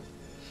castle.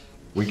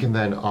 We can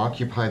then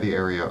occupy the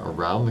area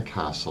around the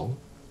castle,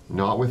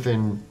 not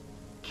within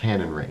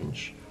cannon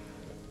range,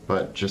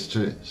 but just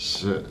to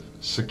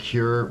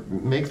secure,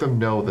 make them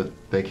know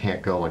that they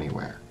can't go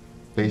anywhere.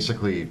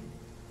 Basically,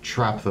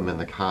 trap them in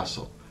the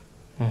castle.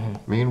 Mm-hmm.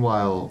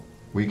 Meanwhile,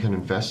 we can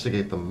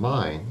investigate the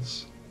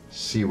mines,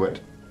 see what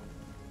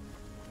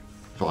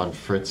von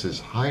Fritz is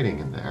hiding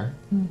in there,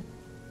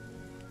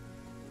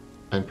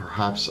 and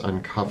perhaps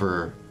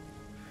uncover.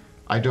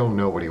 I don't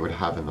know what he would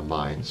have in the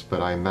mines,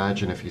 but I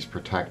imagine if he's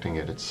protecting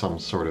it, it's some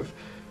sort of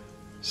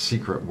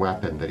secret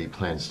weapon that he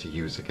plans to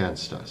use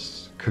against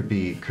us. Could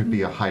be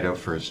a hideout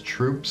for his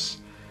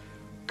troops,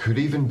 could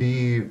even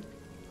be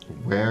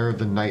where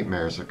the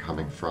nightmares are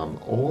coming from,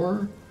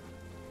 or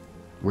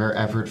where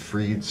Everett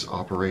Freed's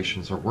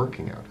operations are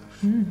working out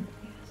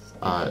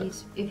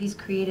of. If he's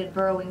created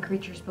burrowing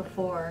creatures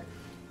before,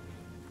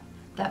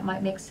 that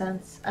might make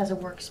sense as a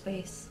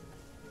workspace.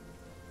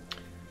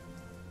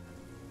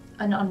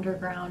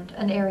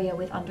 An area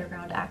with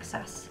underground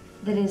access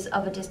that is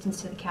of a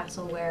distance to the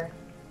castle where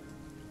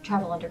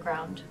travel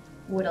underground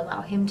would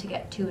allow him to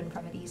get to and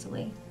from it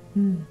easily.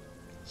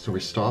 So we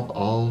stop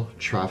all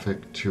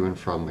traffic to and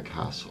from the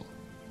castle,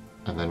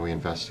 and then we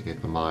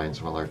investigate the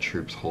mines while our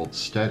troops hold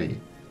steady.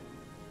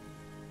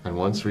 And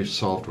once we've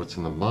solved what's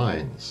in the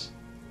mines,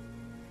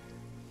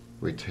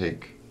 we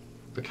take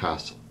the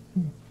castle.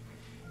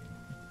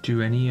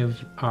 Do any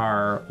of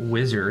our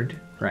wizard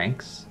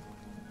ranks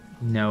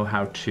know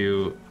how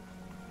to...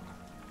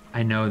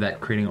 I know that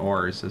creating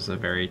ores is a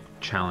very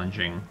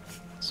challenging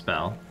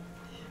spell,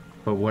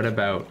 but what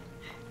about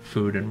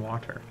food and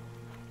water?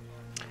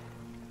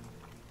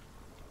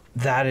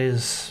 That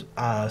is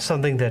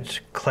something that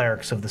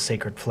clerics of the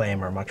Sacred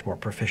Flame are much more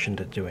proficient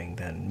at doing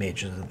than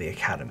mages of the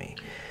Academy.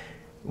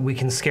 We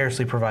can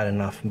scarcely provide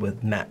enough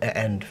with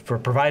and for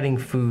providing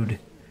food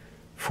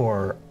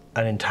for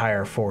an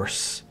entire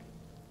force,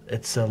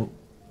 it's a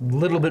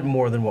little bit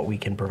more than what we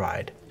can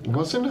provide.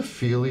 Wasn't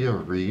Ophelia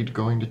Reed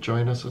going to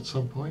join us at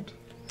some point?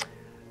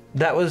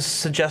 That was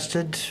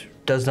suggested.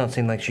 Does not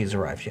seem like she's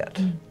arrived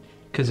yet.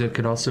 Because it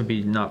could also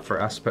be not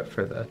for us, but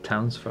for the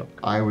townsfolk.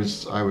 I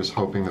was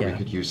hoping that we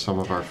could use some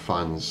of our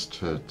funds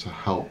to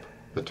help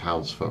the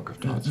townsfolk of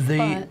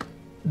Todsfeld.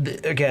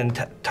 Again,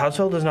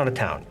 Todsfeld is not a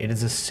town. It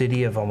is a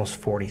city of almost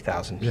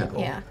 40,000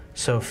 people. Yeah.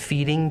 So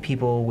feeding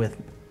people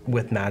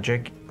with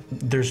magic,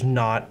 there's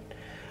not...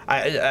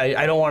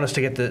 I don't want us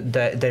to get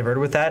diverted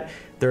with that.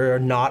 There are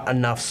not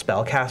enough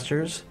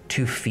spellcasters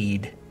to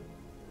feed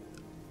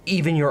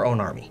even your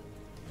own army.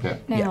 Yeah.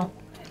 Now,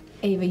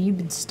 Ava, you've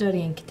been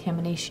studying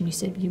contamination. You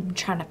said you've been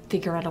trying to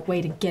figure out a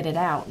way to get it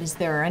out. Is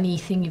there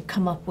anything you've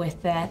come up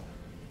with that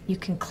you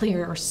can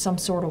clear some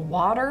sort of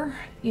water,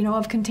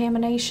 of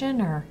contamination,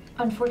 or?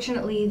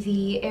 Unfortunately,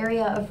 the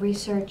area of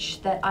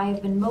research that I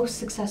have been most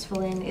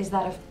successful in is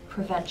that of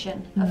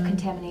prevention of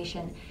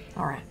contamination.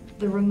 All right.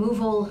 The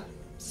removal,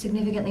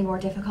 significantly more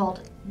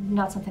difficult,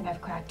 not something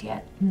I've cracked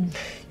yet.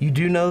 You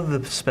do know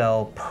the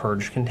spell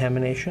Purge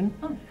Contamination.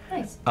 Oh,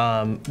 nice.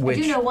 Which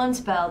I do know one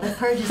spell that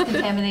purges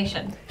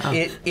contamination.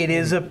 it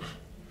is a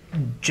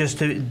just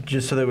so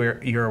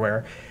that you're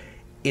aware,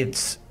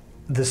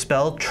 the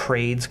spell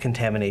trades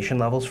contamination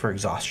levels for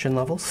exhaustion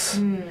levels.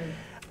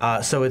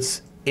 So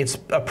it's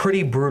a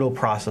pretty brutal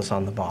process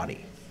on the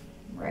body.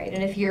 Right,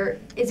 and if you're,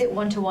 is it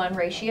 1-to-1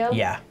 ratio?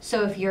 Yeah.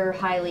 So if you're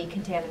highly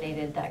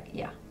contaminated,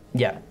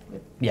 Yeah,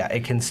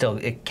 it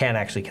can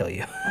actually kill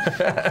you.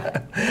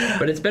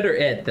 But it's better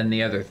it than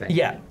the other thing.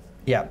 Yeah.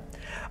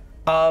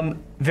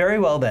 Very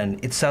well then.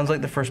 It sounds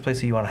like the first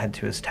place that you want to head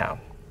to is town.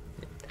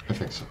 I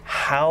think so.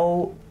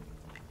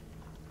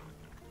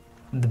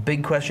 The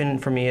big question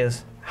for me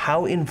is,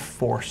 how in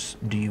force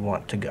do you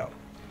want to go?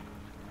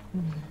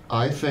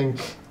 I think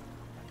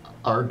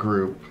our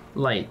group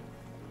Light.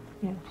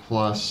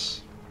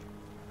 plus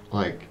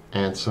like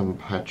Ansem,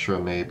 Petra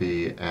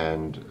maybe,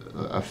 and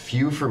a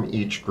few from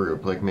each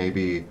group, like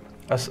maybe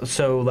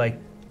So like,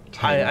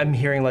 10. I'm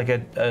hearing like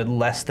a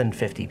less than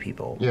 50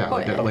 people. Yeah,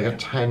 like a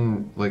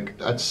 10, like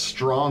a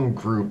strong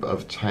group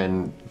of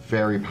 10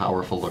 very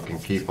powerful looking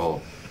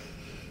people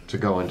to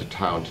go into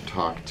town to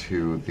talk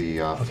to the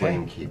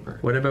Flame Keeper.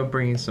 What about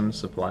bringing some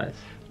supplies?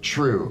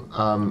 True.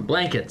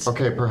 Blankets.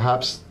 Okay,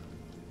 perhaps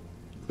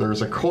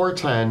there's a core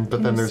 10,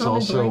 but then there's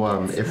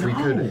also, if we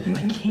could...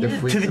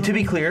 To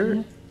be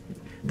clear,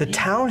 the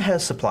town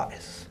has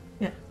supplies.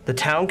 Yeah. The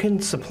town can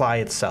supply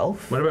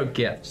itself. What about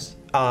gifts?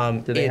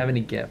 Do they have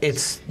any gifts?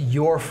 It's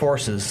your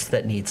forces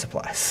that need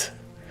supplies.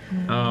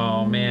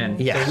 Oh man.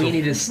 Yeah. So we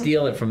need to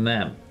steal it from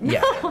them.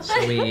 Yeah.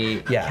 So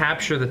we Yeah.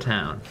 capture the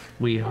town.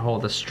 We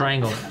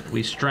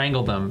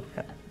strangle them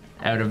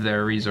out of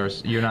their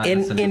resource. You're not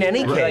listening. In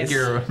any Like case,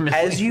 you're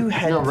as you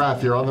head... No,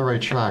 Raph, you're on the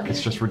right track.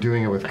 It's just we're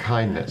doing it with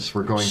kindness.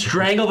 We're going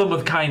strangle them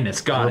with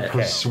kindness. Got We're it.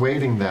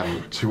 persuading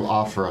them to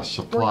offer us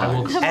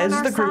supplies.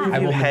 As the group I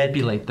of you will head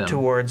manipulate them.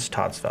 towards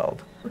Todsfeld,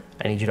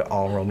 I need you to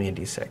all roll me a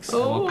d6. I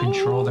will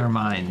control their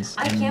minds.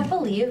 I can't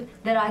believe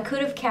that I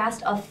could have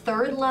cast a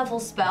 3rd level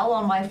spell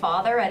on my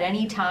father at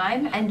any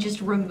time and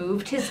just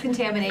removed his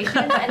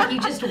contamination, and he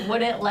just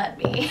wouldn't let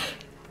me.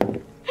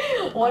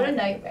 What a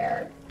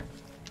nightmare.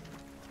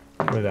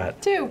 What we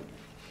got? 2.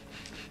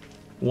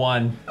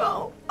 1.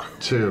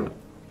 2.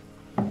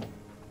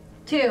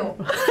 2.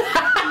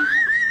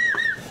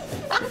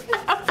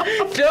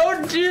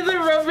 Don't do the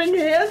rubbing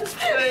hands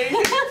thing.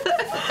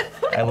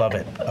 I love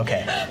it.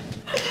 Okay.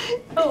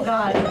 Oh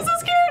god. I'm so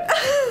scared.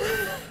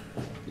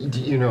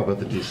 You know about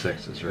the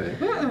D6s, right?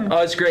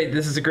 Oh, it's great.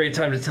 This is a great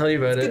time to tell you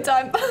about it. Good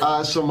time.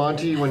 So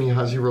Monty, when he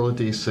has you roll a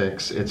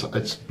D6,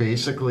 it's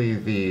basically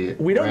the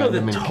We don't know the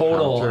random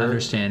total encounter.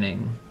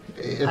 understanding.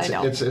 I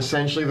know. It's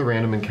essentially the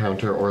random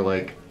encounter, or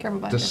like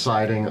Careful behind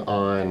deciding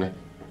on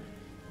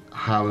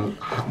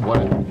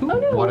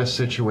what a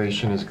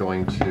situation is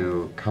going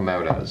to come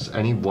out as.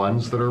 Any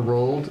 1s that are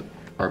rolled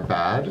are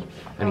bad.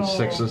 Any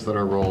 6s that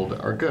are rolled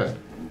are good.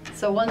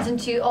 So 1s and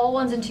 2, all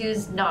 1s and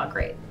 2s, not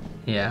great.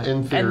 Yeah.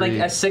 In And like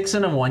theory- a 6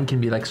 and a 1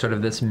 can be like sort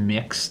of this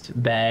mixed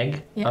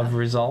bag of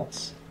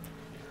results.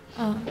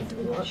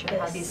 Should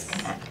have these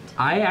connect.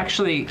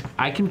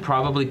 I can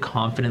probably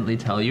confidently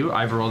tell you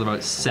I've rolled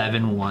about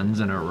 7 1s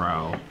in a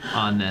row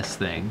on this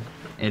thing.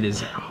 It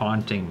is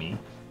haunting me.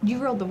 You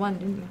rolled the 1,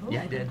 didn't you?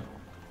 Yeah, I did.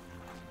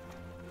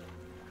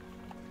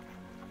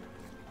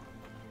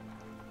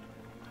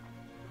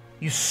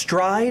 You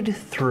stride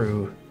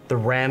through the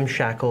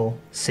ramshackle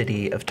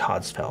city of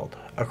Todsfeld,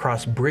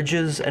 across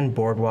bridges and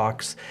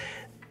boardwalks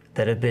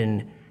that have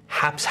been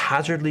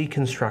haphazardly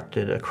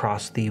constructed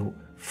across the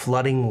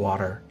flooding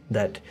water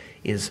that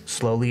is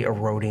slowly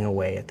eroding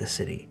away at the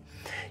city.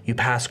 You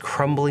pass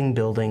crumbling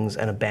buildings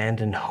and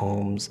abandoned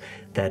homes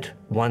that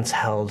once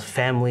held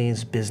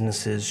families,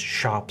 businesses,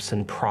 shops,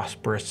 and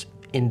prosperous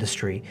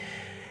industry.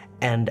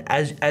 And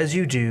as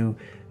you do,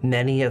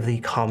 many of the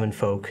common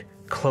folk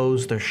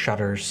close their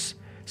shutters,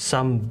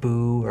 some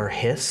boo or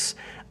hiss,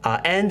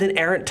 and an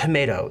errant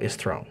tomato is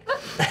thrown.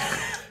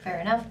 Fair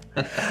enough.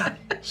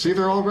 See,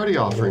 they're already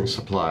offering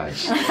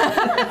supplies.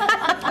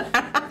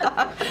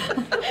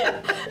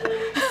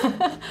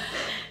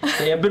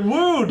 They have been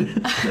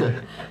wooed.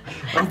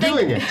 I'm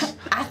doing it.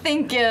 I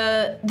think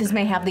this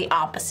may have the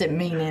opposite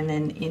meaning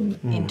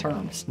in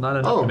terms. Not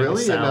enough. Oh, to make a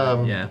really?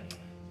 sound. And, yeah.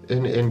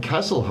 In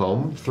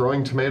Kesselholm,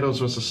 throwing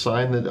tomatoes was a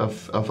sign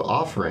of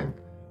offering.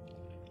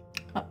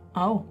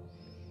 Oh,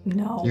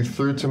 no. You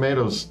threw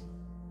tomatoes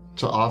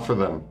to offer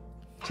them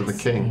to the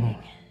king.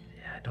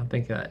 I don't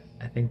think that.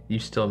 I think you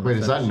still. Wait,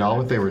 is that not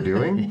what they were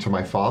doing to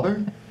my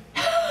father?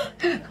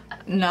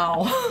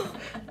 No.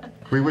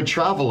 We would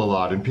travel a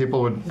lot, and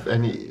people would.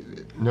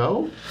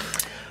 No?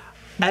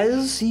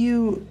 As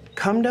you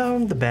come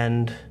down the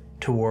bend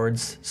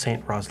towards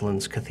St.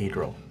 Rosalind's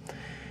Cathedral,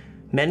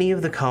 many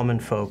of the common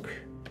folk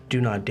do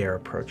not dare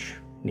approach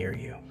near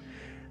you.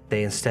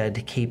 They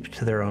instead keep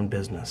to their own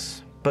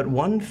business. But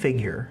one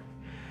figure,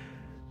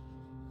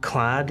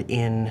 clad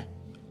in,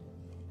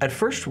 at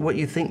first, what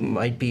you think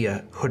might be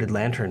a hooded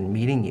lantern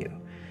meeting you.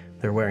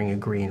 They're wearing a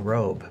green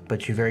robe,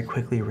 but you very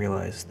quickly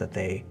realize that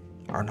they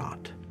are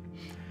not.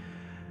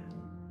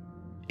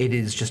 It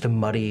is just a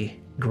muddy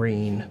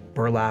green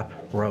burlap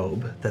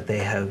robe that they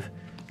have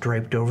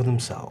draped over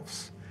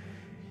themselves.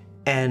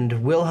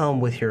 And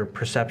Wilhelm, with your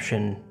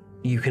perception,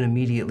 you can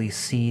immediately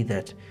see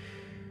that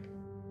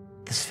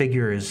this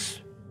figure is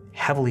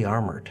heavily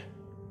armored,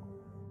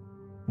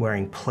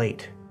 wearing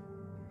plate.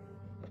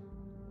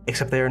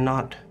 Except they are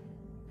not,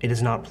 it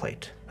is not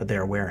plate that they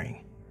are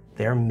wearing.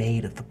 They are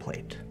made of the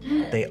plate.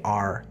 They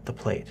are the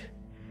plate.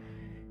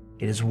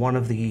 It is one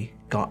of the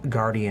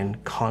Guardian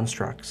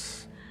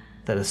constructs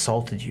that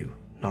assaulted you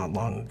not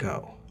long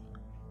ago.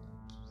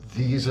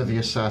 These are the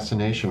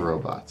assassination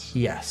robots.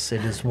 Yes,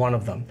 it is one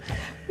of them.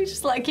 We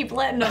just keep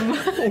letting them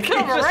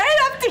come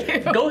right up to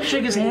you. Go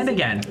shake his hand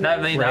again. That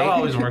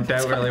always worked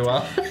out really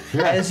well.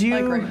 Yeah. As you,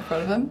 Right in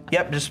front of him.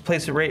 Yep, just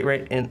place it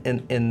right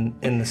in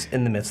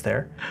the midst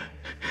there.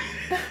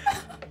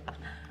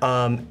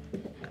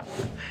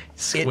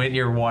 Squint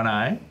your one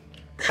eye.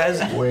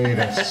 Wait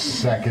a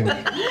second.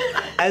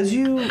 As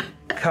you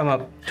come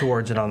up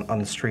towards it on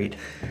the street,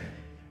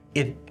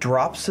 it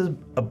drops a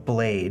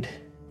blade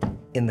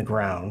in the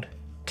ground,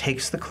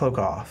 takes the cloak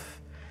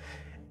off,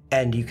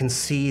 and you can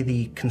see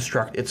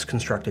its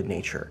constructed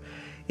nature.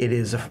 It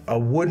is a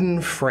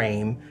wooden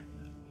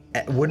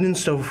and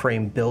stone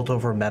frame built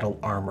over metal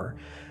armor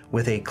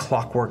with a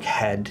clockwork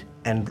head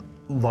and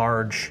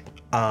large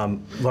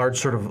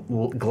sort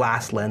of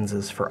glass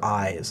lenses for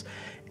eyes,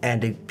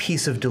 and a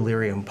piece of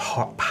delirium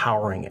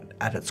powering it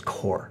at its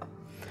core.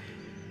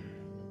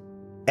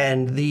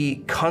 And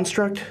the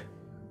construct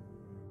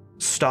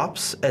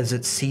stops as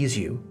it sees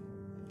you,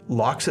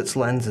 locks its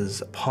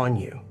lenses upon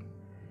you,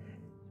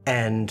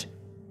 and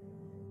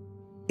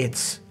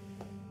its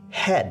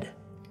head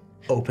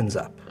opens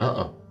up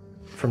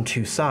from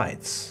two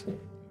sides.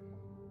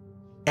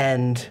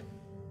 And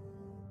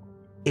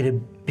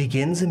it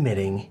begins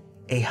emitting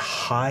a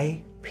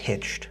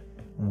high-pitched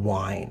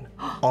whine,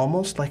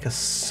 almost like a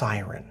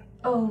siren.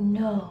 Oh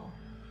no.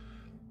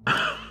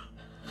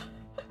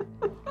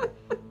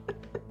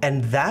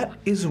 And that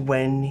is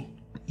when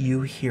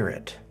you hear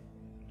it.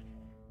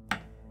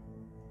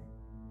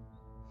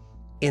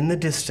 In the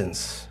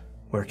distance,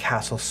 where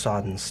Castle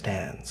Sodden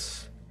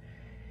stands,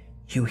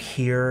 you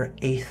hear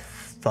a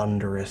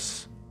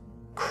thunderous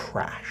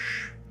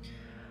crash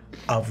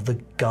of the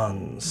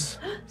guns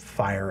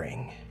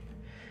firing.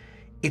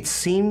 It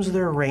seems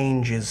their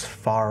range is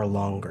far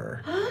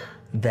longer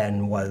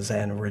than was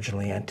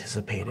originally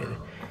anticipated,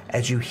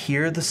 as you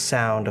hear the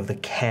sound of the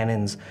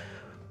cannons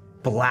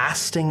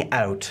blasting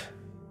out,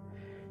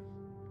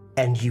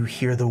 and you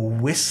hear the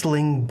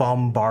whistling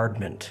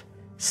bombardment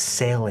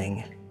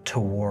sailing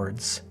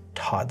towards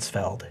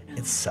Toddsfeld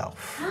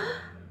itself.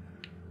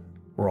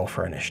 Roll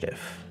for initiative.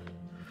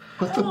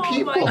 But the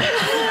people!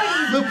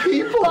 The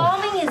people!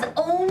 Bombing his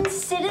own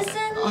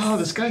citizens? Oh,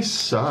 this guy He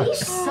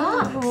sucks.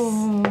 sucks.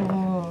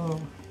 Oh,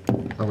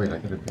 wait, I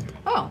gotta be.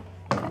 Oh.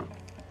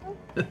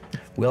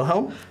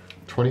 Wilhelm?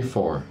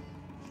 24.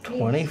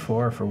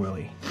 24 for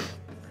Willie.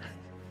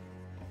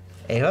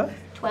 Ava?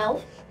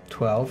 12.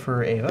 12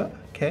 for Ava.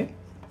 Okay.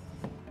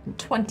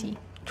 20.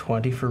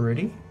 20 for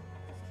Rudy.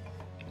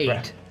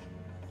 8.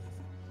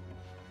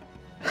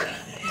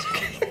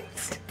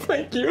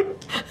 Thank you.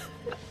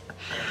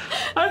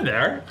 I'm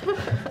there.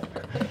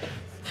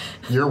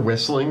 You're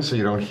whistling, so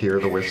you don't hear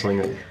the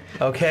whistling.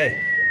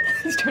 Okay.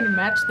 He's trying to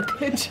match the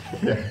pitch.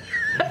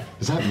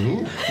 Is that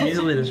me?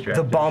 Easily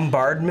distracted. The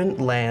bombardment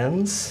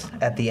lands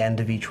at the end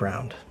of each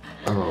round.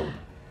 Oh.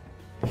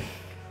 Oh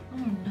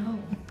no.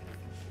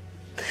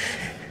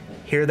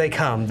 Here they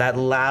come, that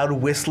loud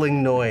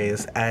whistling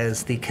noise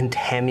as the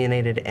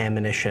contaminated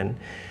ammunition,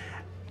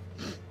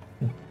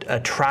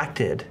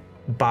 attracted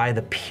by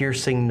the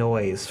piercing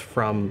noise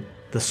from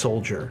the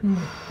soldier,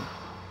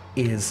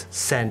 is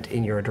sent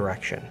in your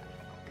direction.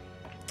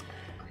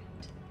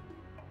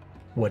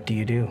 What do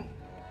you do?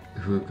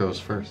 Who goes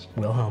first?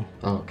 Wilhelm.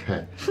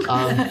 Okay.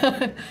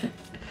 I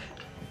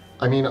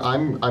mean,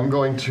 I'm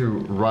going to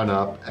run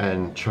up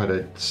and try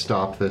to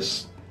stop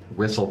this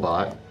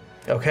whistlebot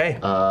Okay.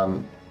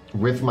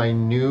 with my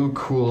new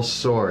cool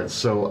sword.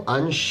 So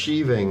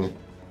unsheathing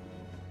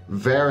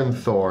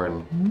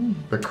Varenthorn,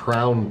 the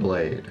crown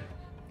blade.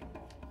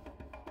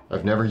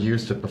 I've never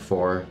used it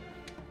before.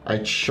 I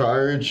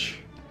charge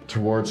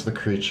towards the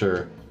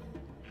creature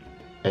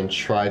and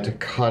try to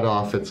cut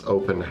off its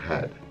open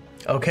head.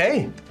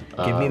 Okay.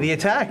 Give me the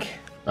attack.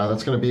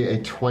 That's going to be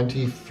a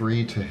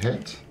 23 to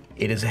hit.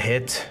 It is a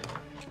hit.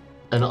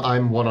 And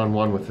I'm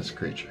one-on-one with this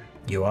creature.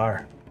 You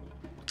are.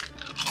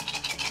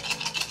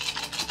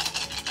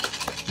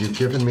 You've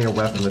given me a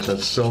weapon that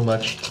does so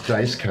much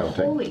dice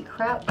counting. Holy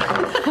crap.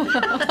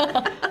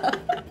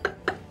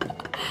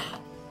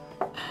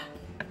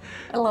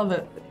 I love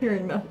it,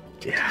 hearing that.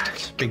 Yeah,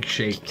 it's a big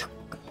shake.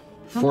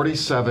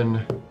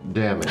 47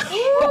 damage.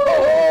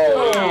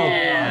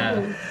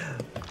 Yeah.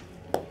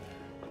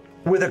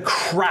 With a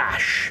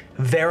crash,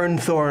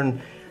 Varenthorn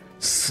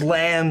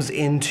slams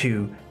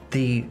into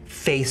the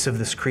face of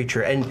this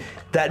creature, and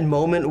that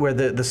moment where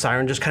the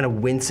siren just kind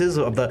of winces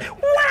of the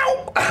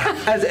wow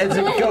as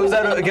it goes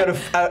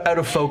out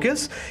of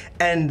focus,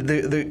 and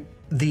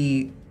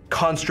the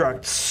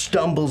construct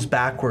stumbles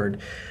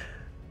backward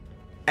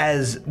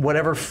as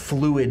whatever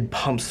fluid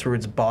pumps through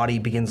its body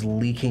begins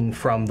leaking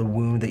from the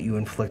wound that you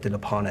inflicted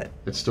upon it.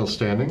 It's still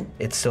standing?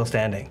 It's still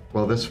standing.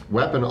 Well, this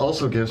weapon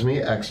also gives me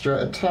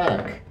extra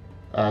attack.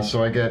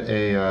 So I get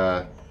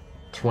a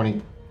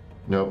 20,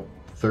 nope,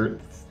 30.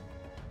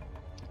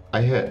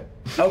 I hit.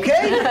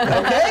 Okay,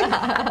 okay.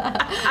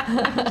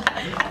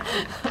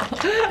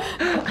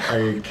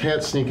 I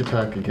can't sneak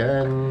attack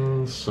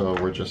again, so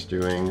we're just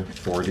doing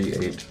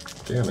 48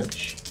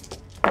 damage.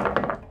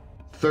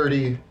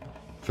 30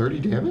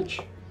 damage?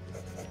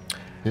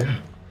 Yeah.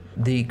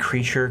 The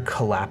creature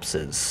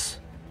collapses,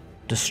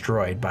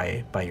 destroyed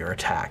by your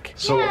attack.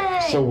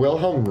 So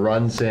Wilhelm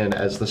runs in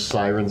as the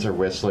sirens are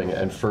whistling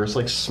and first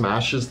like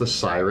smashes the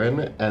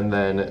siren and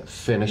then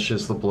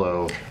finishes the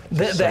blow.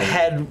 The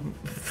head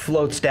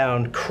floats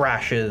down,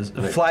 crashes,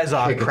 flies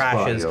off, kick its body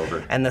crashes,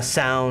 over. and the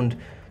sound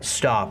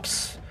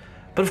stops.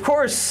 But of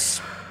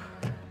course,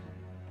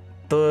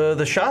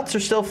 the shots are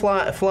still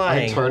I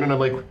flying. turn and I'm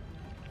like,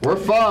 we're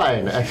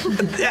fine.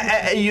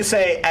 You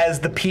say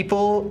as the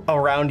people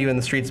around you in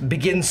the streets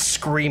begin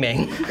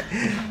screaming.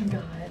 Oh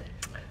God.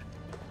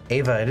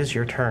 Ava, it is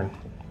your turn.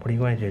 What are you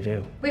going to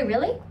do? Wait,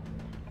 really?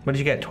 What did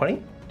you get?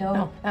 20?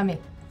 No, I mean,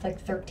 it's like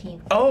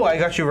 13. Oh, I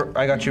got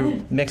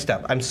you mixed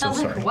up. I'm so I was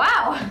sorry. like,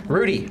 wow.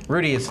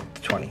 Rudy is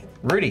 20.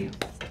 Rudy.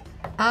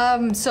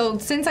 so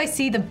since I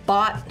see the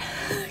bot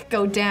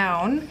go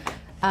down,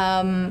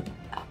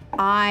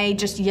 I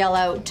just yell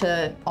out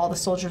to all the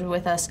soldiers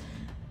with us,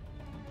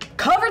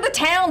 cover the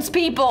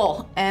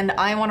townspeople! And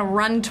I want to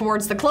run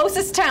towards the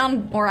closest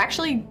town, or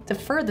actually the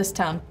furthest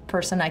town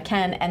person I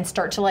can, and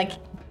start to like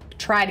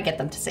try to get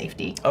them to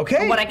safety.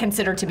 Okay. What I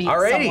consider to be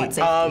Alrighty. somewhat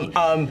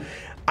safety.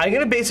 I'm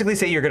gonna basically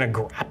say you're gonna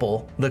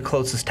grapple the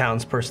closest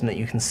townsperson that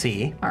you can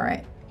see, All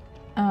right.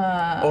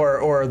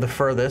 or the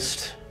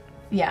furthest.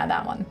 Yeah,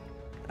 that one.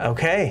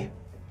 Okay.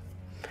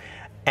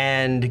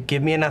 And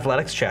give me an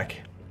athletics check.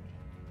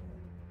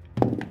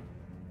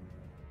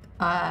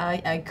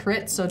 I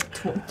crit, so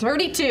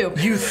 32.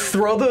 You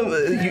throw them,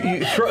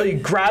 you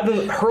grab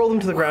them, hurl them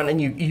to the ground,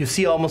 and you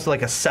see almost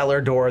like a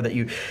cellar door that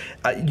you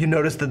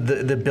notice that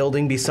the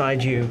building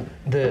beside you,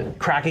 the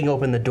cracking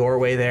open the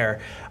doorway there.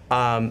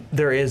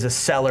 There is a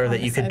cellar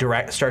that you could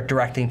start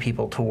directing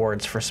people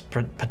towards for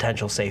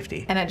potential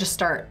safety. And I just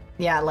start,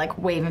 like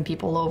waving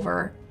people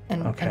over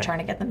and trying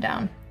to get them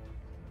down.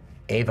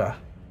 Ava.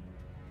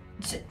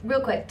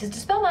 Real quick, does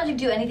Dispel Magic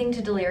do anything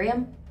to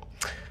Delirium?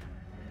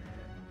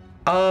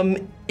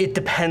 It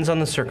depends on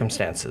the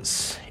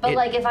circumstances. But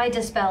like if I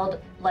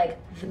dispelled like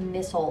the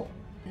missile,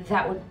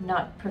 that would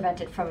not prevent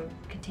it from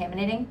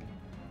contaminating?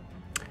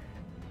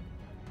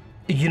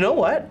 You know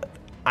what?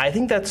 I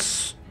think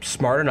that's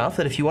smart enough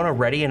that if you want to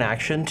ready an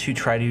action to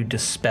try to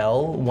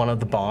dispel one of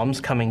the bombs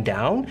coming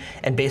down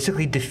and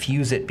basically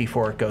defuse it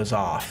before it goes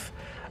off,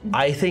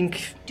 I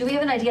think Do we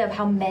have an idea of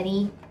how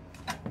many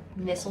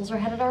missiles are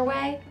headed our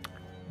way?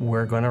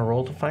 we're going to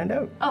roll to find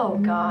out. Oh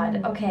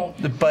God, okay.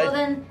 But- well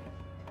then,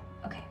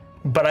 okay.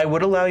 But I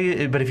would allow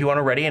you, but if you want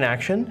to ready an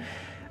action,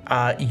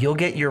 you'll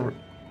get your,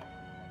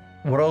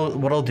 what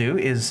I'll do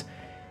is,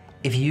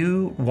 if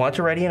you want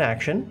to ready an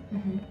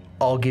action,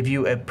 I'll give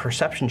you a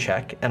perception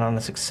check, and on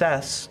a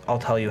success, I'll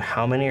tell you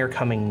how many are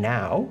coming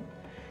now,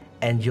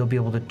 and you'll be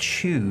able to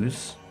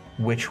choose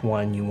which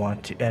one you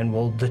want to, and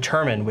we'll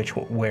determine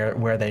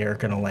where they are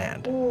going to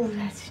land. Ooh,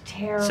 that's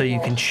terrible. So you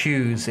can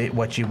choose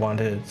what you want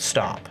to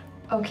stop.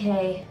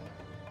 Okay.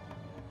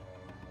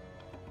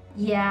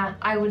 Yeah,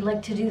 I would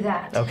like to do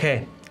that.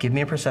 Okay, give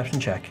me a perception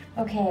check.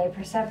 Okay,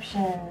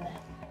 perception.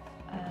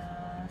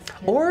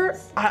 Or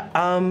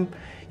skills.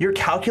 you're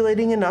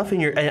calculating enough,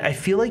 and I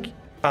feel like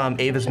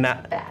Ava's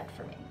map. Bad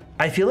for me.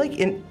 I feel like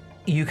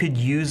you could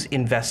use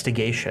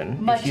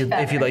investigation Much if you'd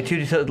better. like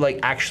to like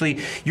actually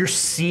you're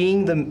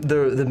seeing the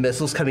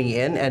missiles coming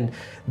in and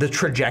the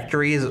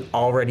trajectory is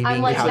already I'm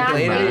being like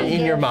calculated mathing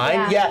in your it.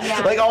 mind.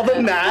 Yeah. Like all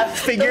the math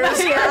figures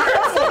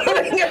are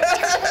floating.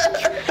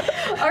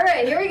 All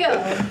right, here we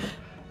go.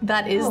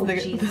 That is Oh, the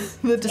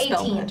jeez. the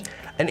dispel 18. magic.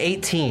 An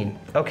 18.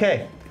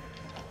 Okay.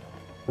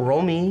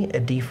 Roll me a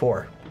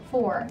d4.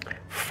 4.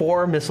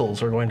 4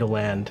 missiles are going to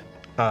land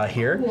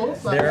here. Cool,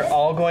 love They're it.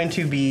 all going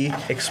to be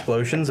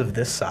explosions of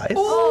this size.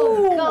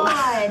 Oh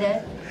God.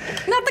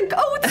 Not the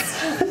goats!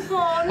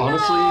 Oh no.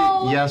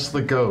 Honestly, yes,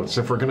 the goats.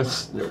 If we're gonna,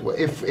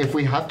 if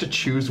we have to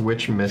choose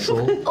which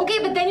missile, Okay,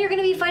 but then you're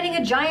gonna be fighting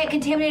a giant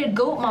contaminated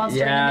goat monster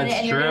Yeah, in a minute, it's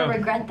and you're gonna true.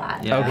 regret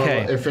that. Yeah.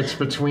 Okay. if it's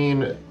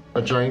between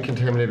a giant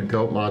contaminated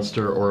goat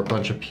monster or a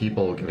bunch of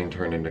people getting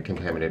turned into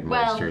contaminated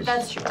Well, monsters.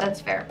 that's true.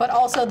 That's fair. But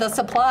also the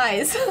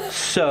supplies.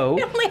 So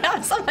We only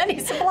have so many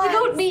supplies.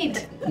 Goat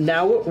meat.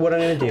 now what I'm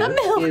going to do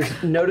milk.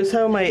 is notice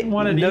how Want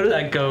to eat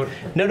that goat?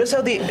 Notice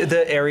how the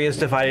area is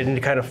divided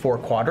into kind of 4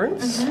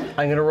 quadrants. I'm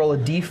going to roll a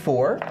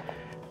d4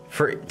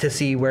 to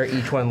see where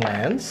each one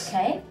lands.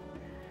 Okay.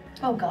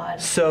 Oh God.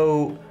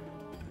 So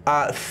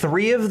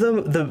 3 of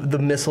them, the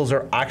missiles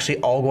are actually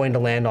all going to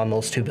land on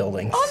those 2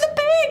 buildings. On the pig!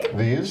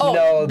 These?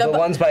 No, the the-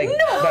 ones by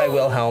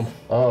Wilhelm.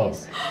 Oh,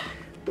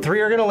 3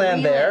 are going to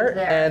land 3 there, land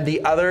there. and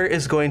the other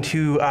is going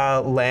to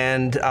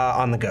land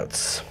on the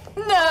goats.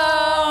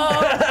 No!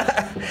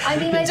 I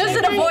mean, Does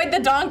it avoid the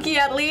donkey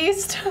at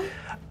least?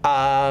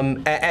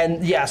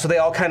 And yeah, so they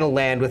all kind of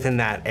land within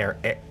that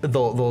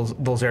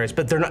those areas,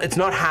 but they're not. It's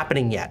not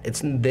happening yet.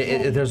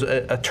 There's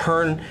a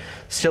turn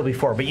still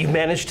before, but you've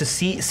managed to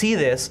see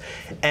this,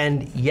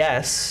 and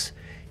yes,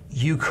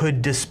 you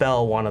could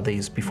dispel one of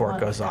these before it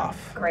goes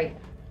off. Great.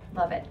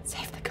 Love it.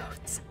 Save the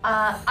goats.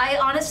 I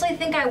honestly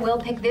think I will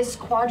pick this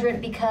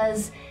quadrant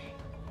because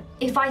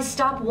if I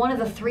stop one of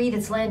the 3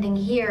 that's landing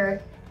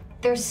here,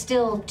 there's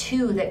still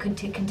 2 that could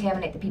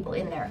contaminate the people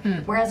in there.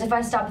 Whereas if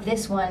I stop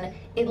this one,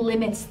 it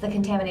limits the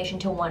contamination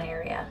to one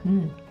area.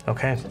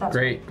 Okay. So that's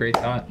Great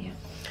thought. Yeah.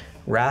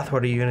 Wrath,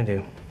 what are you gonna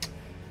do?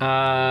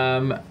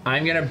 I'm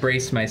gonna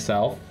brace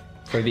myself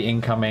for the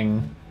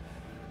incoming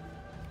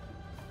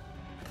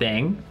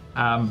thing,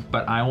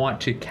 but I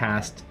want to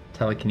cast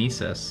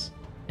telekinesis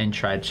and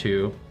try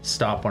to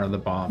stop one of the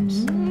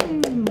bombs.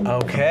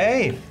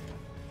 Okay.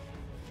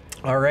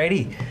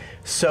 Alrighty.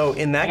 So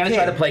in that I'm gonna case,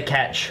 try to play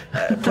catch.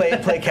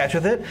 play catch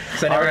with it.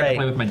 So I never got to Alright.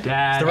 play with my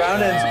dad. The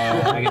round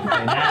ends. I get to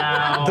play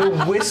now.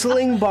 The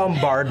whistling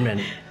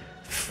bombardment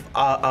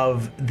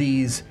of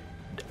these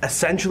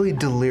essentially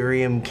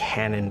delirium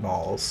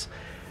cannonballs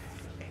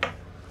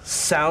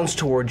sounds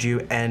towards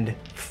you, and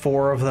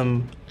 4 of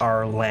them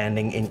are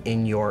landing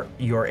in your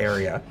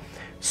area.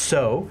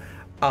 So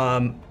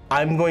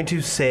I'm going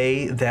to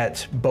say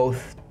that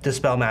both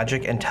Dispel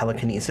Magic and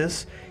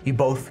Telekinesis, you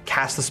both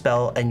cast the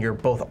spell and you're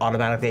both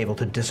automatically able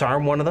to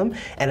disarm one of them,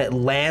 and it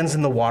lands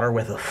in the water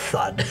with a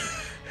thud.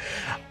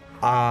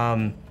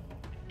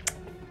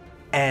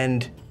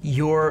 And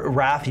your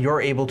Wrath,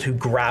 you're able to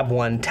grab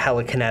one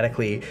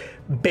telekinetically,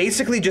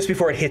 basically just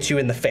before it hits you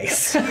in the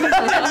face.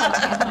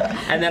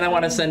 And then I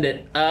want to send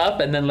it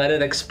up and then let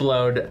it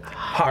explode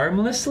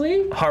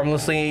harmlessly.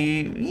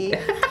 harmlessly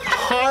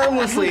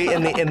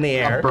in the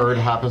air. Bird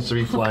happens to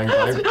be flying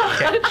by,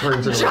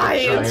 turns into a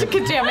giant.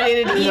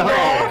 Contaminated eagle.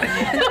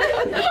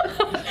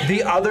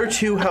 The other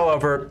 2,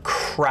 however,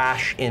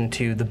 crash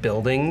into the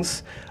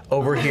buildings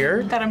over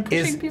here. That I'm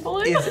pushing people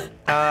in? There's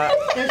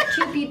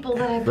 2 people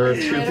that I've There are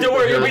 2 people Don't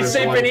worry, here. you'll be There's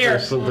safe in here.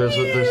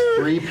 There's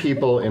 3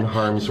 people in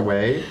harm's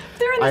way.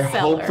 They're in the I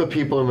cellar. hope the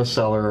people in the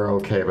cellar are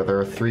okay, but there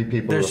are 3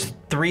 people. There's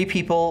 3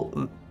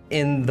 people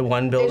in the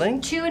one There's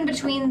building. 2 in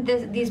between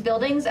these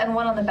buildings and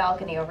 1 on the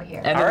balcony over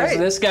here. And All there's right.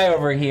 this guy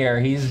over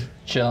here. He's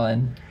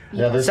chilling.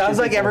 Yeah, there's Sounds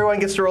 2 like people. everyone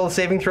gets to roll a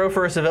saving throw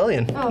for a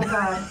civilian. Oh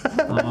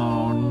god.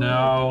 Oh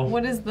no.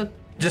 What is the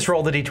Just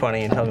roll the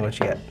d20 and tell me what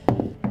you get.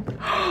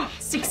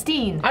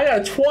 16? I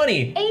got a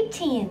 20.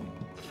 18.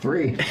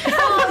 3.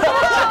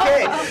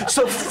 Okay,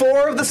 so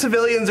 4 of the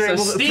civilians are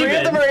So 3 of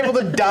them Steven. are able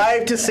to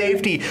dive to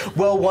safety.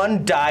 Well,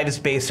 one dives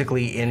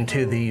basically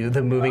into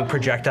the moving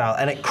projectile,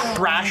 and it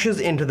crashes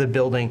into the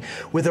building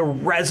with a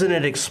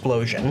resonant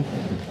explosion.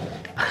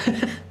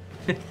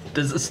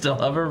 Does it still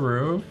have a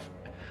roof?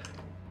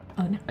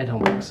 Oh no. I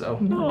don't think so.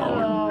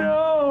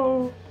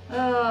 No.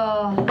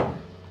 Oh.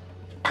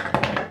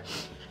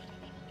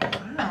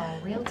 Wow,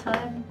 real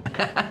time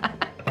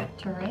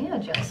terrain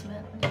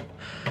adjustment.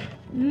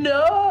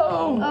 No.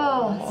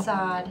 Oh,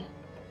 sad.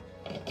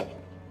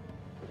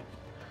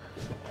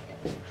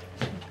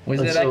 Was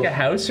And it so- like a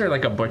house or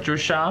like a butcher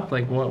shop?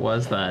 Like what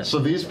was that? So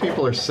these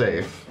people are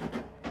safe.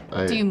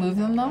 Do you move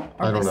them though,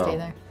 or I they don't stay know.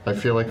 there? I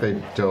feel like they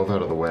dove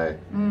out of the way.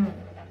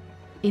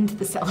 Into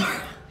the cellar.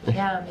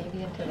 Yeah,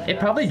 maybe into the It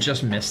probably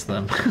just missed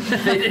them.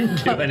 They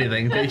didn't do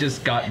anything. They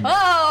just got.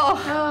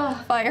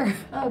 Oh! Fire.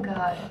 Oh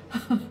god.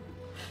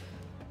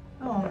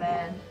 Oh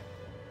man.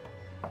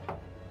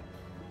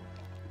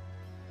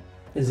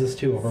 Is this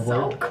too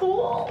overboard? So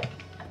cool.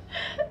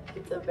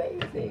 It's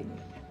amazing.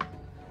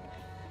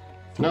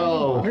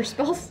 No. Water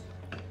spells?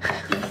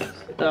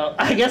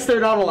 I guess they're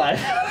not alive.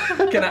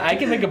 I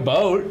can make a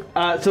boat.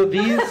 So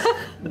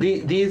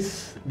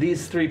these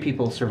 3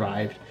 people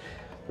survived,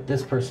 but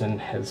this person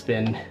has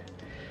been.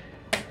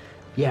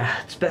 Yeah,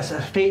 it's a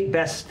fate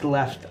best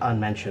left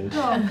unmentioned.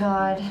 Oh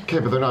god. Okay,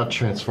 but they're not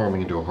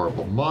transforming into a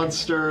horrible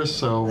monster,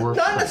 so we're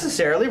Not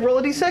necessarily. Roll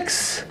a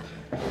d6.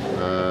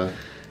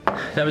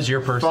 That was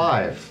your person.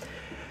 5.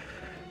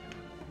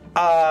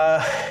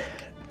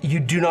 You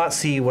do not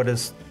see what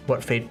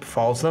fate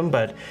befalls them,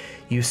 but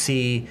you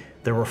see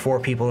there were 4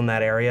 people in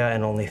that area,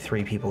 and only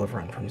 3 people have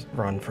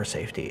run for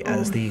safety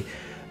as the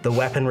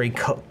weaponry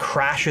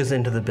crashes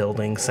into the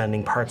building,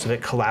 sending parts of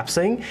it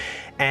collapsing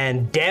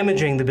and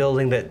damaging the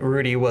building that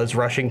Rudy was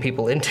rushing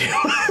people into.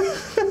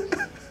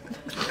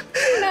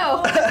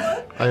 No.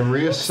 I'm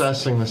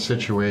reassessing the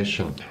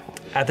situation.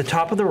 At the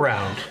top of the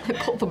round, I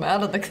pulled them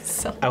out of the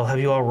cellar. I will have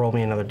you all roll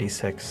me another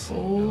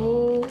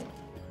d6.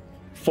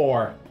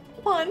 4.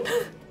 1.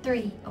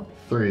 3. Oh.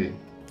 3.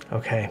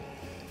 Okay.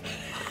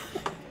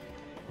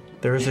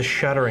 There is a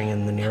shuddering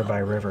in the nearby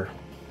river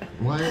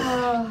What?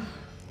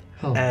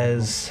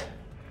 as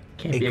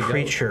Can't a be a goat.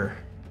 creature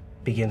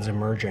begins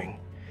emerging.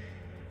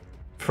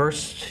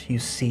 First, you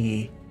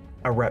see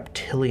a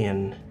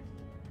reptilian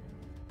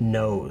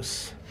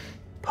nose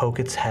poke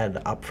its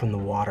head up from the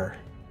water,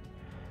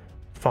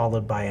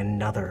 followed by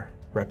another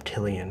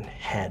reptilian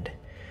head,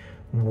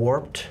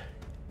 warped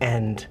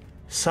and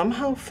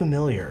somehow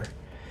familiar.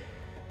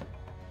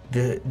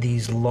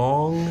 These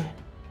long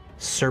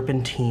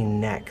serpentine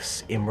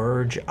necks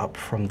emerge up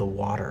from the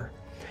water.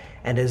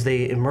 And as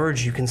they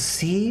emerge, you can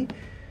see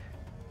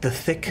the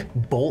thick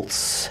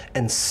bolts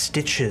and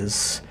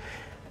stitches,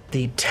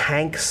 the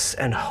tanks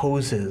and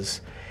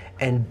hoses,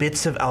 and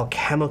bits of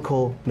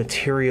alchemical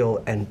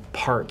material and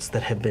parts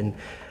that have been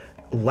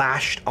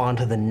lashed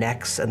onto the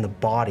necks and the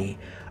body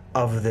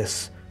of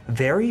this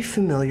very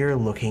familiar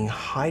looking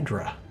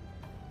Hydra.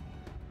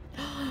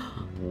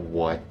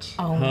 What?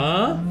 Oh,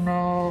 Huh?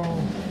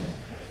 no.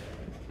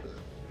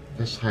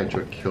 This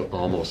Hydra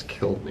almost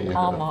killed me.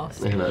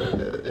 Almost.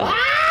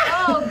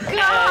 Oh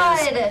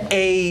God!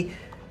 A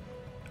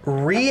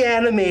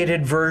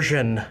reanimated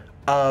version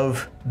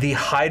of the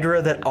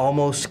Hydra that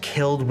almost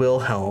killed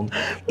Wilhelm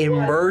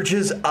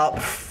emerges up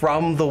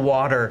from the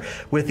water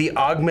with the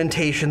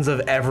augmentations of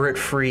Everett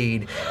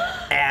Freed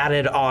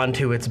added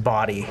onto its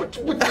body.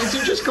 Is he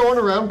just going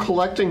around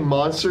collecting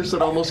monsters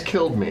that almost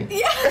killed me?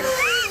 Yeah.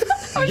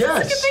 I was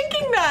Yes. just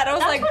thinking that. I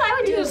was That's like, what I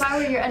would do if I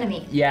were your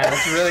enemy. Yeah,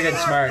 that's a really good,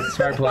 smart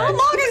play. how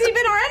long has he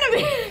been our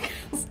enemy?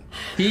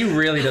 He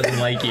really doesn't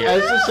like you.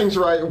 As this thing's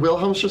right,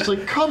 Wilhelm's just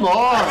like, come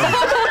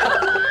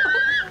on!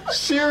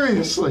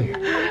 Seriously.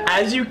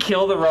 As you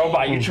kill the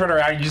robot, you turn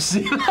around and you just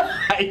see the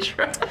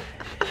Hydra.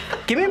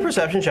 Give me a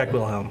perception check,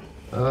 Wilhelm.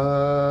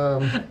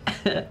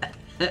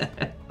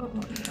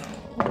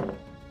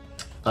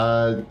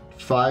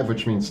 5,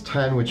 which means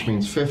 10, which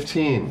means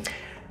 15.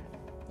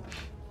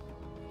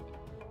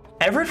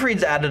 Everett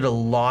Freed's added a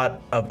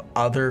lot of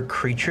other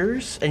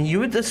creatures, and you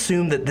would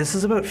assume that this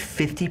is about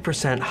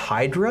 50%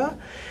 Hydra,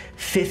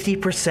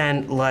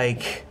 50%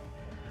 like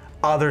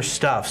other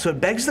stuff. So it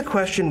begs the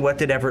question, what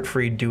did Everett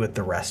Freed do with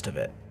the rest of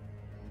it?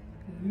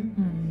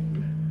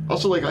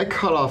 Also, like, I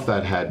cut off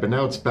that head, but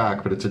now it's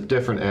back, but it's a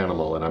different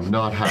animal, and I'm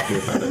not happy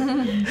about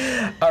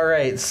it. All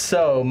right,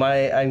 so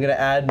I'm gonna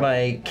add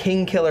my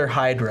King Killer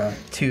Hydra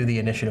to the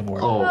initiative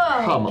order. Oh,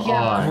 come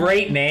God. on.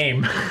 Great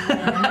name.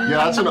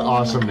 Yeah, that's an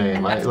awesome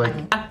name.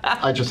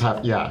 I just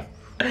have, yeah.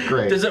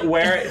 Great. Does it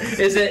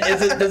does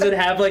it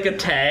have like a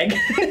tag?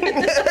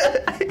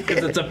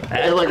 Because it's a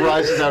pet. It like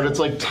rises out, it's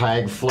like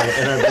tag flight,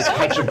 and I just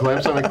catch a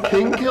glimpse. I'm like,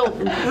 King Kill?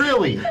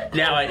 Really?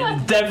 Now,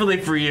 definitely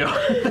for you.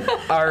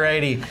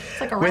 Alrighty.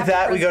 like a With rap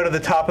that, we go to the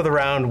top of the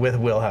round with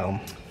Wilhelm.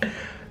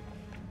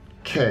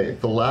 Okay,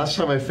 the last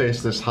time I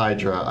faced this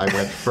Hydra, I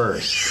went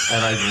first,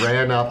 and I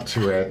ran up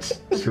to it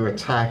to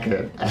attack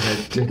it, and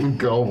it didn't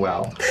go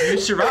well. You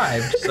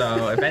survived,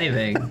 so if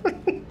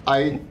anything.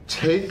 I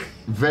take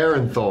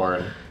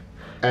Varenthorn,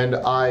 and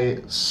I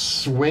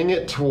swing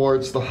it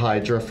towards the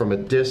Hydra from a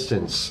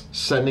distance,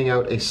 sending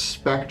out a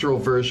spectral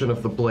version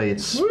of the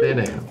blade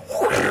spinning.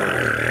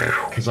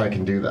 Because I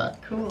can do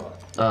that. Cool.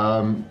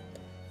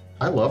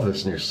 I love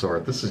this new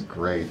sword. This is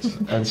great.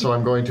 And so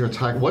I'm going to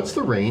attack. What's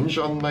the range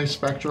on my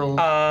spectral?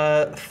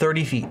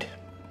 30 feet.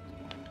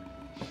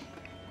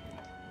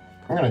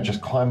 I'm going to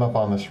just climb up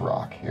on this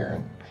rock here.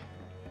 And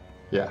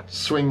yeah,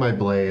 swing my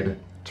blade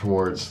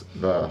towards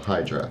the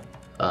Hydra,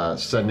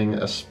 sending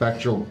a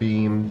spectral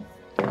beam,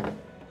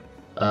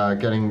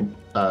 getting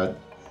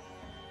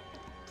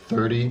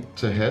 30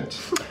 to hit.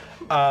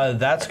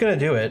 That's gonna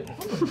do it.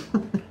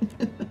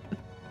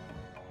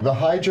 The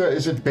Hydra,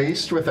 is it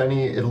based with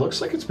any, it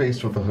looks like it's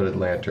based with the Hooded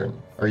Lantern.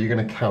 Are you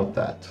gonna count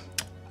that?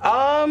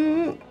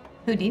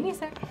 Houdini's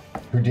there.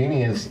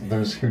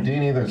 There's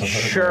Houdini, there's a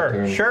Hooded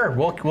Lantern. Sure.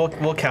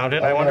 We'll count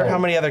it. I wonder how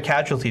many other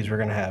casualties we're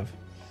gonna have.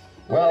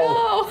 Well,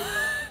 Oh,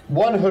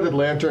 one Hooded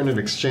Lantern in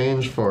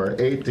exchange for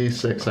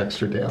 8d6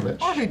 extra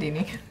damage. or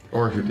Houdini.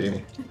 Or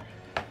Houdini.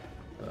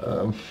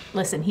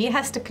 Listen, he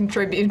has to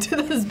contribute to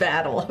this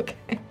battle,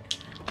 okay?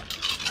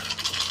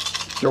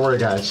 Don't worry,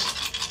 guys.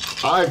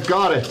 I've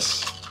got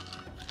it!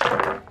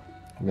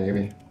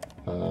 Maybe.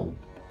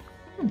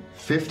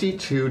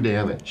 52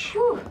 damage.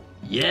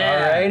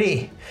 Yeah.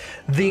 Alrighty.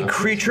 The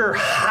creature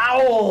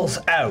howls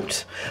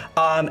out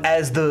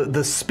as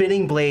the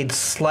spinning blade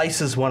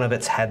slices one of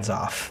its heads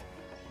off.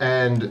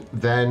 And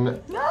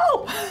then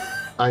No!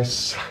 I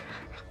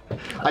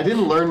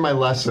didn't learn my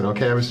lesson,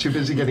 okay? I was too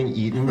busy getting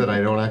eaten that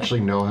I don't actually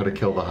know how to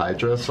kill the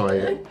Hydra, so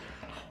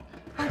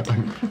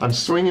I'm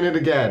swinging it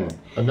again.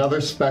 Another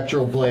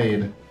spectral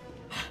blade.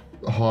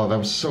 Oh, that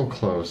was so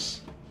close.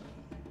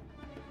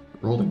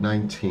 Rolled a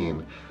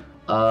 19.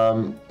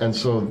 And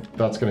so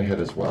that's gonna hit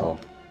as well.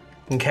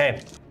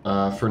 Okay.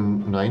 For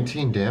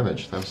 19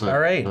 damage. That was All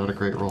right. not a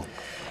great roll.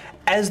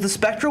 As the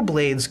spectral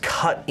blades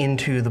cut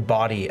into the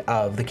body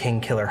of the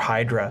King Killer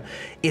Hydra,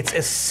 its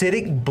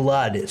acidic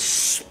blood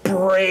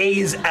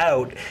sprays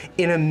out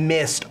in a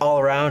mist all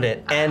around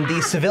it, and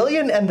the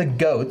civilian and the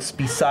goats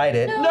beside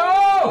it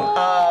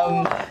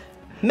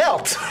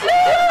melt.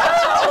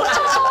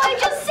 Oh, I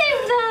just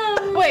saved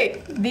them!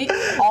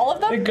 Wait, all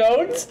of them? The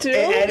goats too?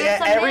 And There's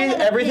a man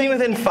and a everything pig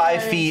within 5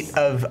 because- feet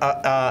of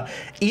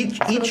each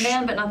The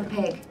man, but not the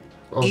pig.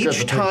 Oh, good, the each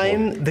pig's one.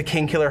 time the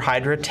King Killer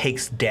Hydra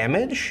takes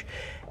damage,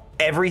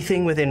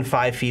 everything within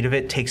 5 feet of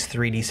it takes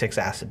 3d6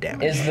 acid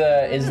damage.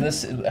 Is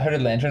this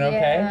hooded lantern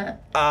okay?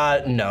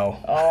 No.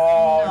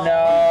 Oh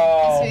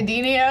no. Is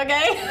Houdini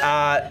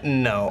okay?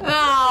 No.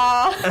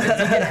 Aw. Did you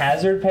get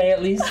hazard pay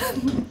at least?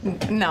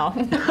 No.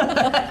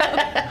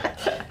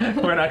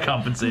 We're not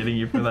compensating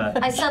you for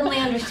that. I suddenly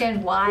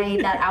understand why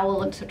that owl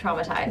looked so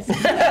traumatized.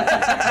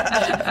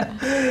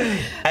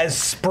 As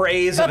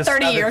sprays of, About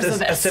 30 years of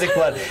this. acidic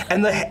blood,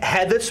 and the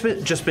head that's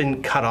just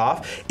been cut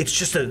off, it's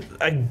just a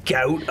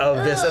gout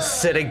of this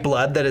acidic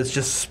blood that is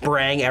just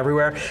spraying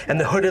everywhere. And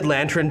the hooded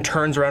lantern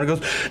turns around and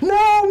goes,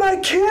 "No, my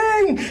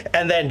king!"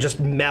 And then just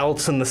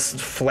melts, and the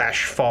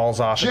flesh falls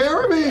off.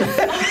 Jeremy!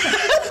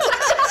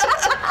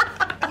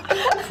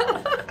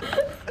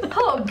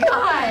 Oh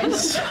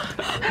gosh!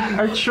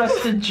 Our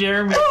trusted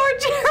Jeremy. Oh,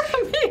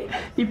 Jeremy.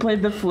 He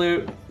played the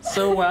flute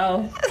so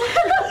well.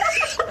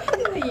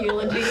 The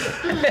eulogy.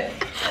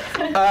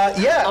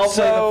 Yeah. I'll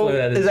play the flute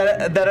at is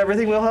that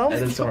everything, Wilhelm?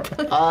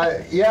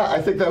 Yeah,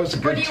 I think that was a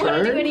Or good do you want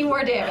to do turn. any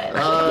more damage?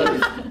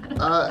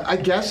 I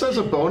guess as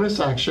a bonus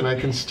action, I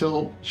can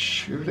still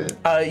shoot it.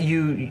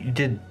 You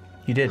did.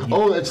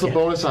 Oh, it's the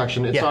bonus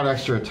action. It's Yeah. not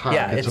extra attack.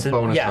 Yeah, it's a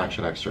bonus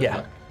action extra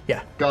attack.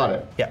 Yeah. Got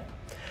it. Yeah.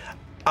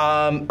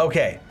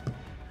 Okay.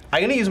 I'm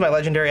gonna use my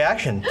legendary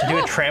action to do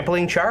a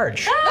trampling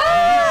charge.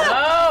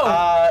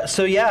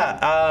 So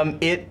yeah,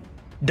 it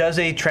does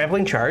a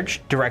trampling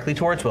charge directly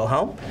towards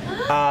Wilhelm,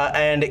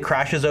 and it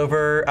crashes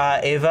over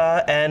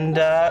Ava and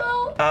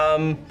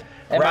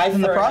Wrath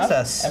in the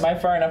process. Am I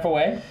far enough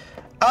away?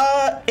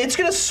 It's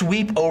gonna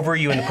sweep over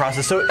you in the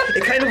process. So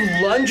it kind of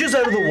lunges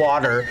out of the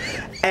water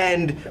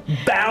and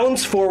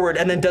bounds forward,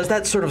 and then does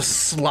that sort of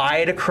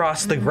slide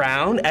across the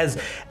ground as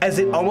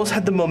it almost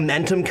had the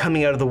momentum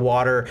coming out of the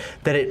water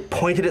that it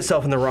pointed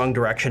itself in the wrong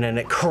direction, and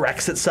it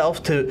corrects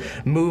itself to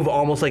move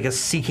almost like a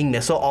seeking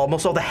missile.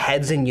 Almost all the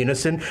heads in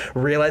unison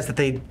realize that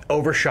they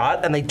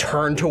overshot, and they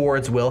turn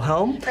towards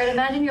Wilhelm. Right,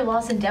 imagine your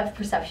loss in depth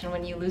perception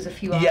when you lose a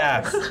few hours.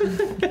 Yeah.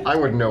 I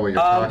wouldn't know what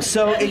you're talking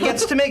So it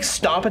gets to make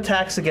stomp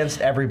attacks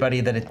against everybody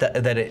that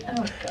it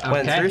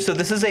went Okay. through. So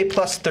this is a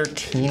plus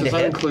 13 Does to that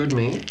hit. include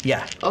me?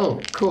 Yeah. Oh,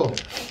 cool.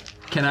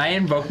 Can I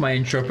invoke my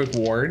entropic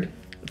ward?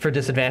 For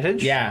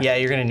disadvantage? Yeah. Yeah,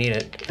 you're gonna need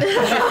it.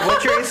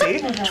 What's your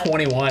AC?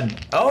 21.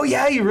 Oh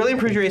yeah, you really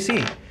improved your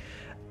AC.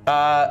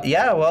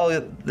 Yeah, well,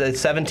 it's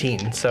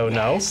 17, so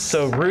no.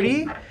 So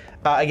Rudy,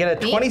 I get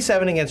a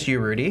 27 against you,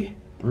 Rudy.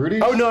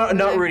 Rudy? Oh no,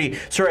 not Rudy.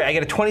 Sorry, I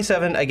get a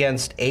 27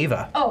 against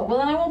Ava. Oh, well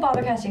then I won't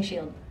bother casting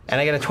shield. And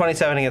I get a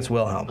 27 against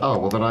Wilhelm. Oh,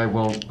 well then I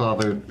won't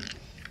bother.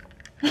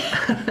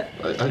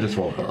 I just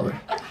won't bother.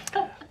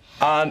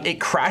 It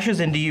crashes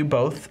into you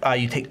both.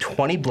 You take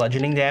 20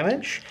 bludgeoning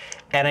damage,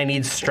 and I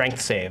need strength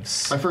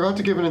saves. I forgot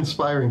to give an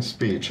inspiring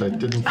speech. I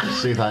didn't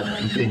see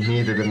that being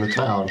needed in the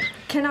town.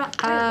 Can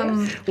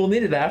I We'll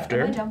need it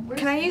after.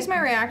 can I use my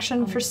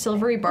reaction for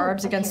silvery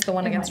barbs against the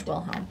one against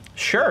Wilhelm?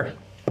 Sure.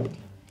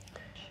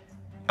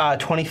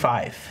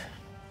 25.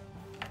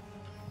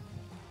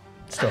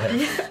 Still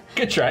hit.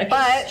 Good try.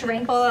 But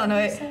Strength hold on,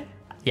 wait.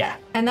 Yeah.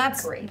 And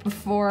that's Great.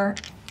 before.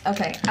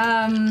 Okay.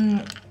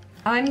 I'm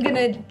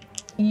gonna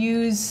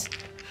use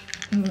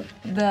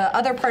the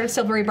other part of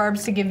silvery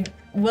barbs to give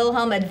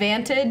Wilhelm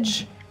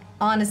advantage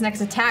on his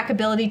next attack,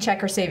 ability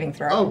check, or saving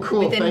throw. Oh,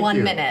 cool, Within thank 1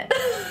 you. minute.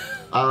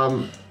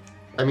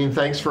 I mean,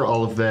 thanks for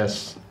all of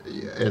this.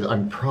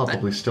 I'm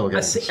probably still A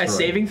getting sa- a destroyed.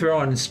 saving throw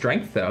on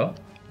strength, though.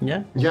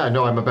 Yeah. Yeah,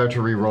 no, I'm about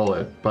to re-roll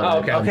it, but Oh,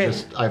 okay. Okay.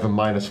 I have a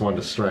 -1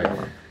 to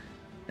strength.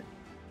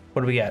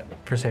 What do we get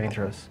for saving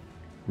throws?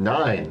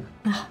 9.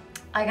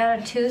 I got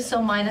a 2, so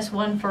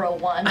 -1 for a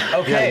 1.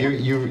 Okay. Yeah,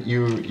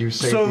 you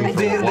saved So me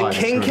from a the 1,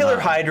 King so Killer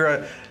 9.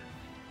 Hydra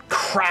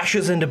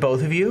crashes into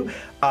both of you,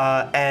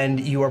 and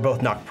you are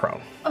both knocked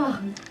prone.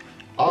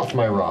 Off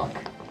my rock.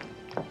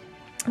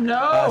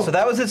 No. So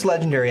that was its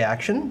legendary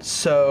action.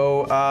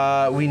 So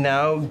we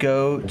now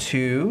go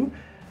to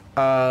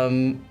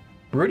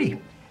Rudy.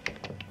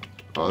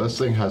 Oh, this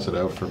thing has it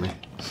out for me.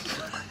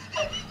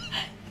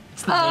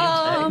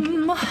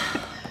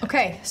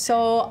 Okay,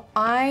 so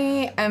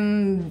I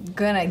am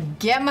gonna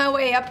get my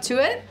way up to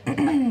it.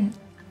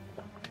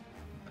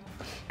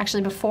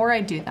 Actually, before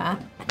I do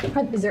that,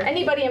 is there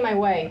anybody in my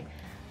way?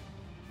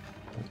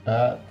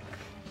 I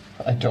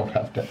don't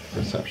have depth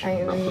perception. I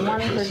am Not that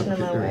one should person in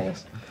my figure way.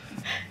 this.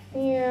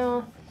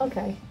 Yeah.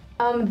 Okay.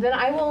 Then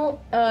I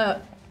will.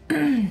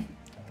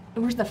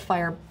 Where's the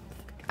fire?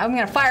 I'm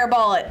gonna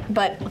fireball it,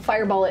 but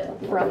fireball it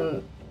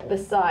from the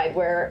side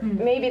where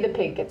maybe the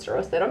pig gets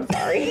roasted. I'm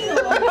sorry.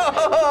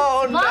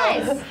 Oh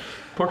Nice!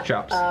 Pork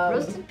chops.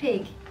 Roasted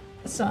pig.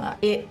 So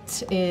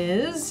it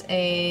is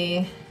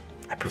a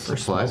I prefer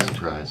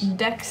Surprise.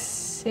 dex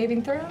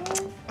saving throw.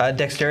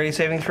 dexterity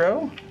saving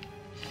throw.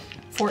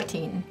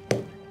 14.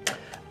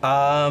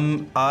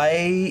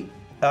 I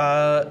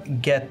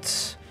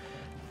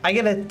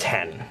get a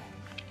 10.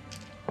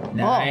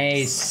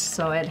 Nice.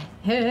 So it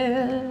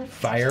hits.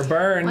 Fire 1,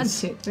 burns.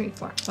 2, 3,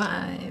 4,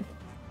 5,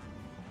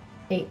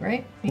 8.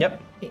 Right?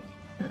 Yep. 8,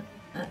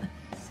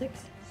 6,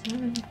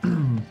 7,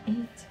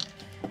 8.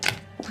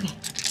 Okay.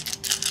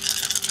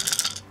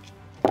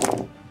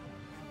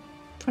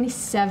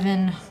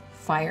 27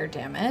 fire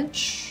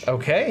damage.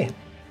 Okay.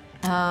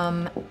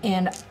 And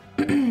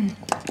and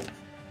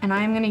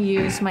I'm gonna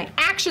use my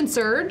action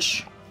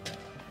surge,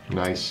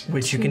 Nice.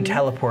 Which you can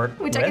teleport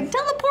which with. I can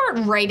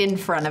teleport right in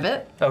front of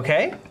it,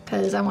 Okay.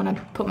 because I want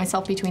to put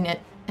myself between it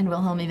and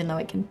Wilhelm, even though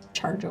it can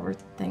charge over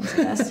things,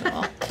 I guess.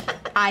 Well,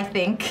 I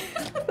think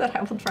that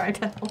I will try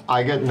to help.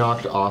 I get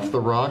knocked off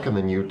the rock, and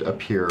then you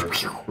appear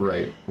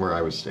right where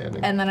I was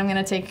standing. And then I'm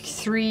gonna take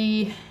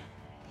 3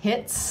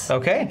 hits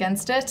Okay.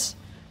 against it.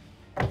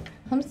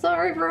 I'm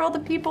sorry for all the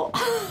people.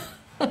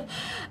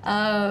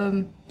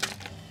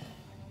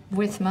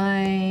 With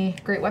my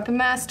Great Weapon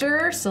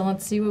Master, so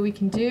let's see what we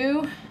can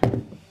do.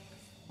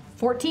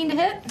 14 to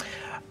hit.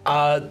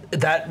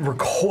 That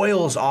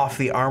recoils off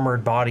the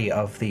armored body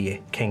of the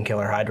King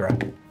Killer Hydra.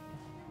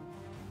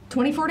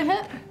 24 to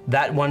hit.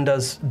 That one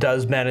does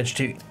manage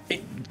to,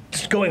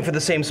 it's going for the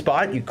same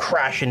spot. You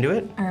crash into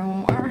it. All right, one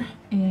more.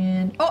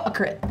 And, oh, a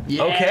crit. Okay.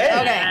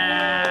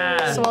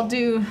 Okay. So I'll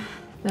do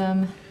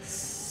them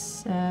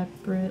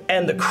separate.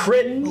 And the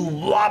crit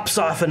lops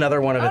off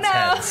another one of its no.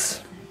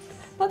 heads.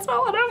 That's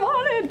not what I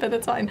wanted, but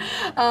it's fine.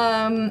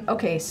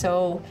 Okay,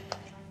 so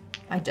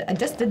I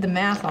just did the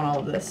math on all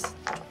of this.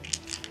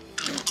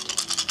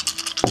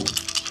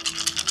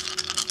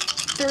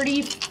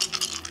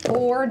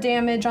 34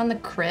 damage on the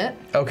crit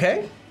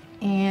Okay.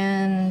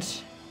 and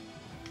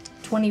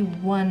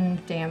 21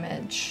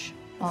 damage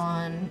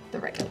on the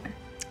regular.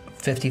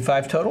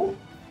 55 total.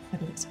 I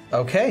believe so.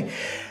 Okay.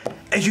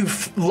 As you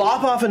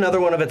lop off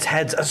another one of its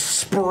heads, a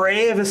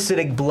spray of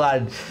acidic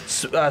blood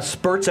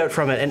spurts out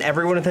from it, and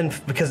everyone within,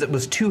 because it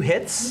was 2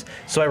 hits,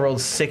 so I rolled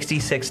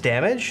 66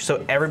 damage,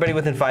 so everybody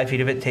within 5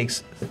 feet of it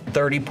takes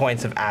 30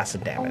 points of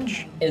acid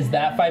damage. Is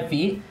that 5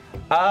 feet?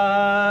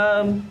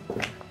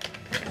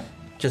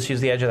 Just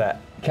use the edge of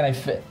that. Can I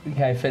fit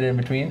it in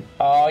between?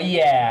 Oh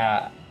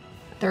yeah.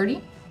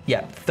 30?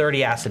 Yeah,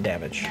 30 acid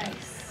damage.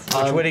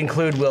 Which would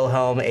include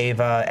Wilhelm,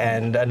 Ava,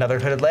 and another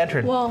hooded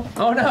lantern. Well,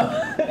 Oh no.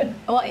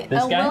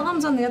 guy?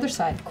 Wilhelm's on the other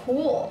side.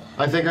 Cool.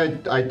 I think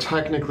I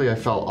technically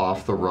fell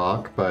off the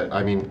rock, but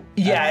I mean,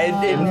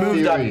 Yeah, it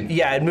moved up. theory.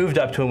 Yeah, it moved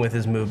up to him with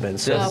his movement.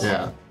 So Okay.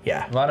 yeah,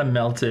 yeah, A lot of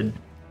melted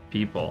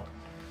people.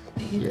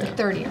 yeah.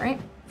 30, right?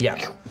 yeah.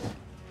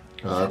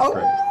 That's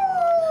great.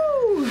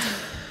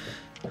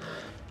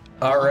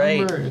 All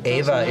right, Bummer, it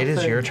does Ava, it is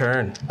nothing. your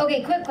turn.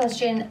 Okay, quick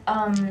question.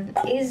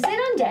 Is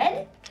it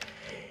undead?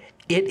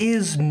 It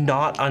is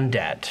not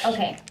undead.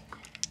 Okay.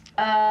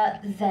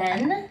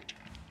 Then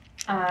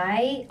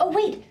oh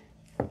wait.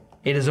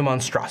 It is a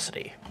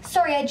monstrosity.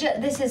 Sorry,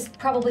 this is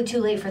probably too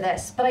late for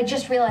this, but I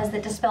just realized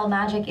that Dispel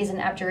Magic is an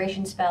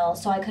abjuration spell,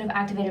 so I could have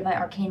activated my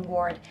Arcane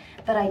Ward,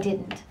 but I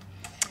didn't.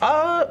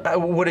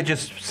 Would it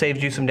just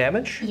saved you some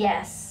damage?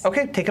 Yes.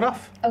 Okay, take it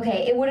off.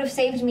 Okay, it would have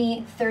saved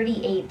me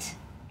 38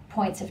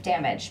 points of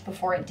damage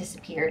before it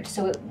disappeared,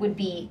 so it would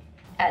be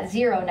at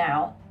 0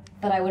 now,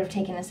 but I would have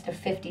taken, instead of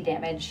 50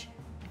 damage,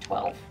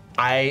 12.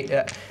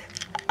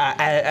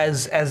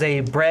 As a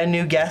brand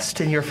new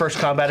guest in your first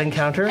combat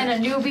encounter. And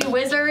a newbie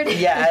wizard.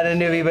 Yeah,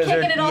 and a newbie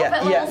wizard. Kicking it off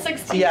at level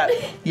 16.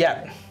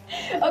 Yeah.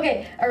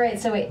 Okay, alright,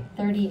 so wait,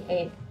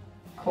 38.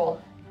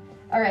 Cool.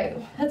 Alright,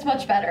 that's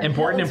much better.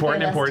 Important.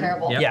 That's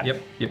terrible. Yep, Yeah.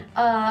 Yep.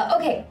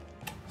 Okay,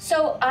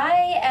 so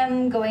I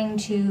am going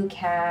to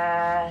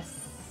cast...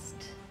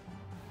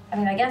 I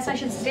mean, I guess I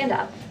should stand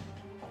up.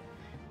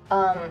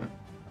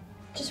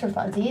 Just for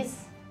funsies.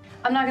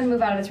 I'm not going to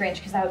move out of its range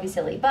because that would be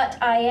silly, but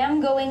I am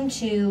going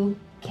to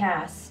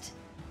cast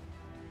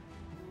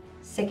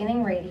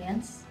Sickening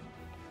Radiance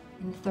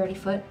in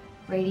 30-foot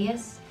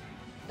radius.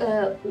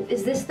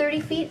 Is this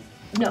 30 feet?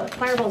 No,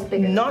 Fireball's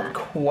bigger than Not that.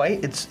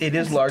 quite. It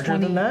is larger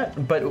 20. than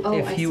that, but Oh,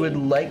 if I you would see.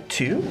 like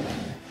to.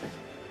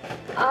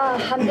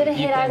 I'm going to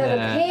hit can, either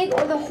the pig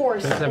or the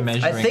horse. There's a It's-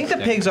 measuring I think the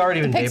stick. pig's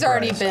already been Pig's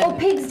already vaporized.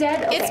 been. Oh, pig's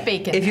dead? Okay. It's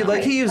bacon. If you'd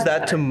like to Great, use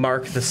that's that to better.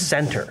 mark the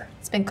center.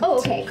 It's been cooked.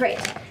 Oh, okay, great.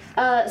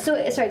 So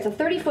it's a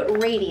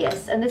 30-foot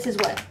radius, and this is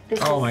what? This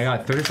Oh is, my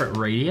god, 30-foot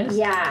radius?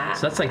 Yeah.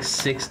 So that's like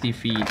 60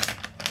 feet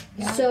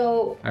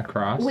So,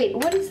 across. wait,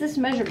 what is this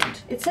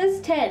measurement? It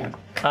says 10.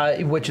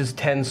 Which is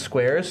 10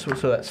 squares,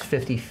 so that's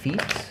 50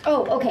 feet.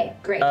 Oh, okay,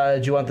 great.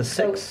 Do you want the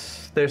 6?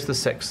 There's the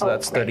 6, so Oh,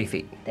 that's great. 30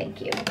 feet.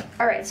 Thank you.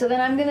 All right, so then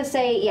I'm gonna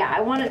say, yeah,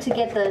 I want it to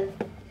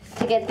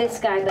get this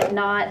guy, but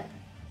not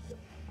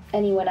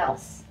anyone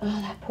else. Oh,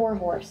 that poor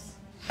horse.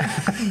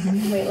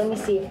 Wait, let me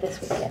see if this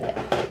would get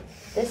it.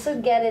 This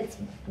would get its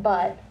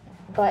butt,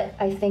 but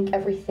I think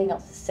everything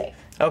else is safe.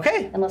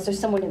 Okay. Unless there's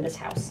someone in this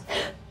house,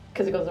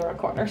 because it goes around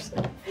corners.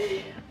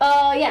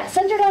 Yeah,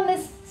 centered on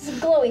this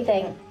glowy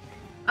thing,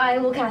 I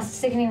will cast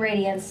Sickening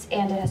Radiance,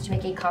 and it has to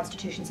make a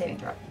Constitution saving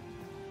throw.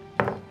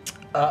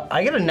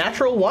 I get a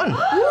natural 1.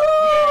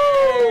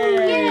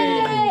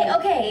 Yay!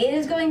 Okay, it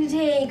is going to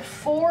take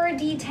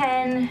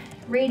 4d10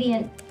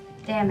 radiant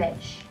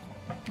damage.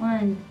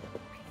 1.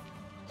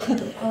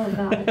 Oh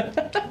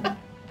god.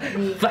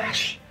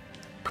 Flash!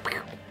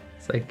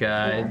 It's like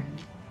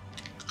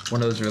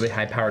one of those really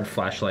high-powered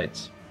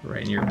flashlights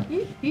right in your...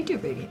 You do,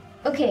 baby.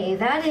 Okay,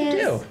 that is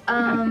do.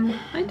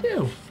 I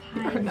do.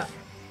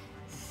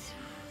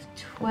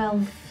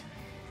 12,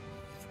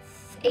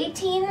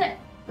 18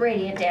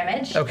 radiant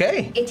damage.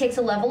 Okay. It takes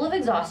a level of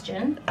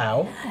exhaustion,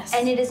 Ow.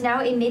 and it is now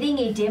emitting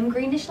a dim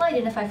greenish light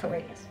in a 5-foot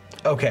radius.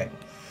 Okay.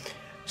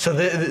 So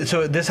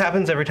this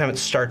happens every time it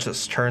starts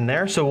its turn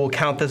there. So we'll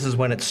count this as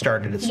when it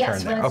started its turn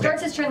Yes, there. when it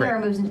starts its turn great. there,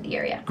 it moves into the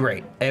area.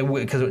 Great,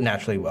 because it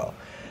naturally will.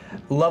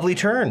 Lovely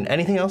turn.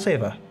 Anything else,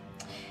 Ava?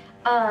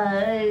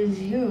 I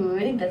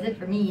think that's it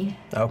for me.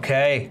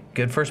 Okay,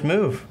 good first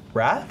move.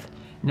 Wrath?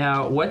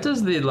 Now, what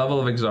does the level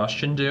of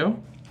exhaustion do?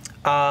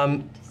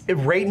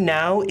 Right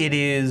now, it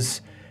is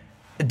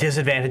a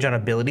disadvantage on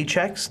ability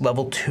checks.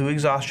 Level 2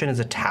 exhaustion is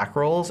attack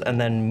rolls, and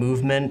then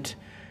movement,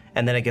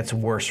 and then it gets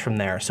worse from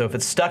there. So if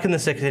it's stuck in the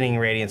sickening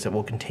radiance, it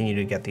will continue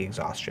to get the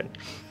exhaustion.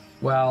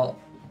 Well,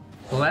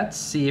 let's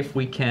see if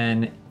we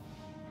can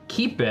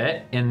keep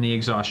it in the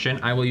exhaustion.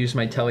 I will use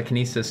my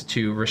telekinesis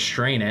to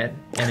restrain it,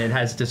 and it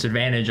has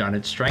disadvantage on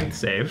its strength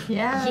save.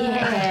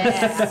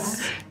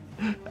 Yes.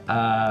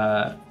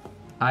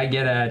 I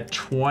get a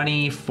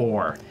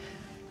 24.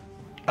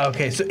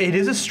 Okay, so it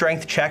is a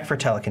strength check for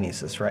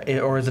telekinesis, right?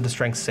 Or is it a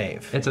strength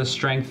save? It's a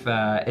strength,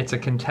 it's a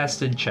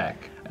contested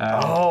check.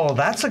 Oh,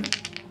 that's a...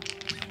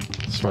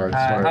 Smart.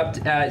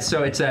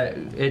 So it's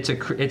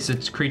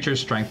its creature's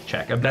strength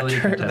check. Ability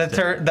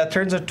contested. That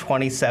turns a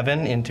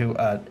 27 into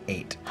a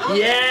 8.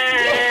 Yeah!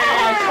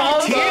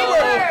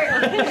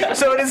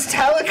 So it is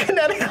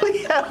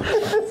telekinetically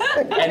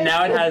held. And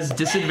now it has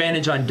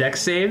disadvantage on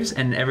dex saves,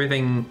 and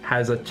everything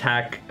has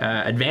attack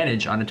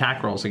advantage on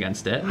attack rolls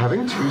against it.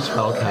 Having 2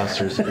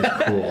 spellcasters is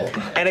cool.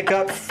 And it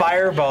got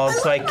fireballed,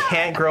 so I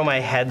can't grow my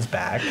heads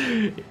back.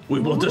 We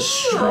will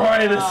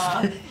destroy this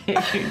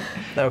thing.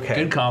 Okay.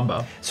 Good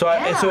combo. So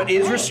it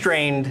is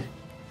restrained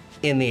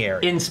in the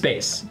area. In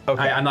space.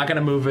 Okay. I'm not going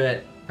to move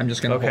it. I'm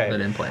just going to Okay. hold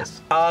it in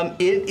place.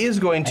 It is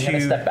going to... I'm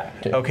gonna step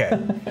back, too. Okay.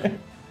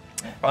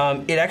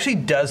 It actually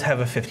does have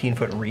a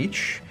 15-foot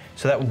reach,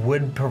 so that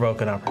would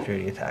provoke an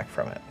opportunity attack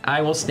from it.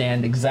 I will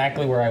stand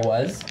exactly where I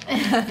was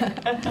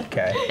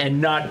Okay. and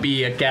not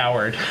be a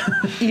coward.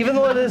 Even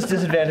though it has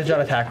disadvantage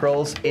on attack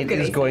rolls, it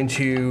is going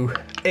to...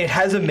 It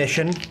has a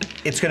mission.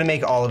 It's going to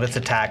make all of its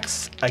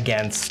attacks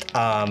against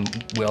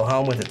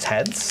Wilhelm with its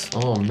heads.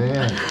 Oh,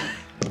 man.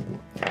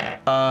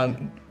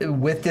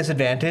 With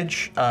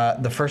disadvantage,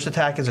 the first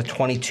attack is a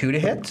 22 to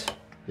hit.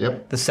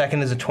 Yep. The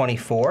second is a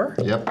 24.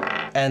 Yep.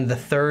 And the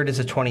third is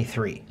a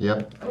 23.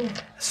 Yep.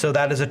 So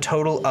that is a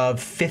total of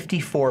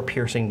 54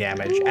 piercing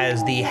damage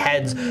as the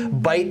heads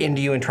bite into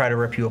you and try to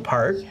rip you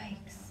apart.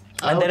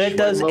 And then Ouch, it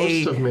does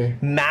most of me.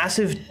 a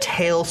massive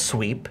tail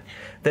sweep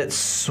that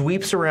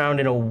sweeps around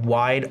in a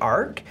wide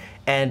arc,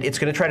 and it's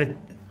going to try to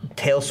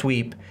tail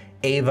sweep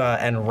Ava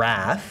and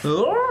Wrath,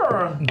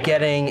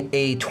 getting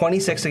a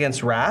 26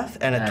 against Wrath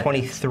and a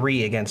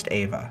 23 against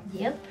Ava.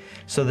 Yep.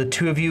 So the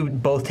two of you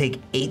both take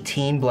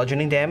 18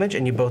 bludgeoning damage,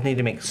 and you both need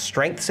to make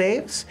strength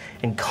saves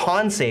and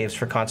con saves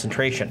for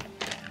concentration.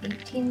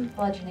 18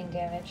 bludgeoning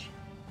damage.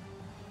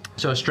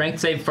 So strength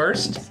save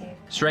first.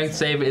 Strength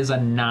save is a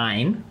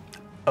 9.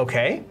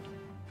 Okay,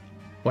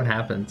 What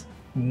happens?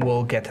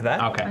 we'll get to that.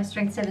 Okay. My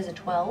strength save is a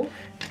 12.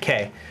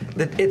 Okay,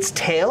 its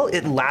tail,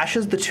 it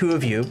lashes the two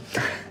of you,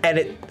 and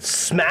it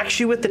smacks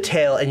you with the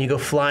tail, and you go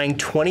flying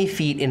 20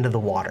 feet into the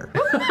water.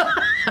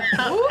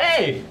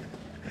 Hey!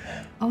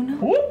 Oh no.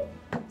 Whoop!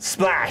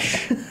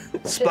 Splash! On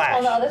the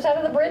Splash! other side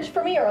of the bridge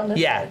for me or on this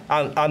Yeah,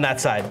 side? on that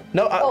side.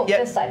 No, Oh, yeah,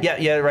 this side.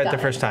 Yeah, right Got the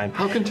it. first time.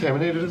 How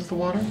contaminated is the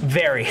water?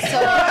 Very.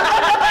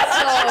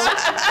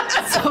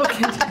 So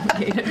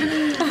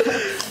contaminated.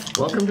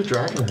 Welcome to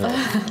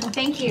Drakkenheim.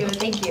 Thank you.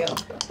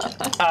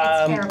 It's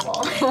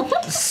terrible.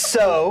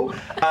 So,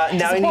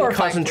 now I need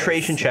horrifying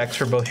concentration checks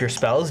for both your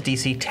spells,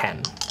 DC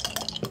 10.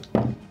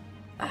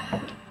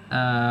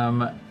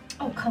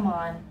 Oh, come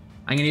on.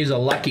 I'm gonna use a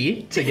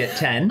lucky to get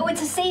 10. Oh,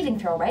 it's a saving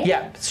throw, right?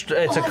 Yeah, it's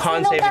a Oh,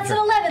 con no, saving that's an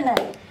throw. 11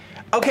 then.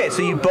 Okay,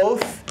 so you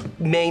both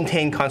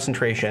maintain I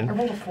concentration.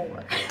 rolled a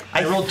 4.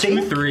 I rolled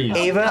 2 3s.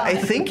 Ava, I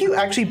think you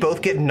actually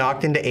both get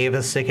knocked into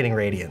Ava's sickening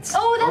radiance.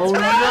 Oh,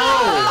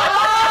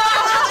 that's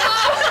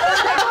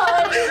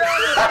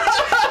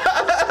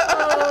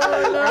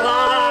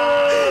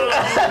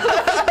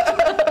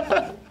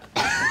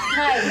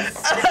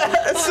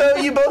Nice. So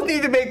you both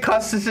need to make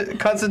Constitution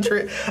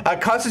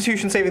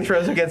saving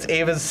throws against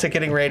Ava's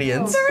sickening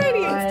radiance.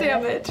 Radiance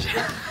damage.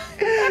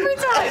 Every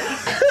time.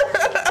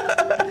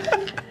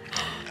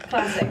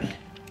 Classic.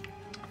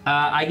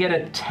 I get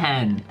a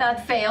 10.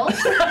 That failed.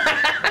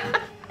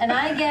 And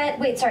I get,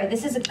 wait, sorry,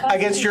 this is a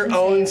Against your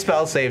Constitution own save.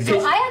 spell save. So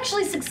I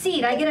actually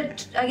succeed. I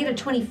get a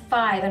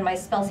 25 and my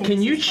spell save.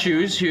 Can you is 29.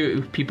 choose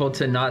who people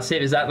to not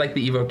save? Is that like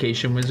the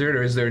evocation wizard,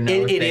 or is there no?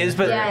 It thing is,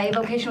 but- for- Yeah,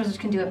 evocation wizards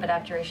can do it, but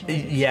abjuration.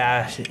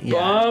 Yeah.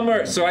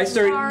 Bummer. So I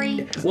start.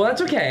 Sorry. Well,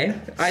 that's okay.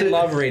 I So-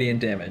 love radiant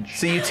damage.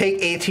 So you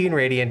take 18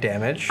 radiant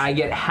damage. I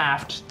get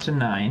halved to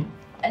 9.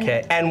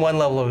 Okay, and 1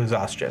 level of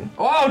exhaustion.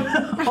 Oh no!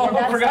 I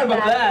That's forgot the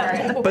about bad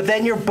that. part. But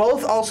then you're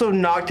both also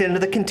knocked into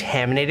the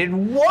contaminated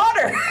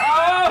water.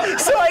 Oh!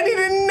 So I need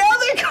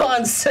another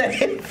con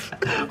save.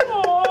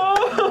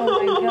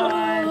 Oh my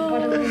god,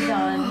 what have we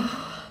done?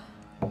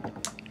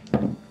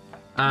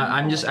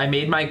 I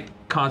made my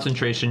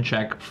concentration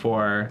check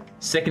for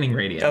sickening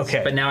radiance.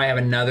 Okay. But now I have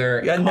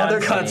another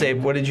con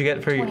save. What did you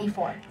get for your?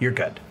 24. You're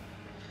good.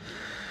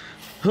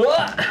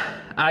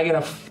 I get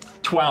a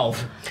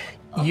 12.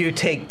 You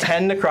take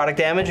 10 necrotic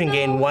damage and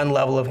gain 1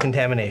 level of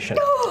contamination.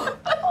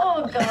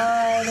 Oh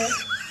god.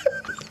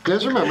 You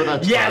guys remember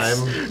that time?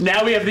 Yes!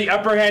 Now we have the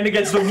upper hand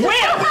against the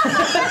whale!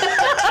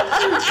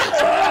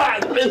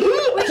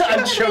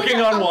 I'm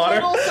choking on water.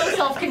 A little so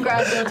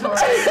self-congratulatory.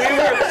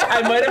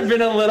 I might have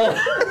been a little...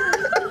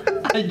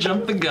 I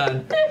jumped the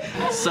gun.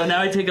 So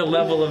now I take a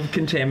level of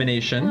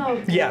contamination. Oh,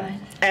 God. Yeah.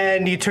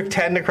 And you took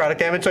 10 necrotic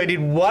damage, so I need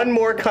 1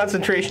 more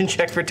concentration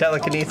check for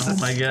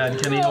telekinesis. Oh my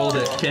god, can he hold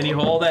it? Can he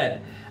hold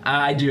it?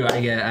 I do,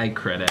 I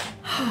crit it.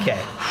 Okay.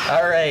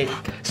 All right.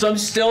 So I'm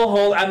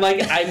still I'm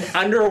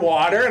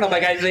underwater, and I'm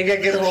like, I think I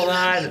can hold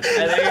on.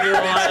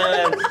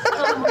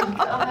 Oh my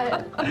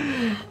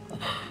god.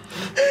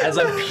 As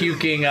I'm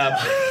puking up.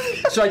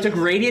 So I took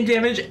radiant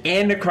damage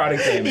and necrotic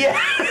damage. Yeah.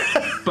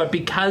 But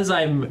because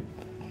I'm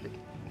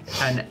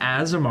an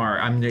Azamar,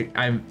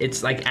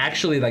 it's like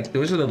actually like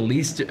those are the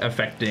least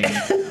affecting.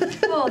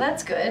 Oh,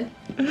 that's good.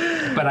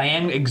 But I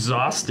am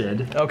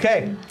exhausted.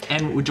 Okay.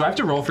 And do I have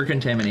to roll for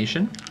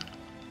contamination?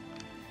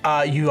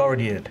 You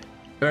already did.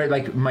 Or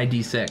like my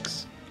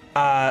D6?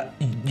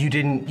 You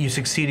didn't. You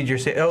succeeded your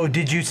save. Oh,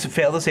 did you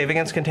fail the save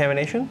against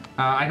contamination?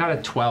 I got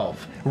a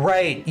 12.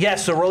 Right.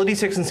 Yes. So roll a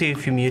d6 and see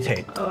if you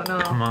mutate. Oh no.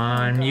 Come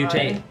on,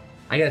 mutate.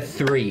 I got a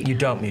 3. You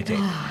don't mutate.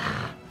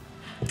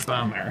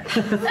 Bummer.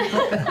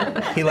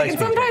 He likes It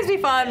can sometimes be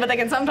fun, but they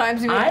can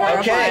sometimes be I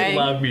horrifying.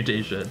 love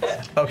mutations.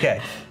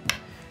 Okay.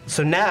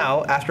 So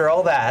now, after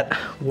all that,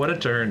 What a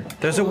turn.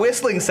 there's a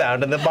whistling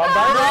sound in the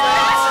bombardment.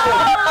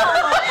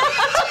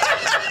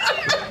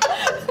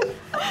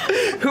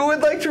 Who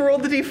would like to roll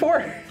the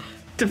d4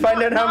 to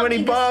find out how Not many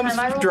me this bombs time.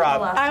 I rolled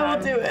drop? well last I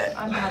will time. do it.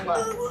 I'm bad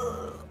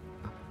luck.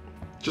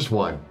 Just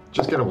 1.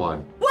 Just get a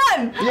 1.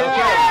 1!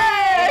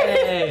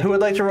 Hey. Who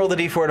would like to roll the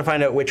d4 to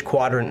find out which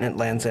quadrant it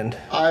lands in?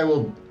 I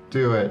will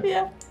do it.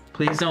 Yeah.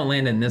 Please don't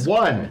land in this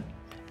 1.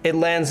 It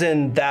lands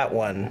in that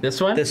one.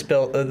 This one?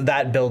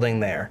 That building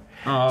there.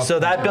 Oh, So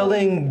that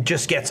building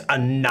just gets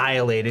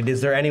annihilated.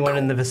 Is there anyone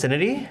in the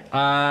vicinity?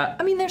 I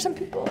mean, there's some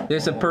people.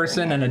 There's a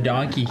person and a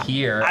donkey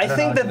here. I don't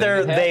think know,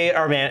 that did they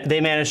hit?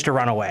 they managed to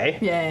run away.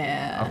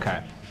 Yeah.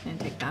 Okay. And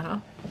take that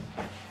off.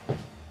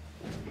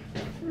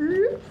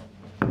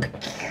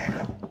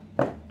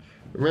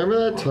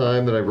 Remember that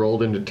time that I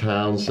rolled into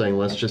town saying,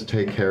 let's just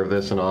take care of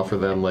this and offer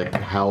them like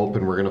help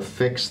and we're gonna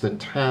fix the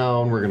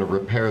town, we're gonna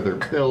repair their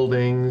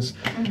buildings.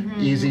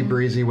 Easy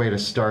breezy way to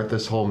start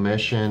this whole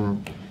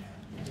mission.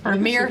 Our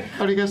mere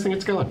How do you guys think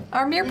it's going?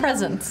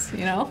 presence,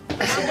 you know?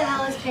 How the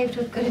hell is paved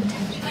with good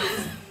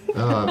intentions?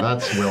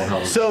 That's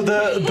Wilhelm. So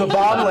the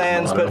bomb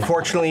lands, but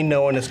fortunately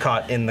no one is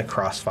caught in the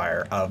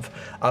crossfire of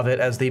it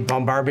as the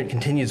bombardment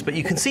continues. But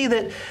you can see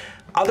that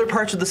other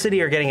parts of the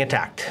city are getting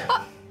attacked.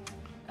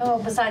 Oh,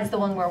 besides the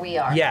one where we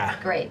are.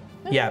 Yeah. Great.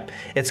 Yeah,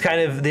 it's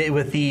kind of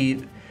with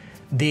the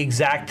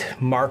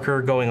exact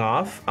marker going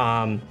off.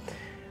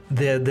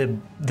 The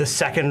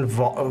second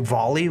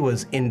volley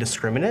was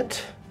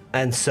indiscriminate,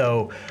 and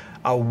so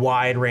a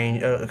wide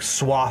range, a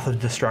swath of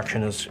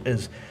destruction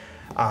is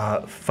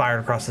fired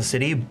across the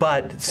city.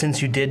 But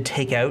since you did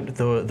take out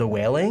the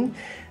whaling,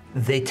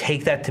 they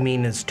take that to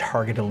mean as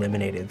target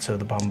eliminated. So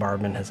the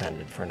bombardment has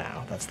ended for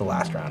now. That's the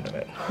last round of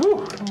it.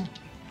 Whew.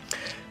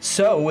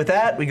 So with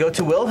that, we go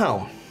to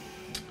Wilhelm.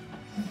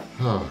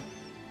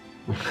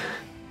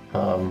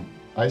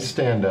 I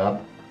stand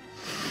up,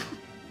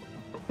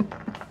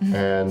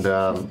 and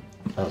that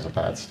was a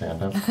bad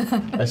stand up.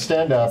 I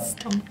stand up,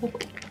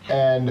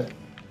 and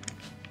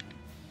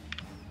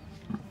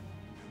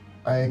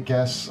I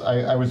guess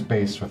I was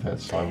based with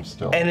it, so I'm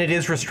still. And it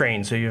is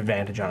restrained, so you have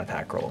advantage on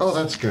attack rolls. Oh,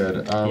 that's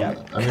good. Yeah,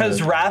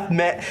 because Wrath,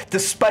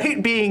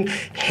 despite being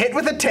hit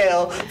with a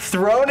tail,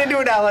 thrown into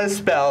an ally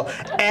spell,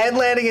 and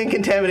landing in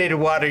contaminated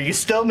water, you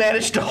still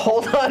managed to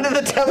hold on to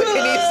the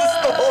telekinesis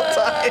the whole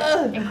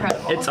time.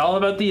 Incredible. It's all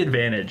about the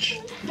advantage.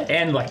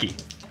 And lucky.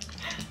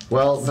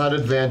 Well, that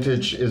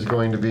advantage is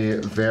going to be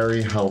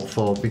very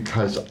helpful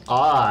because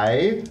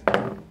I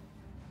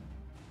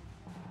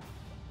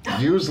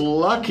use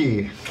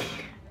lucky.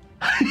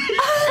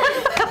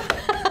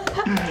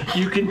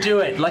 You can do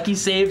it. Lucky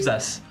saves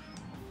us.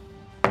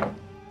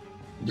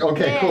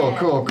 Okay,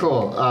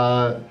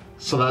 cool.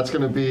 So that's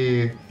going to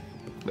be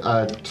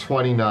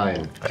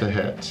 29 to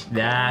hit.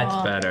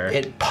 That's better.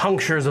 It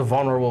punctures a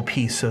vulnerable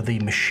piece of the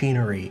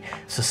machinery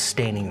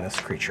sustaining this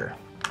creature.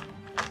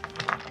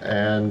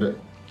 And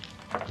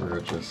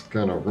we're just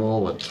going to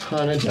roll a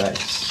ton of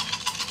dice.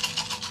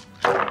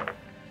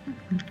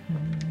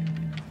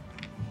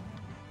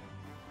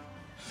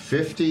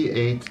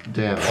 $58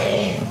 damage.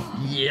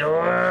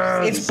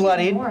 Yeah. It's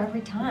bloodied. More every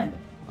time.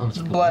 Oh, it's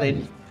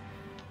Bloodied.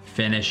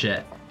 Finish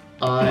it.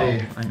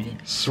 I I mean,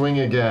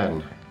 swing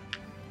again.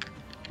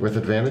 With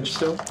advantage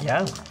still?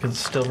 Yeah, because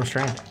it's still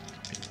restrained.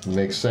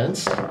 Makes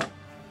sense.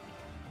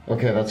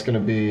 Okay, that's going to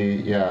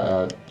be,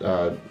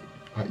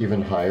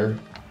 even higher.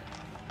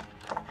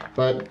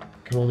 But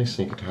can only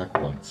sneak attack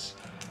once.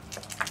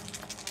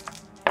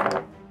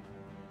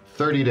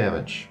 30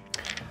 damage.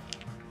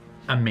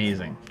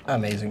 Amazing.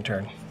 Amazing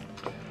turn.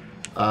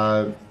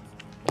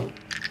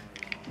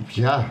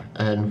 Yeah,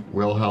 and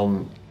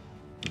Wilhelm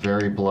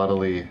very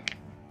bloodily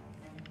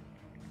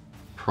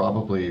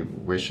probably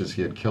wishes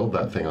he had killed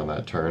that thing on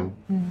that turn.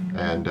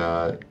 And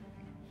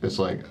it's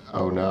like,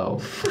 oh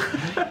no.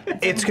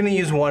 It's going to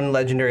use one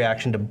legendary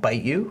action to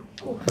bite you,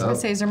 I was gonna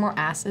say, is there more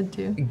acid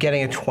too?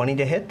 getting a 20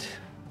 to hit.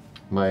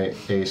 My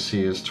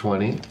AC is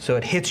 20. So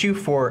it hits you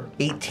for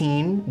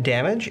 18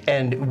 damage,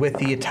 and with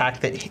the attack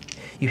that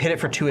you hit it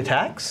for 2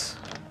 attacks.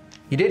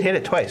 You did hit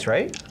it twice,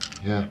 right?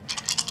 Yeah.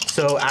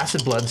 So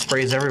acid blood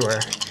sprays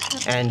everywhere,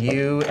 and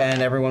you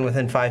and everyone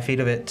within 5 feet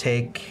of it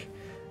take.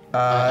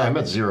 I'm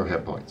at 0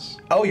 hit points.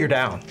 Oh, you're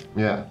down.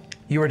 Yeah.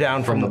 You were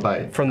down From the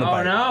bite. From the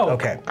bite. no.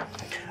 Okay.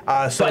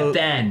 So But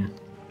then,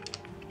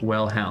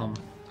 Wilhelm,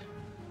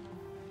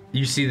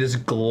 you see this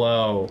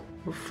glow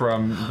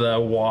from the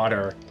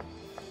water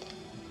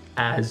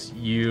as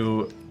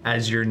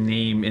your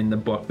name in the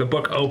book. The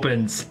book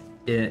opens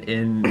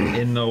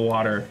in the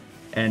water,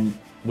 and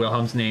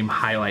Wilhelm's name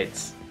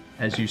highlights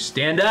as you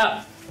stand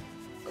up.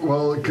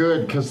 Well,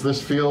 good, because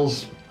this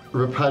feels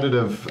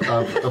repetitive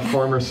of a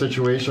former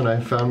situation I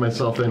found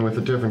myself in with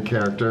a different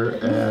character,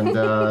 and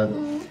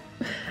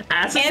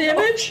Acid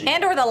damage?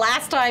 And or the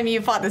last time you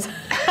fought this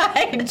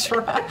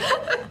Hydra.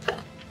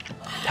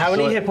 how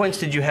many hit points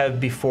did you have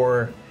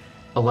before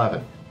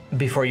 11.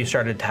 you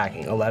started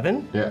attacking?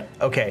 11? Yeah.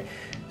 Okay.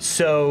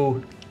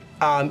 So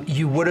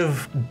you would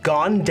have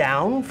gone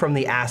down from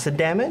the acid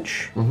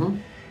damage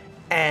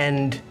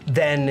and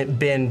then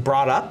been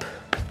brought up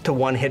to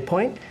 1 hit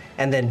point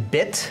and then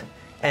bit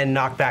and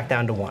knocked back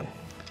down to 1.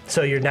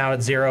 So you're now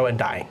at 0 and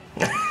dying.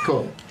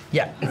 Cool.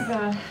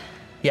 Yeah.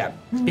 Yeah,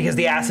 because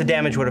the acid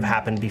damage would have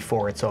happened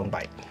before its own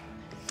bite.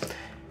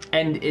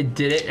 And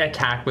did it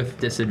attack with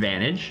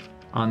disadvantage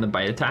on the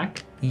bite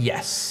attack?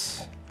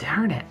 Yes.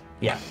 Darn it.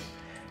 Yeah.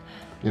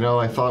 You know,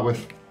 I thought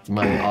with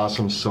my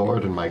awesome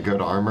sword and my good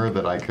armor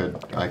that I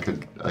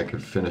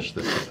could finish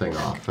this thing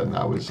off, and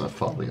that was a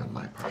folly on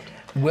my part.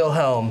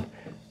 Wilhelm,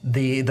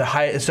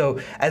 so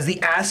as the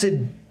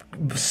acid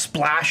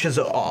splashes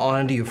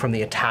onto you from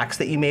the attacks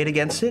that you made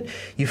against it,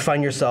 you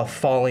find yourself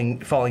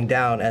falling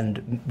down,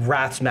 and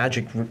Wrath's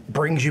magic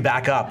brings you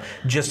back up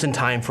just in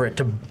time for it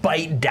to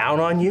bite down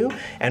on you.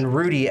 And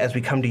Rudy, as we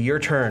come to your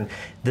turn,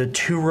 the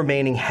 2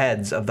 remaining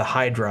heads of the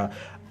Hydra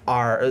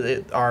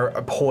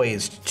are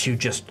poised to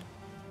just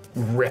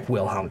rip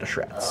Wilhelm to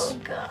shreds. Oh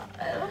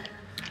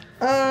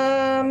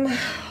god.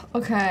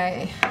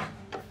 Okay.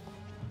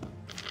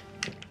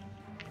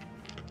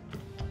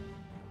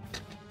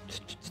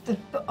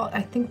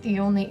 I think the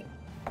only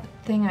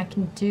thing I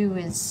can do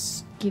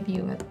is give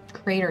you a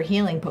greater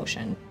healing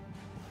potion.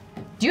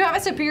 Do you have a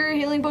superior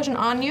healing potion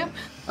on you?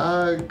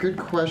 Good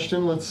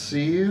question. Let's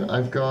see.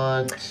 I've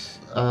got.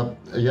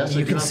 Yes,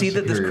 You can see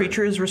that this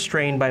creature is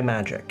restrained by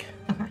magic.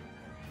 Okay.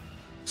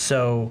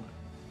 So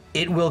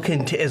it will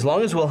continue, as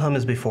long as Wilhelm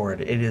is before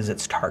it, it is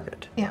its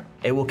target. Yeah.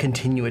 It will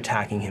continue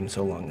attacking him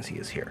so long as he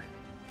is here.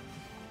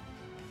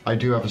 I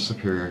do have a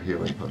superior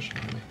healing potion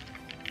on me.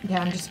 Yeah,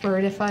 I'm just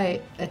worried if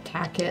I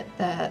attack it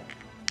that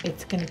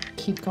it's gonna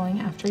keep going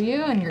after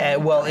you, and you're.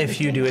 Well, if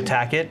you do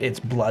attack it,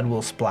 its blood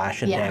will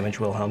splash and Yeah. damage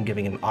Wilhelm,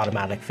 giving him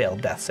automatic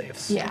failed death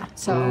saves. Yeah.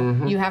 So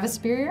you have a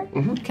superior.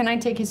 Can I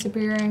take his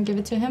superior and give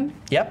it to him?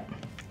 Yep.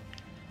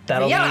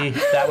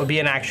 That would be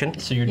an action.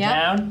 So you're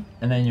Yeah. down,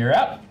 and then you're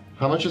up.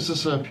 How much is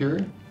this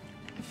period?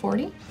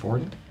 40.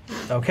 40?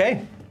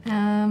 Okay.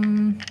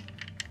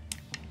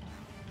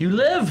 You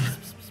live.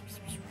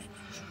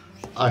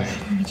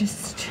 Let me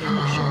just.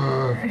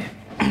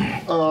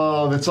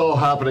 Oh, that's all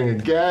happening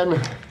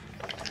again.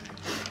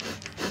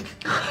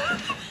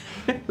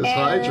 This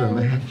Hydra,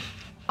 man.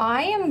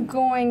 I am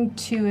going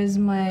to, as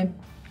my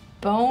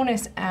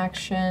bonus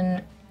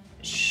action,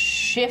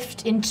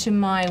 shift into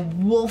my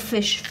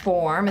wolfish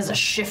form as a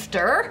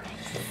shifter.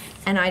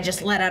 And I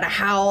just let out a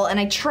howl, and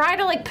I try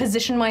to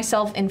position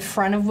myself in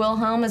front of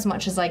Wilhelm as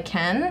much as I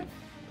can.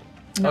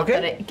 Not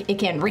Okay. that it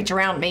can reach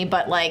around me,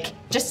 but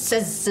just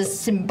as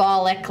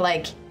symbolic,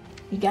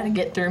 you gotta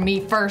get through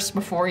me first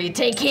before you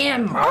take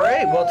him. All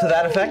right. Well, to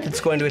that effect, it's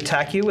going to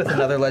attack you with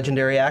another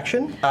legendary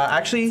action.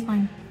 Actually,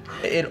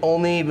 it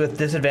only with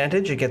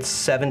disadvantage. It gets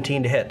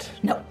 17 to hit.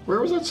 No.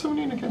 Where was that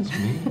 17 against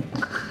me?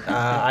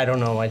 I don't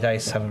know. My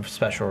dice have a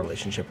special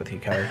relationship with you,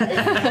 Kyrie.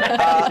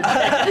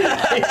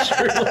 They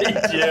truly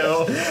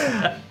do.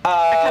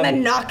 Kind of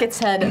knock its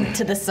head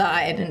to the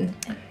side and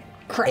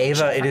crash.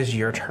 Ava, it is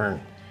your turn.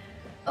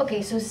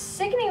 Okay, so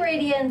Sickening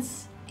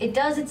Radiance, it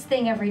does its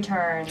thing every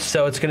turn.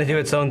 So it's going to do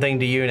its own thing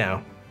to you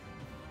now,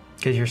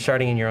 because you're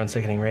starting in your own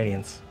Sickening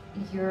Radiance.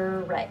 You're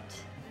right.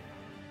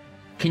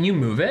 Can you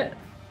move it?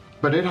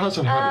 But it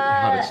hasn't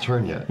had its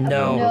turn yet.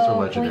 No. Those are No,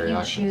 legendary point you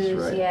actions,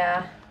 choose, right?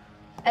 yeah.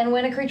 And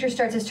when a creature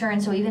starts its turn,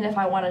 so even if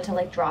I wanted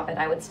to drop it,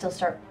 I would still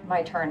start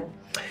my turn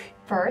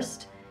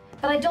first.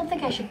 But I don't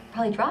think I should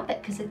probably drop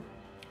it, because it...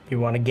 You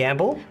want to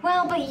gamble?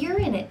 Well, but you're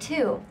in it,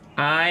 too.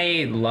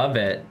 I love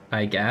it,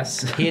 I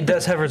guess. He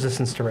does have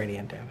resistance to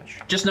radiant damage.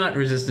 Just not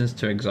resistance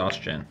to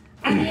exhaustion.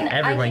 I mean,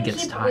 Everyone I can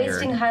gets keep tired.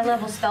 wasting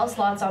high-level spell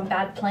slots on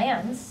bad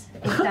plans,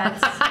 if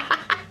that's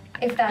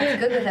if that's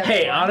good with everyone.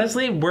 Hey,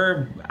 honestly,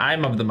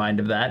 I'm of the mind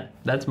of that.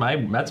 That's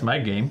my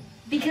game.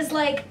 Because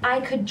like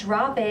I could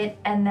drop it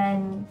and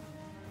then,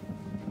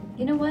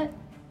 you know what?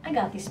 I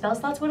got these spell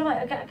slots. What am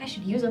I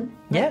should use them.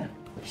 Yeah.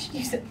 I should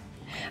use them.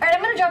 All right,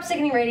 I'm gonna drop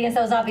Sickening Radiance.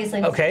 That was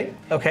obviously Okay.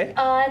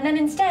 And then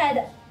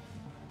instead,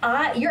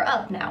 you're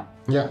up now.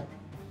 Yeah.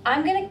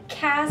 I'm gonna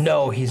cast.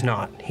 No, he's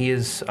not. He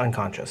is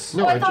unconscious.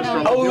 No, I I thought just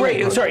you- dropped Oh, the right.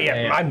 healing Sorry.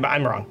 potion. Yeah,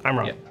 I'm wrong.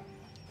 Yeah.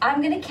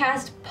 I'm gonna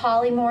cast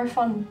Polymorph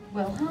on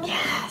Wilhelm.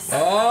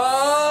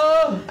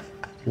 Oh!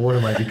 What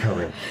am I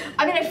becoming?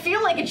 I mean, I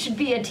feel like it should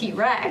be a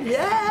T-Rex.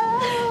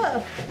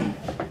 Yeah.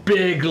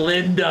 Big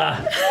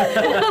Linda.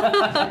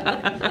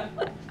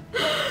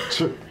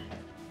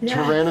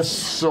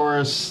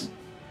 Tyrannosaurus.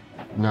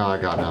 No, I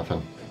got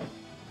nothing.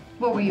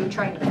 What were you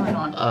trying to put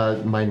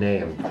on? My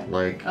name,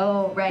 like.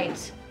 Oh,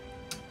 right.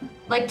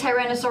 Like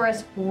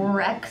Tyrannosaurus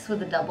Rex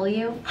with a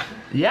W.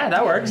 Yeah,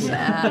 that works. Cool,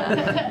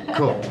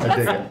 I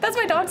dig it. That's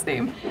my dog's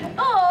name.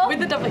 Oh, With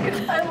the W.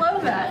 I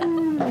love that.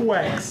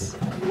 Wex.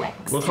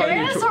 We'll call you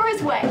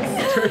Tyrannosaurus Rex.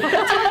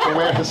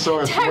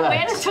 Tyrannosaurus Rex.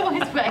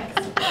 Tyrannosaurus Rex.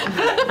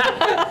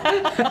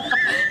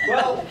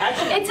 Well,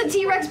 actually, It's a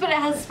T-Rex, but it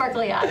has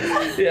sparkly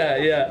eyes.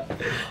 Yeah.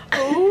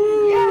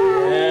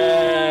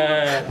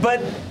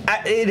 but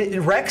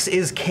Rex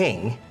is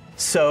king,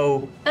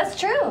 so That's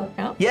true.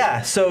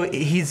 yeah. So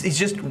he's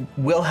just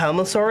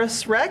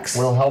Wilhelmosaurus Rex.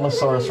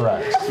 Wilhelmosaurus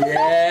Rex.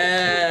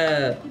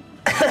 Yeah.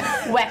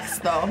 Wex,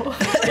 though.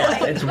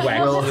 Yeah, it's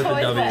Wex with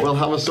a W.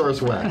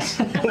 Wilhelmosaurus Rex.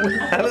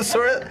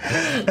 Wilhelmosaurus.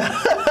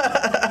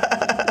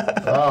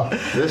 Oh,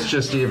 this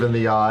just evened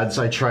the odds,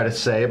 I try to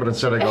say, but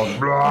instead I go, Would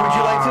you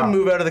like to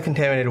move out of the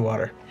contaminated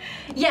water?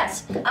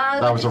 Yes.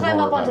 was a climb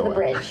roar, up by onto the the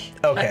way. bridge.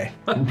 Okay.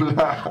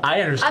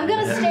 I understand. I'm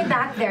gonna stay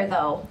back there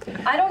though.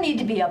 I don't need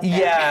to be up there.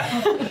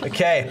 Yeah.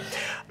 Okay.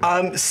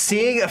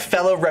 Seeing a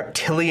fellow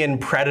reptilian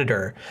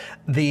predator,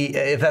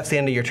 if that's the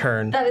end of your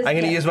turn, That is- I'm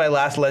going to yeah. use my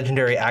last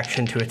legendary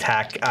action to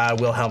attack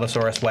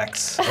Wilhelmosaurus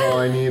Wex. oh,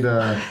 I need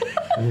to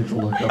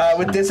look up.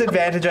 With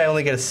disadvantage, I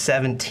only get a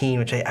 17,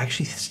 which I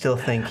actually still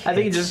think. I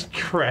think it hits. just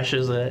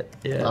crushes it.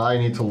 Yeah. I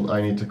need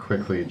to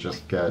quickly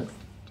just get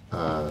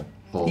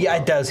full. Yeah,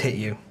 it does hit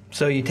you.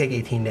 So you take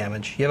 18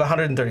 damage. You have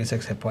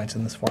 136 hit points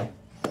in this form.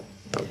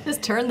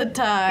 Just turn the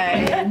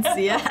tides.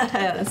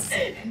 Yes.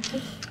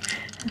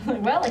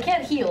 Well, I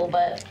can't heal,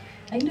 but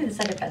I can do the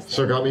second best.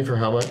 So it got me for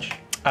how much?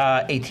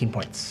 18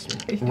 points.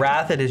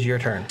 Wrath, it is your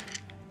turn.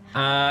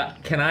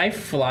 Can I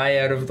fly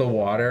out of the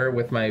water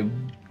with my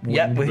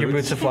Yep, with your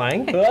boots of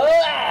flying.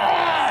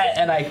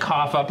 and I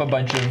cough up a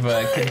bunch of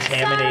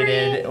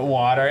contaminated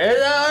water.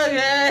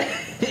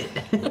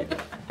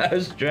 I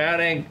was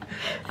drowning.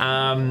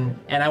 And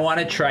I want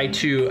to try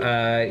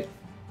to,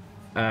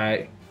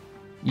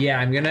 yeah,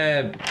 I'm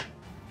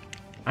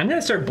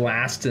gonna start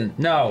blasting.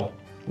 No,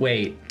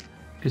 wait,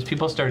 because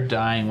people start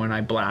dying when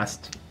I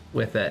blast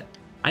with it.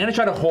 I'm gonna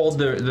try to hold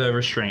the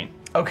restraint.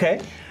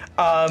 Okay.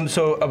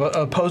 So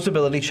a opposed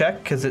ability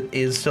check, because it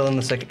is still in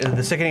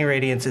the sickening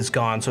radiance is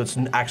gone, so it's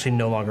actually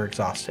no longer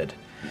exhausted.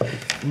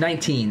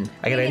 19.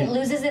 I got It a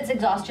loses its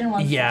exhaustion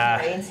once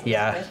Yeah, it rains.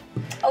 yeah.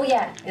 Oh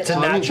yeah. a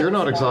That means you're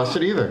not natural.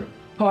 exhausted either.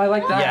 Oh, I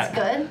like that. Yeah.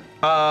 That's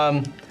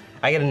good.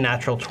 I get a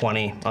natural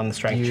 20 on the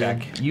strength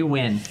check. You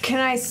win. Can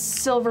I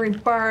silvery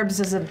barbs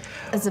as a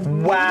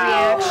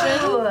Wow.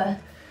 reaction?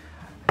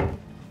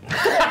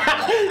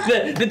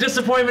 The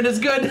disappointment is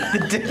good.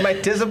 My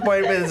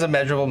disappointment is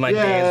immeasurable. My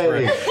day is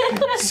ruined.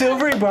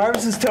 Silvery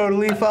barbs is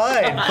totally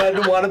fine,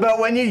 but what about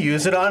when you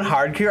use it on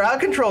hard cure out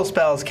control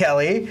spells,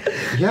 Kelly?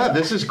 Yeah,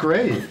 this is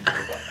great.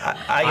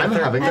 I I'm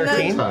get having a 13.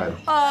 great time.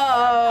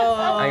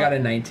 Oh. I got a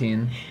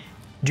 19.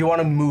 Do you want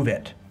to move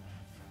it?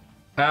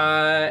 You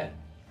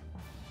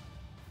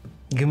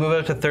can move it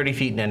up to 30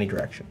 feet in any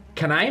direction.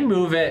 Can I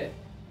move it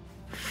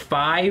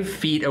 5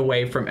 feet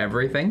away from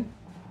everything?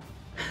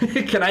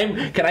 Can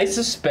I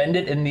suspend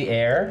it in the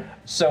air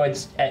so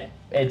it's like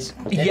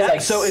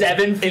so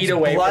 7 feet its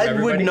away blood from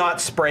everybody? would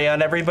not spray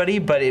on everybody,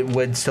 but it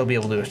would still be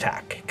able to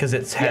attack because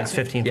it has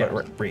 15 Yeah.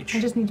 foot reach. I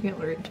just need to be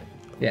able to reach.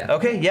 Yeah.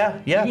 Okay, yeah,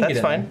 can that's get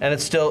in fine, there. and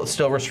it's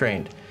still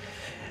restrained.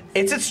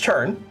 It's its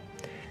turn.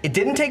 It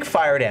didn't take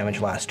fire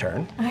damage last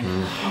turn,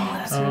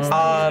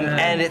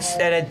 and it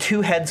had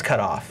 2 heads cut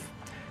off.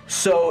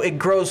 So it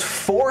grows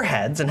 4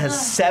 heads and has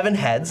 7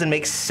 heads and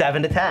makes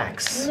 7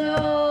 attacks.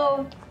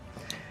 No.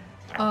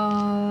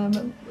 I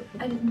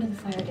didn't know the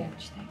fire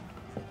damage thing.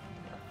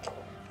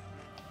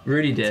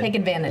 Rudy did. Take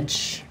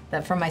advantage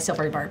from my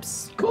silvery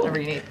barbs. Cool. Whatever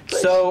you need.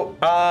 So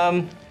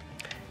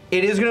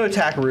it is going to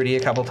attack Rudy a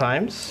couple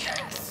times.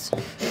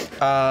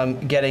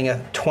 Getting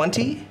a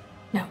 20.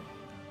 No.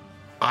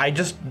 I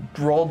just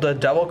rolled a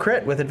double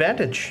crit with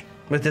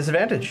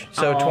disadvantage.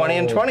 So 20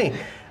 and 20.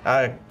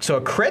 So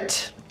a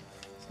crit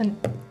And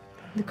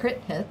the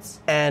crit hits.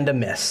 and a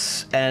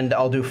miss. And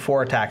I'll do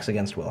 4 attacks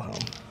against Wilhelm.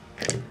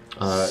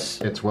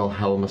 It's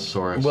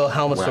Wilhelmosaurus.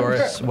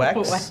 Wilhelmosaurus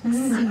Wex.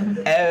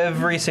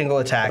 Every single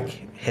attack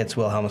hits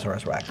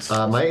Wilhelmosaurus Wex.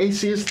 My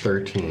AC is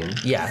 13.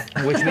 Yeah,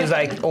 which means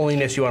I only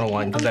miss you on a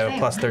 1 because I have a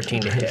plus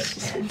 13 to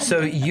hit. So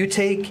you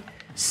take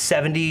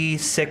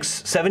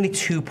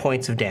 72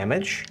 points of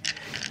damage,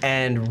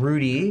 and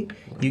Rudy,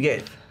 you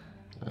get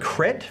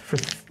crit for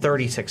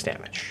 36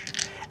 damage.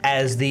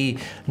 As the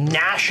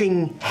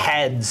gnashing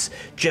heads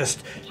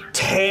just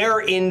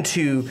tear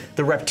into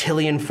the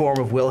reptilian form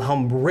of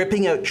Wilhelm,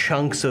 ripping out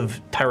chunks of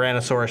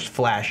Tyrannosaurus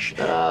flesh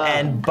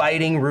and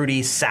biting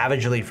Rudy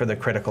savagely for the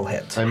critical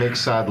hit. I make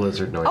sad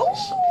lizard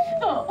noises.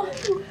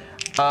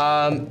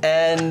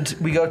 And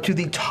we go to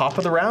the top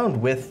of the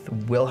round with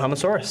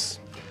Wilhelmosaurus.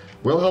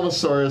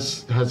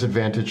 Wilhelmosaurus has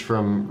advantage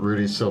from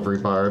Rudy's silvery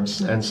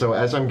barbs, and so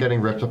as I'm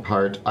getting ripped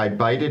apart, I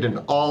bite it in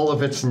all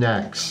of its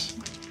necks.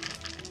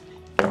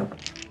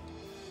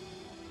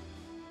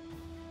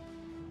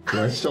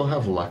 Do I still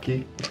have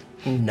lucky?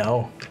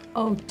 No.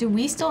 Oh, do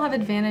we still have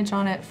advantage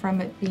on it from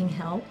it being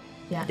held?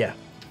 Yeah. Yeah.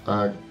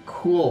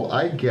 Cool.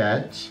 I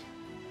get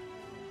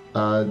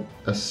a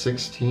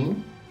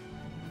 16.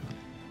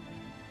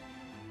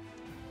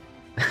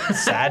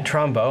 Sad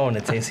trombone.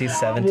 It's AC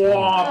 17.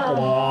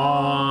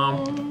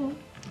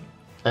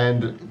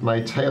 And my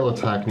tail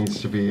attack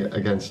needs to be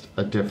against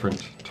a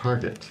different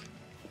target.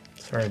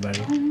 Sorry,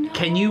 buddy.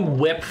 Can you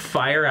whip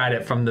fire at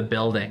it from the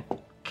building?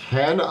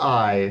 Can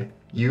I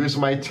use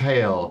my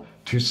tail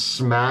to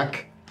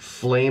smack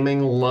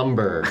flaming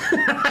lumber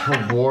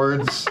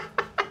towards...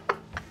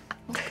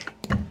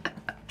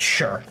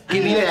 Sure.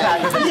 Give me an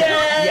attack.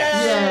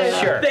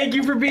 Yes. Sure. Thank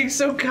you for being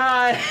so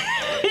kind.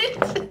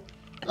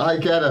 I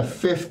get a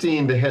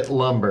 15 to hit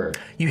lumber.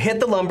 You hit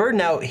the lumber.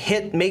 Now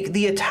make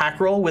the attack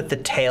roll with the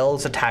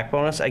tail's attack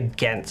bonus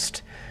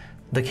against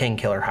the King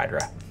Killer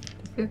Hydra.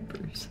 Good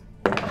Bruce.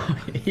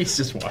 He's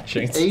just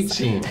watching.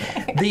 18.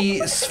 The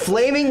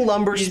flaming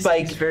lumber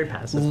spike He's very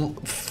passive.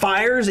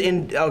 fires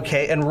in.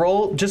 Okay, and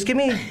roll. Just give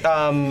me.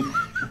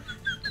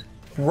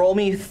 Roll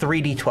me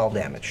 3d12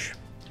 damage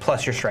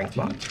plus your strength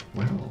mod.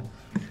 12.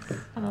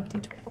 I love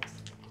D12.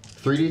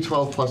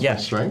 3d12 plus my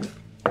strength?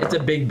 It's a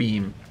big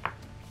beam.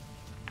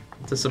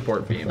 It's a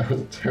support beam.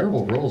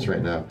 Terrible rolls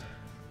right now.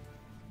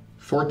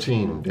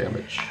 14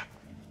 damage.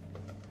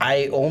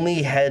 I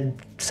only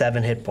had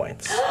 7 hit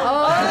points.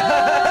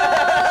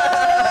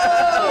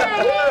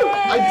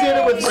 I did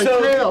it with my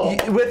tail.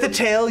 With the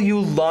tail, you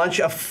launch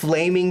a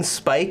flaming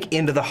spike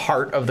into the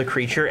heart of the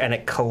creature, and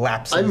it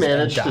collapses. I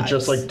managed and to dies.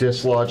 just like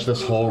dislodge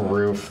this whole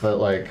roof that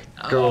like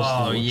goes.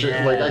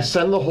 yeah. Like I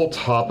send the whole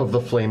top of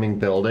the flaming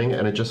building,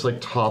 and it just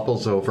like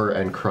topples over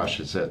and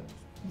crushes it.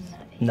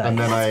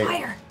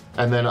 Nice.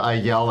 And then I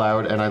yell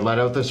out, and I let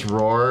out this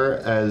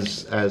roar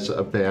as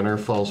a banner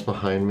falls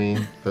behind me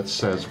that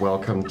says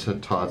 "Welcome to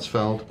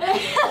Toddsfeld."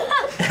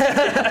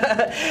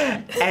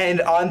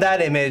 And on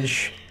that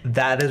image,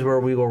 that is where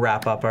we will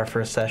wrap up our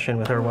first session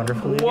with our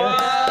wonderful new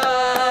guest.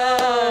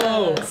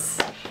 Whoa!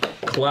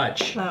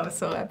 Clutch. That was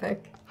so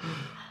epic.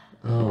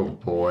 Oh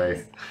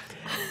boy.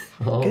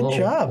 Good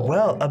job.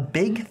 Well, a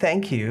big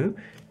thank you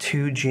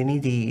to Ginny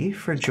D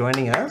for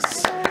joining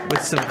us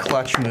with some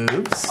clutch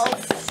moves. I'll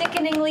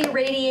sickeningly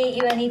radiate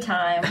you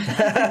anytime.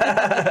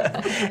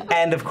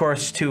 And of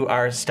course to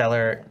our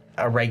stellar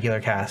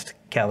regular cast,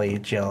 Kelly,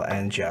 Jill,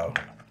 and Joe.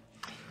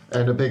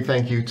 And a big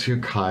thank you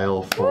to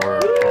Kyle for all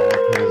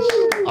of his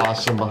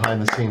awesome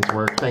behind-the-scenes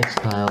work. Thanks,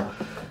 Kyle.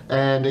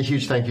 And a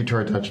huge thank you to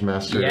our Dungeon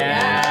Master.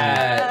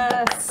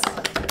 Yes.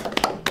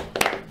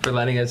 For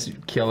letting us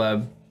kill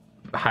a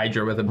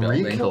Hydra with a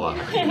building. Re-kill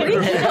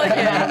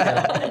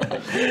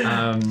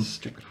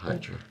Stupid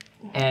Hydra.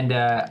 And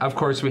of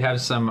course, we have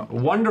some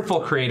wonderful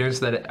creators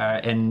that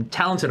and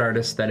talented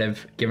artists that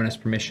have given us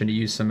permission to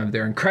use some of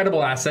their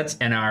incredible assets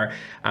in our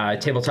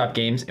tabletop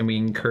games. And we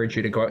encourage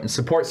you to go out and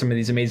support some of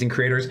these amazing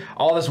creators.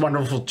 All this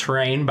wonderful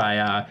terrain by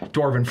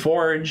Dwarven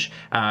Forge,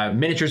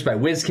 miniatures by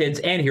WizKids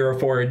and Hero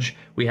Forge.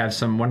 We have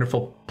some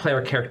wonderful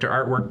player character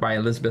artwork by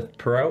Elizabeth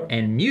Perot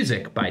and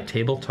music by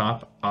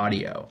Tabletop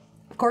Audio.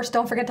 Of course,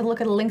 don't forget to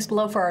look at the links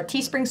below for our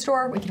Teespring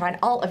store. We can find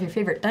all of your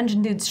favorite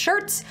Dungeon Dudes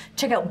shirts.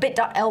 Check out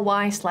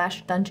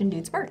bit.ly/Dungeon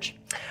Dudes merch.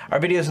 Our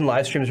videos and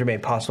live streams are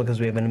made possible because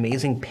we have an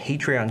amazing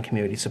Patreon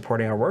community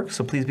supporting our work.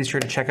 So please be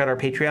sure to check out our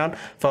Patreon.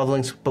 Follow the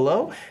links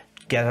below.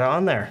 Get it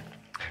on there.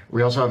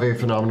 We also have a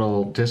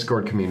phenomenal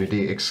Discord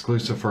community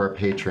exclusive for our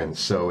patrons.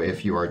 So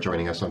if you are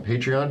joining us on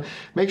Patreon,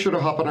 make sure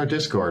to hop on our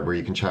Discord where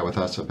you can chat with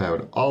us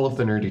about all of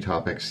the nerdy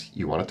topics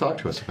you want to talk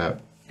to us about.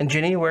 And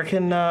Ginny, where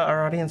can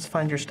our audience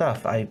find your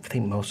stuff? I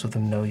think most of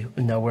them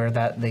know where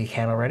that they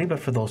can already, but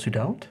for those who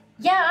don't?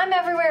 Yeah, I'm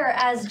everywhere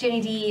as Ginny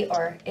D,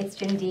 or it's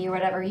Ginny D or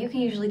whatever. You can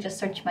usually just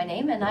search my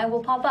name and I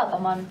will pop up.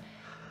 I'm on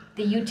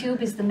the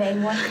YouTube is the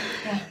main one.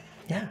 Yeah.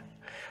 Yeah.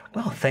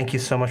 Well, thank you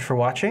so much for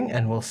watching,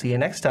 and we'll see you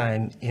next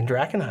time in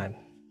Drakkenheim.